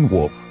and Warren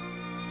Wolf.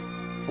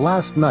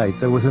 Last night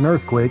there was an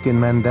earthquake in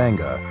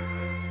Mandanga.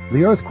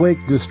 The earthquake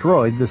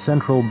destroyed the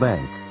central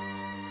bank.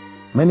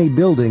 Many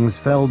buildings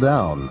fell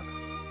down.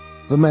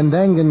 The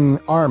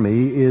Mandangan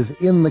army is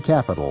in the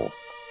capital.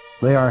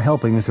 They are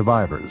helping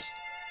survivors.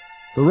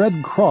 The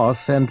Red Cross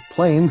sent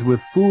planes with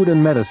food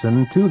and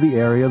medicine to the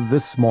area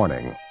this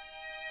morning.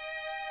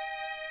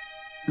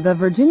 The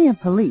Virginia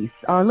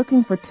police are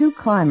looking for 2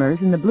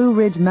 climbers in the Blue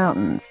Ridge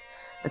Mountains.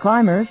 The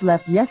climbers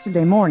left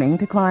yesterday morning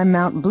to climb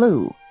Mount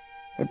Blue.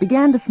 It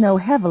began to snow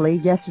heavily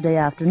yesterday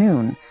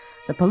afternoon.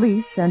 The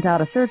police sent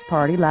out a search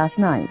party last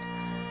night.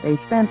 They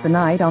spent the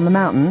night on the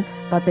mountain,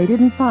 but they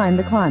didn't find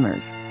the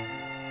climbers.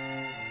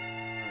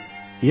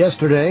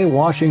 Yesterday,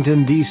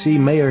 Washington, D.C.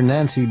 Mayor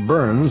Nancy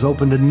Burns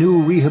opened a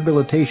new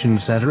rehabilitation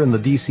center in the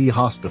D.C.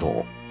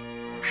 hospital.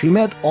 She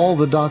met all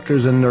the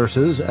doctors and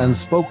nurses and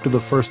spoke to the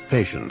first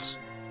patients.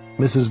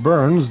 Mrs.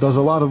 Burns does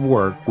a lot of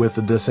work with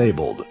the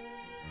disabled.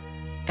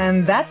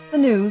 And that's the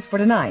news for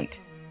tonight.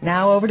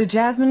 Now over to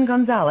Jasmine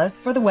Gonzalez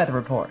for the weather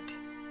report.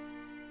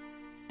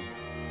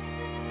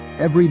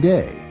 Every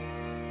day.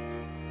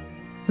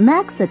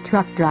 Mac's a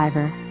truck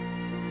driver.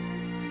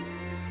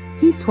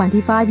 He's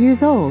 25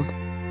 years old.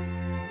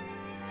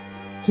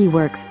 He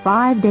works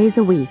 5 days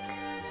a week.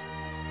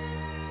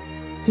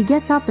 He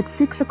gets up at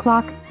 6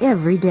 o'clock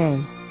every day.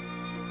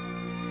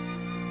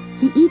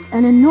 He eats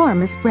an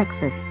enormous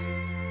breakfast.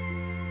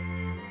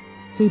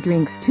 He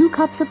drinks 2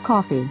 cups of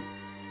coffee.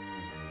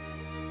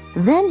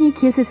 Then he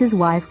kisses his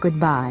wife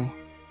goodbye.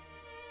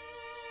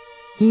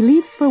 He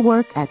leaves for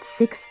work at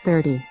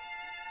 6:30.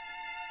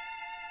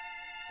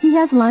 He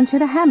has lunch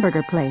at a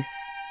hamburger place.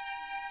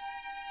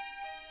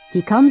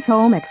 He comes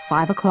home at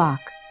 5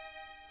 o'clock.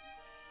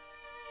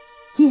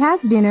 He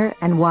has dinner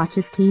and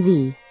watches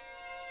TV.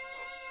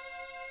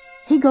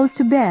 He goes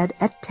to bed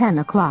at 10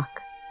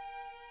 o'clock.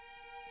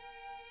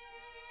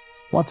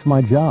 What's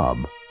my job?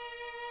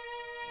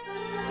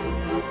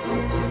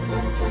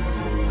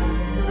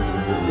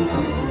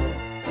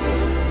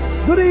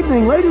 Good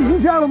evening, ladies and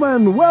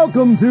gentlemen.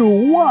 Welcome to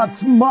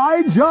What's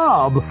My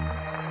Job?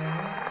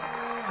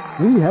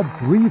 We have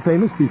 3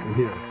 famous people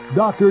here.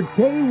 Dr.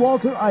 K.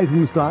 Walter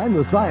Eisenstein,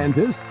 the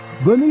scientist,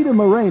 Benita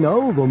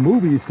Moreno, the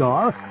movie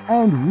star,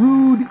 and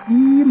Rude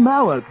E.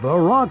 Mallet, the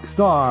rock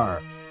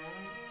star.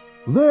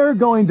 They're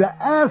going to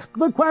ask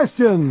the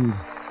questions.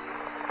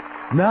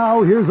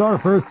 Now, here's our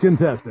first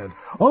contestant.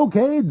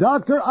 Okay,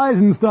 Dr.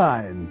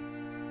 Eisenstein.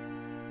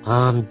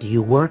 Do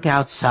you work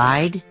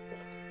outside?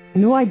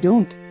 No, I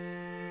don't.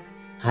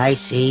 I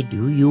see.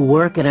 Do you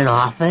work in an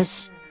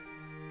office?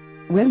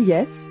 Well,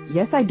 yes.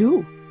 Yes, I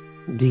do.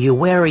 Do you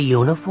wear a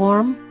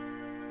uniform?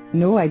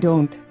 No, I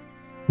don't.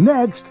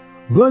 Next,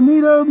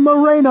 Benita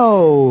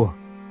Moreno.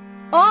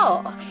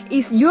 Oh,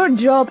 is your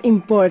job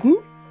important?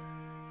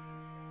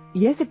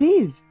 Yes, it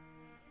is.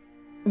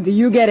 Do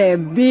you get a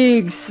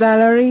big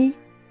salary?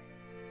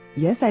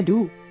 Yes, I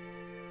do.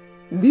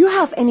 Do you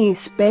have any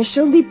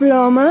special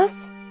diplomas?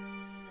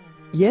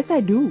 Yes,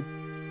 I do.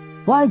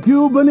 Thank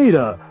you,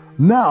 Benita.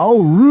 Now,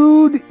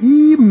 Rude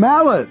E.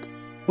 Mallet.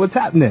 What's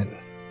happening?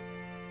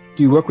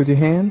 Do you work with your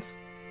hands?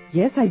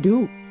 Yes, I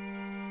do.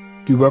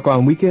 Do you work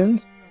on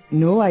weekends?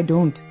 No, I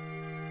don't.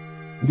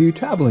 Do you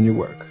travel in your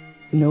work?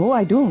 No,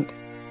 I don't.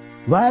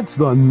 That's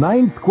the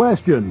 9th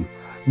question.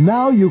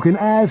 Now you can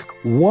ask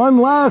one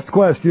last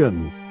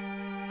question.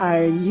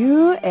 Are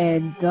you a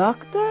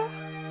doctor?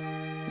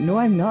 No,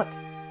 I'm not.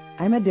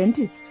 I'm a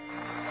dentist.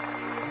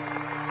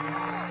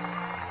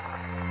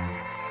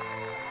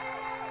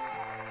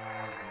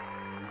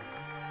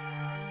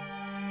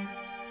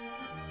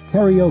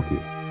 Karaoke.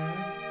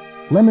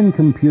 Lemon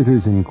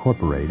Computers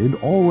Incorporated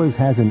always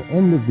has an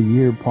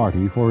end-of-the-year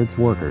party for its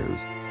workers.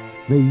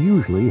 They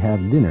usually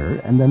have dinner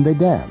and then they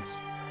dance.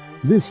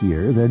 This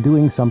year they're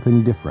doing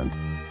something different.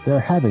 They're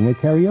having a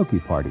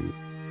karaoke party.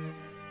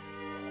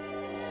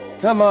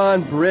 Come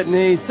on,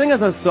 Brittany, sing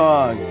us a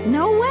song.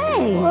 No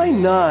way! Why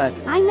not?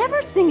 I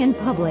never sing in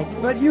public.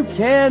 But you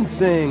can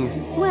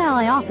sing. Well,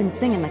 I often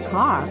sing in the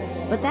car,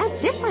 but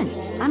that's different.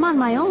 I'm on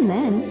my own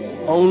then.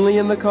 Only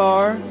in the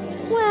car?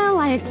 Well,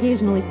 I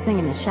occasionally sing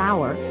in the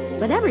shower,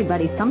 but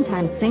everybody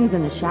sometimes sings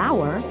in the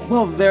shower.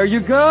 Well, there you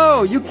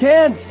go. You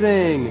can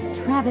sing.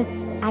 Travis,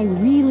 I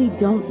really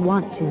don't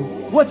want to.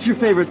 What's your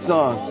favorite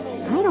song?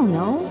 I don't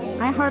know.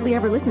 I hardly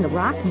ever listen to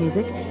rock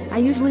music. I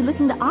usually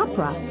listen to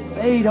opera.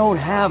 They don't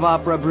have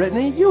opera,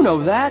 Brittany. You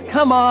know that.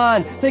 Come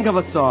on, think of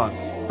a song.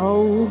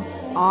 Oh,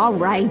 all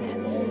right.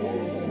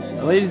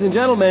 Ladies and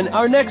gentlemen,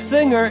 our next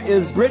singer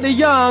is Brittany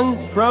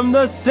Young from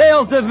the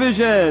Sales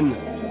Division.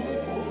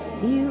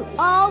 You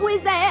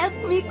always ask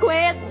me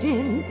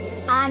questions.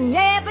 I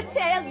never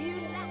tell you.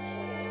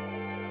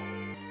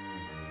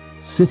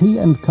 City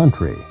and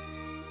Country.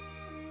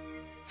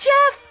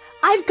 Jeff,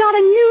 I've got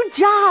a new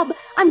job.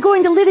 I'm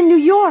going to live in New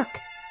York.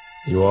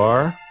 You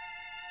are?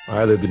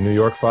 I lived in New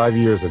York 5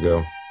 years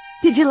ago.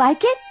 Did you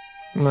like it?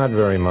 Not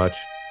very much.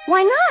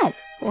 Why not?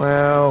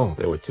 Well,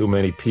 there were too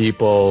many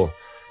people,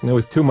 and there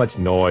was too much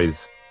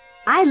noise.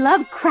 I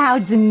love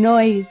crowds and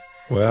noise.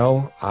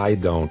 Well, I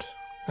don't.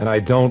 And I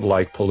don't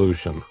like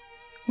pollution.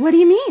 What do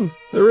you mean?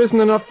 There isn't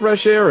enough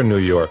fresh air in New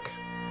York.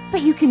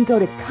 But you can go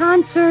to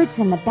concerts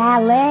and the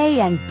ballet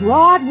and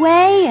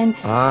Broadway and...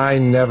 I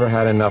never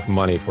had enough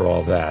money for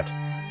all that.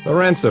 The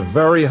rents are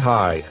very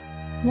high.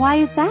 Why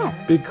is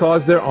that?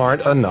 Because there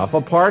aren't enough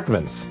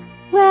apartments.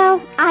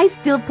 Well, I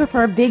still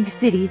prefer big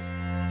cities.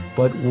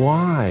 But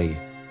why?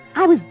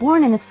 I was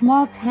born in a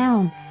small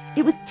town.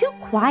 It was too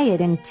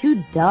quiet and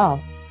too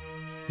dull.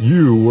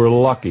 You were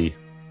lucky.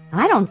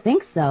 I don't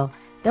think so.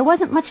 There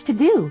wasn't much to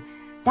do.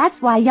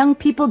 That's why young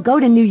people go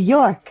to New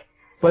York.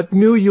 But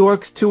New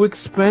York's too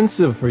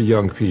expensive for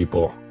young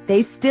people.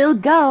 They still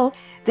go.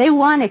 They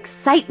want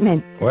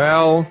excitement.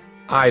 Well,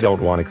 I don't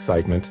want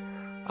excitement.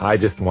 I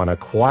just want a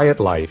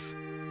quiet life.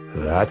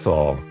 That's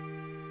all.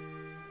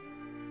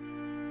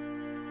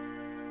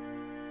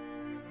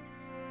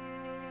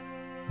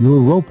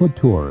 Europa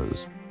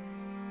Tours.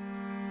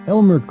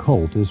 Elmer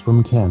Colt is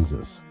from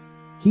Kansas.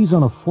 He's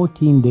on a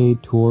 14-day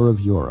tour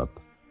of Europe.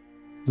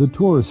 The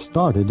tour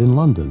started in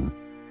London.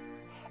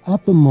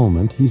 At the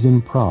moment, he's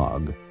in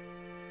Prague.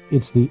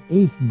 It's the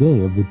 8th day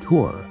of the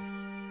tour.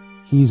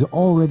 He's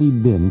already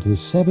been to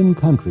 7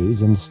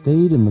 countries and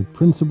stayed in the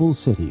principal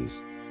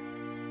cities.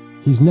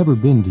 He's never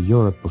been to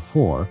Europe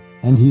before,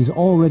 and he's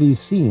already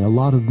seen a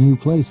lot of new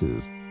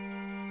places.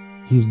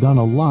 He's done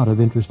a lot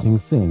of interesting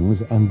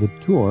things, and the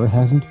tour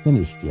hasn't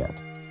finished yet.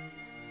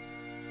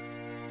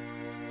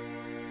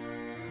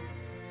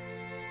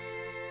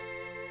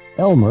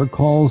 Elmer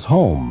calls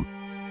home.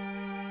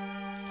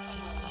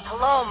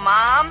 Hello,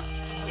 Mom?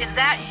 Is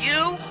that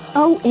you?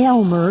 Oh,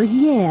 Elmer,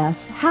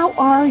 yes. How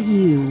are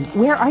you?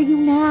 Where are you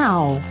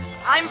now?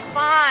 I'm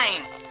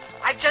fine.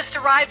 I've just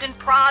arrived in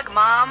Prague,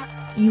 Mom.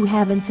 You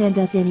haven't sent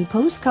us any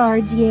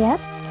postcards yet.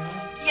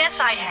 Yes,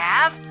 I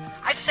have.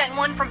 I've sent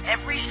one from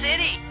every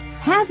city.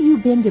 Have you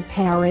been to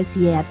Paris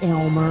yet,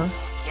 Elmer?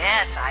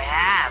 Yes, I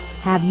have.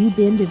 Have you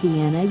been to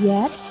Vienna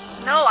yet?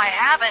 No, I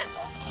haven't.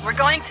 We're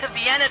going to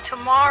Vienna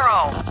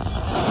tomorrow.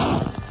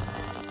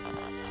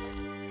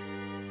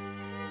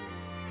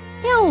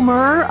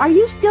 Elmer, are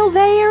you still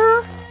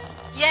there?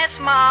 Yes,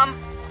 Mom.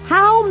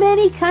 How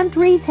many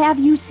countries have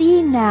you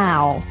seen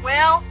now?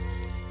 Well,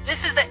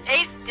 this is the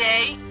 8th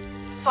day,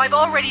 so I've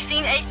already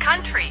seen 8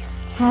 countries.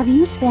 Have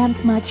you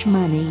spent much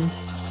money?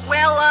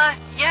 Well,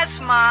 yes,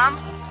 Mom.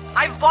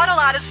 I've bought a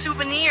lot of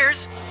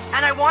souvenirs,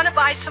 and I want to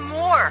buy some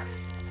more.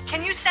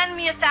 Can you send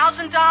me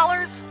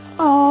 $1,000?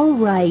 All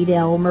right,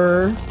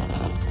 Elmer.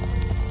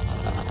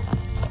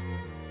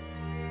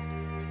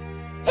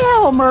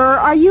 Elmer,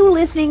 are you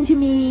listening to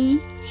me?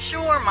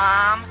 Sure,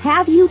 Mom.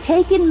 Have you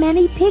taken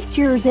many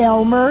pictures,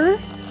 Elmer?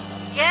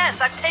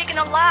 Yes, I've taken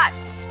a lot.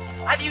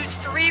 I've used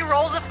 3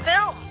 rolls of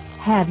film.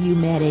 Have you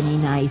met any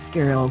nice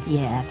girls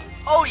yet?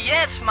 Oh,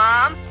 yes,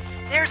 Mom.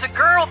 There's a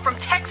girl from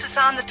Texas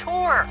on the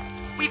tour.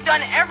 We've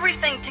done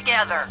everything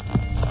together.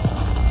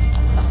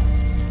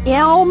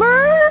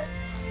 Elmer?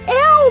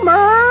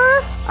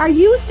 Elmer! Are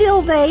you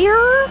still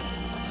there?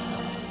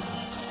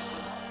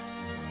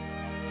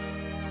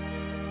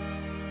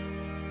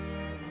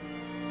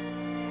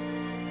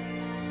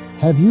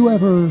 Have you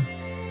ever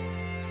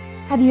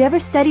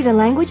studied a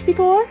language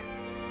before?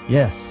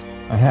 Yes,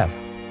 I have.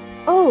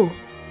 Oh,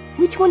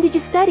 which one did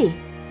you study?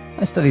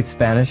 I studied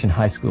Spanish in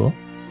high school.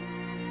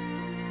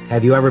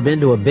 Have you ever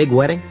been to a big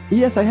wedding?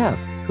 Yes, I have.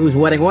 Whose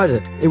wedding was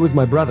it? It was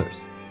my brother's.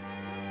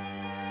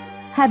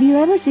 Have you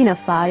ever seen a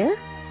fire?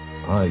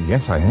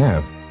 Yes, I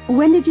have.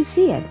 When did you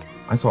see it?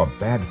 I saw a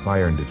bad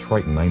fire in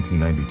Detroit in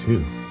 1992.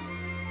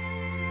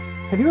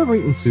 Have you ever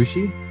eaten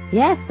sushi?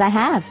 Yes, I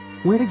have.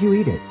 Where did you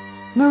eat it?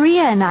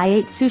 Maria and I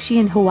ate sushi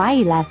in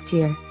Hawaii last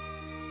year.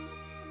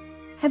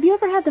 Have you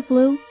ever had the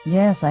flu?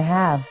 Yes, I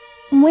have.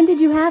 When did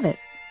you have it?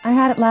 I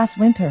had it last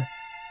winter.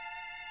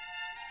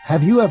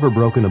 Have you ever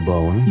broken a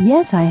bone?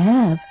 Yes, I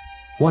have.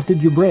 What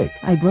did you break?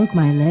 I broke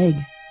my leg.